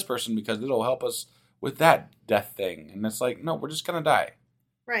worship this person because it'll help us with that death thing. And it's like, no, we're just going to die.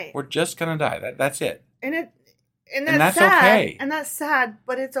 Right. We're just going to die. That's it. And that's sad. Okay. And that's sad,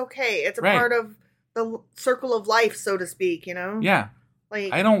 but it's okay. It's a right. part of the circle of life, so to speak, Yeah.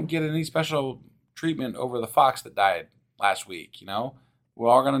 Like, I don't get any special treatment over the fox that died last week, We're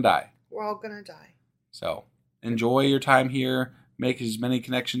all going to die. We're all going to die. So enjoy your time here. Make as many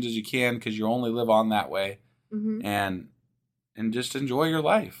connections as you can because you only live on that way. Mm-hmm. And just enjoy your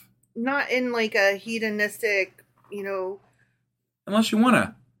life. Not in like a hedonistic, Unless you want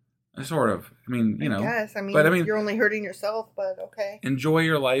to. Sort of. I mean, Yes. But you're only hurting yourself, but okay. Enjoy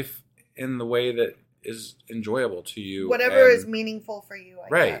your life in the way that is enjoyable to you. Whatever is meaningful for you, I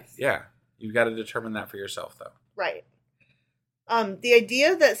guess. Right, yeah. You've got to determine that for yourself, though. Right. The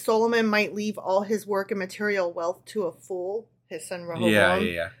idea that Solomon might leave all his work and material wealth to a fool, his son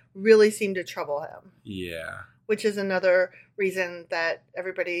Rehoboam, really seemed to trouble him. Yeah. Which is another reason that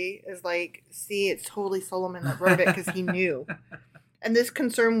everybody is like, see, it's totally Solomon that wrote it because he knew. And this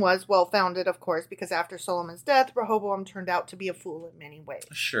concern was well-founded, of course, because after Solomon's death, Rehoboam turned out to be a fool in many ways.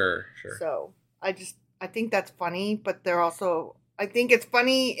 Sure. So I think that's funny, but I think it's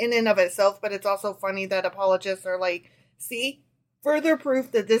funny in and of itself, but it's also funny that apologists are like, see, further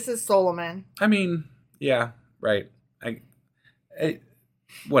proof that this is Solomon. I mean, yeah, right.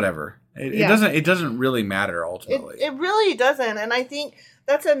 Whatever. It doesn't really matter ultimately. It really doesn't. And I think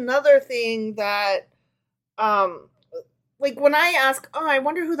that's another thing that, like when I ask, I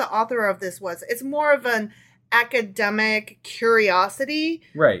wonder who the author of this was, it's more of an academic curiosity.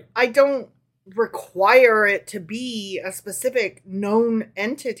 Right. I don't require it to be a specific known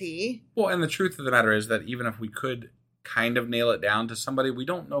entity. Well, and the truth of the matter is that even if we could kind of nail it down to somebody, we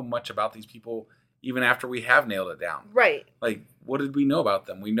don't know much about these people even after we have nailed it down. Right. Like, what did we know about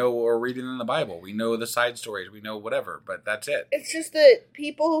them? We know what we're reading in the Bible. We know the side stories. We know whatever, but that's it. It's just that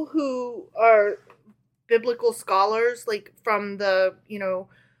people who are biblical scholars, like from the,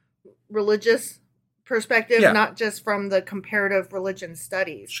 religious perspective, not just from the comparative religion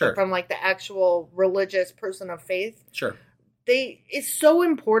studies, but from like the actual religious person of faith. Sure. It's so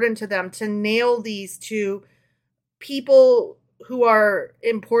important to them to nail these to people who are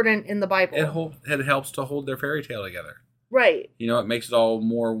important in the Bible. It helps to hold their fairy tale together. Right. It makes it all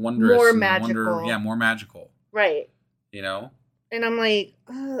more wondrous. More magical. More magical. Right. And I'm like,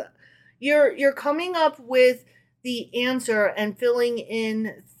 you're coming up with the answer and filling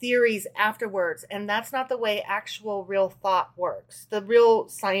in theories afterwards. And that's not the way actual real thought works. The real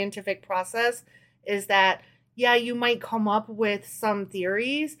scientific process is that, you might come up with some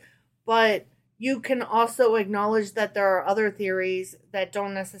theories, but you can also acknowledge that there are other theories that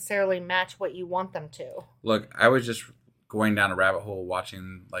don't necessarily match what you want them to. Look, I was just going down a rabbit hole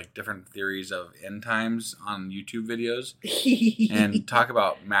watching like different theories of end times on YouTube videos and talk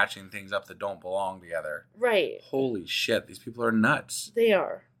about matching things up that don't belong together. Right. Holy shit, these people are nuts. They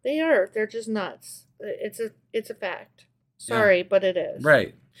are. They're just nuts. It's a fact. Sorry, but it is.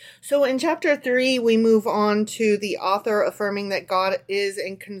 Right. So in chapter 3, we move on to the author affirming that God is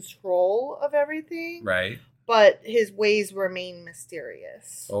in control of everything. Right. But his ways remain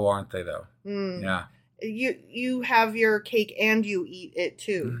mysterious. Oh, aren't they though? Yeah. You have your cake and you eat it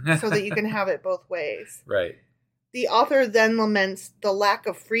too, so that you can have it both ways. Right. The author then laments the lack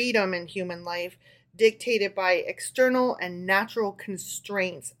of freedom in human life, dictated by external and natural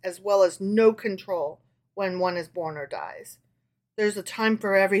constraints, as well as no control when one is born or dies. There's a time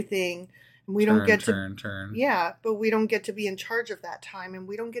for everything, and we don't get to turn. Yeah, but we don't get to be in charge of that time, and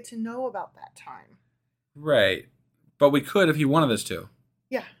we don't get to know about that time. Right. But we could if he wanted us to.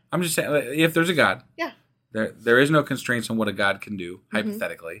 Yeah. I'm just saying, if there's a God. Yeah. There is no constraints on what a God can do,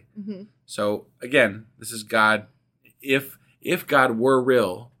 hypothetically. Mm-hmm. So, again, this is God. If God were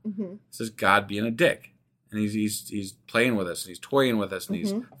real, this is God being a dick. And he's playing with us, and he's toying with us, and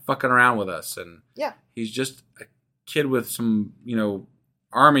he's fucking around with us. And he's just a kid with some,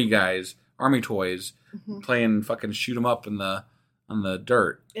 army toys, playing fucking shoot 'em up on the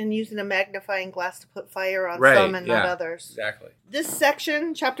dirt. And using a magnifying glass to put fire on some and not others. Exactly. This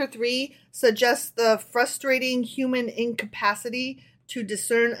section, chapter 3, suggests the frustrating human incapacity to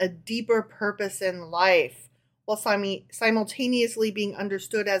discern a deeper purpose in life, while simultaneously being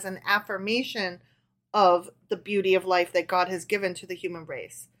understood as an affirmation of the beauty of life that God has given to the human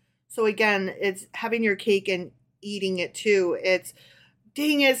race. So again, it's having your cake and eating it too. It's,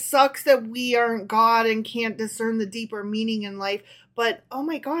 dang, it sucks that we aren't God and can't discern the deeper meaning in life. But, oh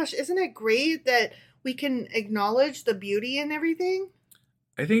my gosh, isn't it great that we can acknowledge the beauty in everything?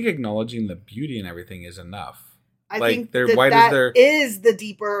 I think acknowledging the beauty in everything is enough. I think that is the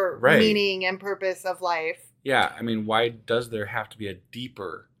deeper right. meaning and purpose of life. Yeah, I mean, why does there have to be a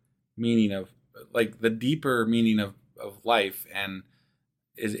deeper meaning of, like, the deeper meaning of life and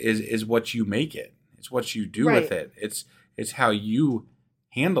is what you make it. It's what you do right. with it. It's how you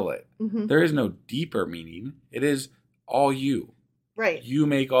handle it. Mm-hmm. There is no deeper meaning. It is all you. Right. You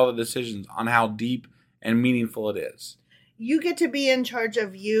make all the decisions on how deep and meaningful it is. You get to be in charge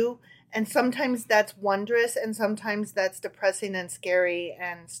of you, and sometimes that's wondrous, and sometimes that's depressing and scary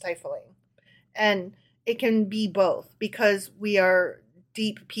and stifling. And it can be both, because we are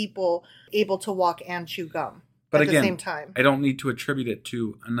deep people able to walk and chew gum but at again, the same time. I don't need to attribute it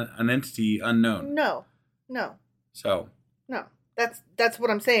to an entity unknown. No. So. No. That's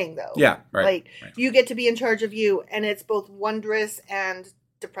what I'm saying, though. Yeah, right. Like, right. you get to be in charge of you, and it's both wondrous and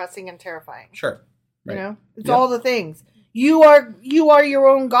depressing and terrifying. Sure. Right. You know? It's all the things. You are your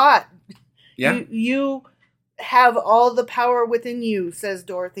own God. Yeah. You have all the power within you, says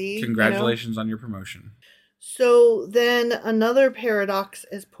Dorothy. Congratulations on your promotion. So then another paradox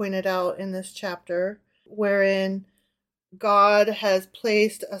is pointed out in this chapter, wherein God has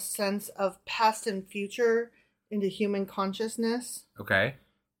placed a sense of past and future into human consciousness. Okay.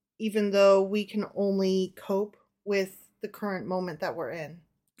 Even though we can only cope with the current moment that we're in.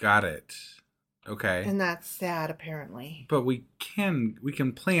 Got it. Okay. And that's sad, apparently. But we can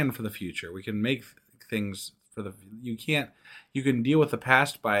plan for the future. We can make things for the. You can deal with the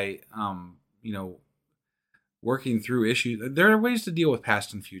past by working through issues. There are ways to deal with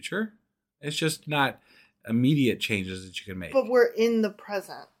past and future. It's just not immediate changes that you can make. But we're in the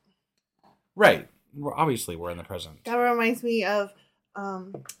present. Right. Obviously, we're in the present. That reminds me of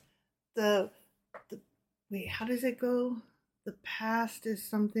the wait, how does it go? The past is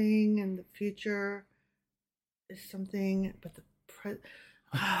something and the future is something, but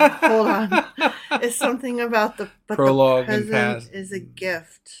hold on. It's something about the prologue the present and past is a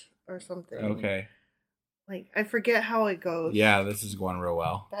gift or something. Okay. Like, I forget how it goes. Yeah, this is going real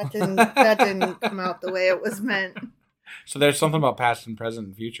well. That didn't come out the way it was meant. So there's something about past and present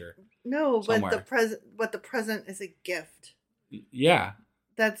and future. No, somewhere. but the present is a gift. Yeah.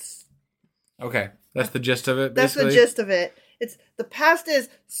 That's okay. That's the gist of it. That's basically? the gist of it. It's the past is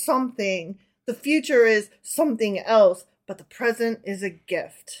something, the future is something else, but the present is a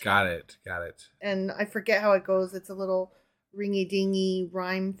gift. Got it. And I forget how it goes. It's a little ringy dingy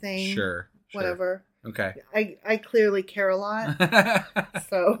rhyme thing. Sure. Whatever. Okay. I clearly care a lot.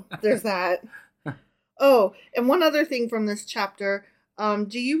 So there's that. Oh, and one other thing from this chapter.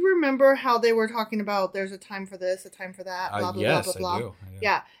 Do you remember how they were talking about there's a time for this, a time for that, blah, blah, yes, blah, blah, blah? I do.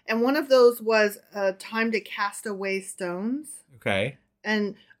 Yeah. And one of those was a time to cast away stones. Okay.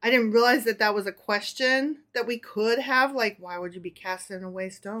 And I didn't realize that was a question that we could have. Like, why would you be casting away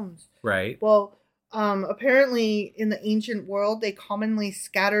stones? Right. Well, apparently in the ancient world, they commonly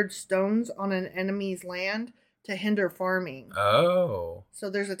scattered stones on an enemy's land to hinder farming. Oh. So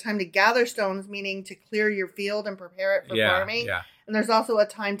there's a time to gather stones, meaning to clear your field and prepare it for farming. Yeah. And there's also a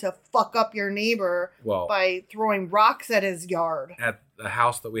time to fuck up your neighbor by throwing rocks at his yard. At the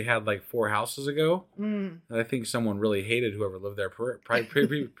house that we had like 4 houses ago, I think someone really hated whoever lived there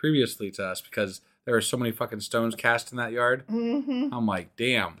previously to us because there were so many fucking stones cast in that yard. Mm-hmm. I'm like,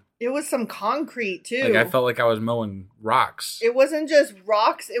 damn. It was some concrete, too. Like, I felt like I was mowing rocks. It wasn't just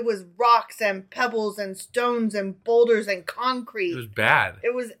rocks. It was rocks and pebbles and stones and boulders and concrete. It was bad.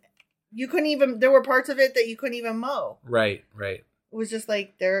 It was, you couldn't even, there were parts of it that you couldn't even mow. Right. It was just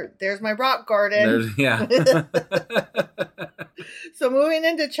like, there's my rock garden. Yeah. So moving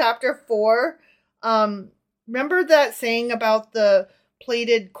into chapter 4, remember that saying about the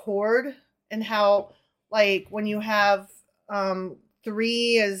plaited cord and how, like, when you have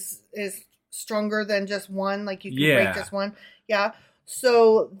 3 is stronger than just 1, like you can break just 1. Yeah.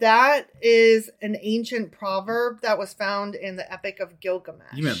 So that is an ancient proverb that was found in the Epic of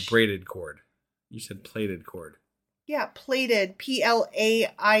Gilgamesh. You meant braided cord. You said plaited cord. Yeah, plaited,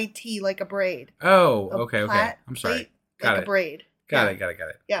 Plait, like a braid. Oh, okay. I'm sorry. Got it. A braid. Got it.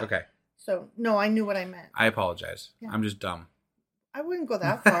 Yeah. Okay. So, no, I knew what I meant. I apologize. Yeah. I'm just dumb. I wouldn't go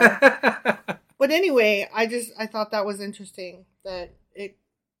that far. But anyway, I thought that was interesting that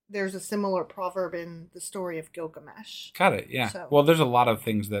there's a similar proverb in the story of Gilgamesh. Got it, yeah. So, well, there's a lot of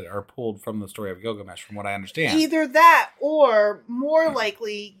things that are pulled from the story of Gilgamesh, from what I understand. Either that, or more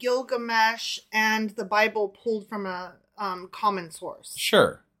likely, Gilgamesh and the Bible pulled from a common source.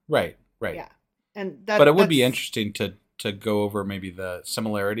 Sure, right. Yeah, but it would be interesting to go over maybe the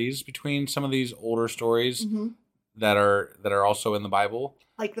similarities between some of these older stories that are also in the Bible.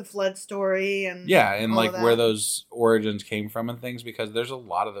 Like the flood story and like where those origins came from and things, because there's a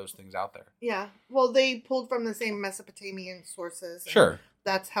lot of those things out there. Yeah. Well, they pulled from the same Mesopotamian sources. Sure.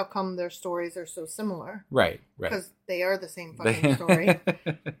 That's how come their stories are so similar. Right. Because they are the same fucking story.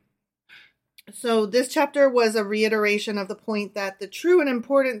 So this chapter was a reiteration of the point that the true and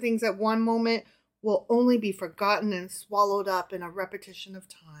important things at one moment will only be forgotten and swallowed up in a repetition of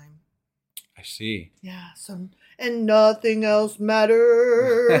time. I see. Yeah. So, and nothing else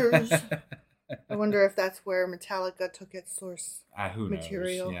matters. I wonder if that's where Metallica took its source Who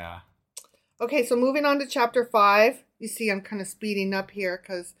material. knows? Yeah. Okay, so moving on to chapter 5. You see, I'm kind of speeding up here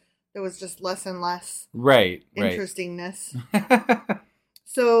because there was just less and less interestingness.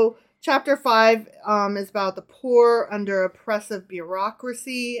 So, chapter 5 is about the poor under oppressive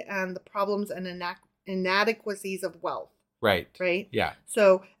bureaucracy and the problems and inadequacies of wealth. Right. Right? Yeah.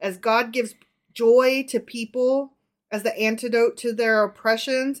 So, as God gives joy to people as the antidote to their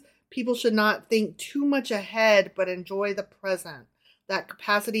oppressions, people should not think too much ahead, but enjoy the present. That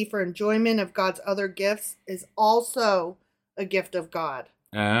capacity for enjoyment of God's other gifts is also a gift of God.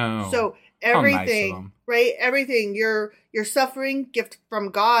 Oh. So everything, nice, right? Everything, your suffering, gift from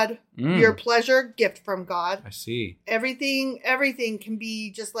God. Your pleasure, gift from God. I see. Everything can be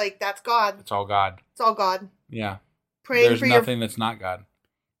just like, that's God. It's all God. It's all God. Yeah. Praying There's nothing that's not God.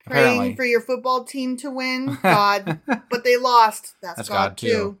 Praying for your football team to win, God. But they lost. That's God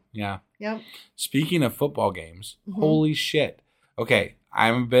too. Yeah. Yep. Speaking of football games, holy shit. Okay,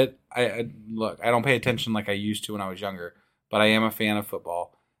 I'm a bit. Look, I don't pay attention like I used to when I was younger, but I am a fan of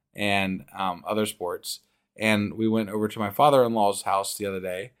football and other sports. And we went over to my father-in-law's house the other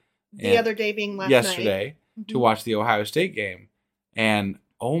day. The other day being yesterday to watch the Ohio State game, and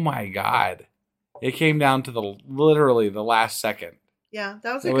oh my God, it came down to literally the last second. Yeah,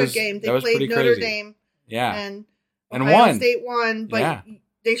 that was a good game. They played Notre crazy. Dame. Yeah, and Ohio won. State won, but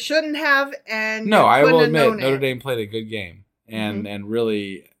they shouldn't have. And no, I will admit Notre Dame played a good game. And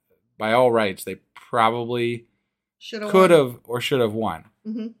really, by all rights, they probably could have or should have won.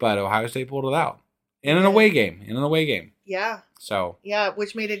 But Ohio State pulled it out in an away game. Yeah. So. Yeah,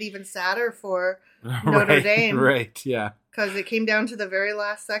 which made it even sadder for Notre Dame. Right. Yeah. Because it came down to the very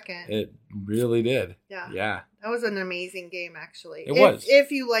last second. It really did. Yeah. Yeah. That was an amazing game, actually. It was.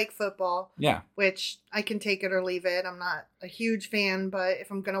 If you like football. Yeah. Which I can take it or leave it. I'm not a huge fan, but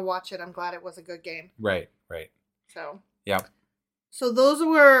if I'm going to watch it, I'm glad it was a good game. Right. So. Yeah. So those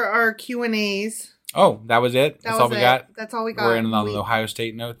were our Q&As. Oh, that was it? That's all we got? That's all we got. We're in on the Ohio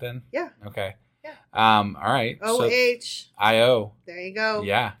State note then? Yeah. Okay. Yeah. All right. O-H-I-O. There you go.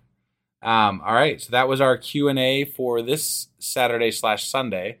 Yeah. All right. So that was our Q&A for this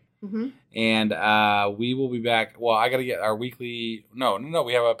Saturday/Sunday. And we will be back. Well, I got to get our weekly. No.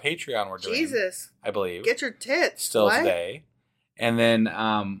 We have a Patreon we're doing. Jesus. I believe. Get your tits. Still today. And then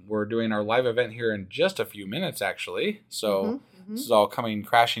we're doing our live event here in just a few minutes, actually. So this is all coming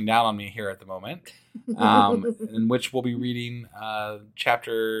crashing down on me here at the moment, in which we'll be reading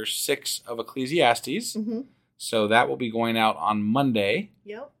chapter 6 of Ecclesiastes. So that will be going out on Monday.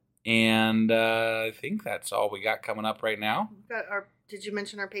 Yep. And I think that's all we got coming up right now. Did you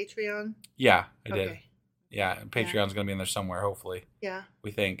mention our Patreon? Yeah, I did. Yeah, Patreon's going to be in there somewhere, hopefully. Yeah.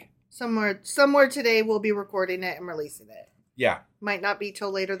 We think. Somewhere today we'll be recording it and releasing it. Yeah. Might not be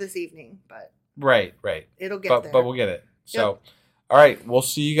till later this evening, but. Right. It'll get there. But we'll get it. So, all right. We'll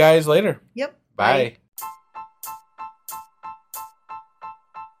see you guys later. Yep. Bye.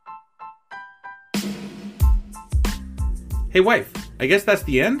 Hey, wife. I guess that's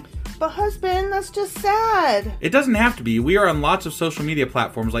the end? But husband, that's just sad. It doesn't have to be. We are on lots of social media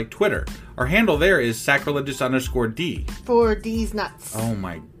platforms like Twitter. Our handle there is sacrilegious_D. For D's nuts. Oh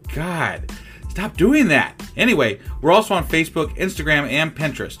my God. Stop doing that. Anyway, we're also on Facebook, Instagram, and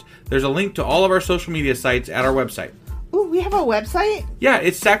Pinterest. There's a link to all of our social media sites at our website. Ooh, we have a website? Yeah,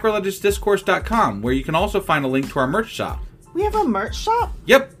 it's sacrilegiousdiscourse.com, where you can also find a link to our merch shop. We have a merch shop?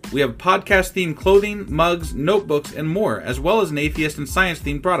 Yep. We have podcast-themed clothing, mugs, notebooks, and more, as well as an atheist and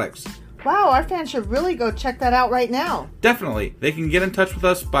science-themed products. Wow, our fans should really go check that out right now. Definitely. They can get in touch with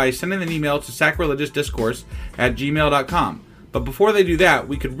us by sending an email to sacrilegiousdiscourse@gmail.com. But before they do that,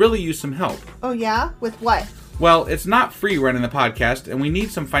 we could really use some help. Oh yeah? With what? Well, it's not free running the podcast, and we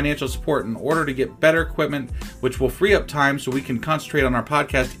need some financial support in order to get better equipment, which will free up time so we can concentrate on our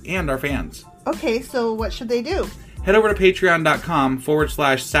podcast and our fans. Okay, so what should they do? Head over to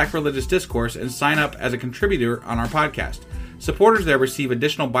patreon.com/sacrilegiousdiscourse and sign up as a contributor on our podcast. Supporters there receive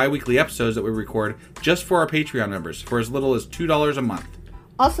additional bi-weekly episodes that we record just for our Patreon members for as little as $2 a month.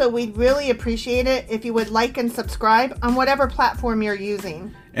 Also, we'd really appreciate it if you would like and subscribe on whatever platform you're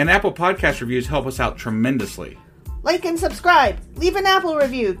using. And Apple Podcast reviews help us out tremendously. Like and subscribe. Leave an Apple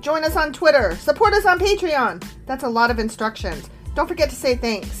review. Join us on Twitter. Support us on Patreon. That's a lot of instructions. Don't forget to say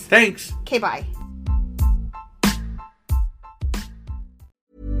thanks. Thanks. Okay, bye.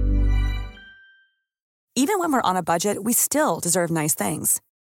 Even when we're on a budget, we still deserve nice things.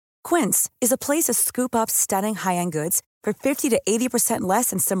 Quince is a place to scoop up stunning high-end goods for 50 to 80%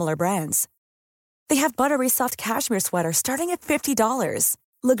 less than similar brands. They have buttery soft cashmere sweaters starting at $50,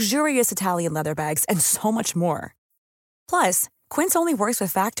 luxurious Italian leather bags, and so much more. Plus, Quince only works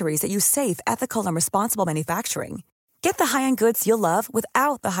with factories that use safe, ethical, and responsible manufacturing. Get the high-end goods you'll love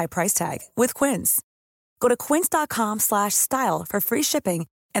without the high price tag with Quince. Go to quince.com/style for free shipping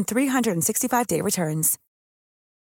and 365-day returns.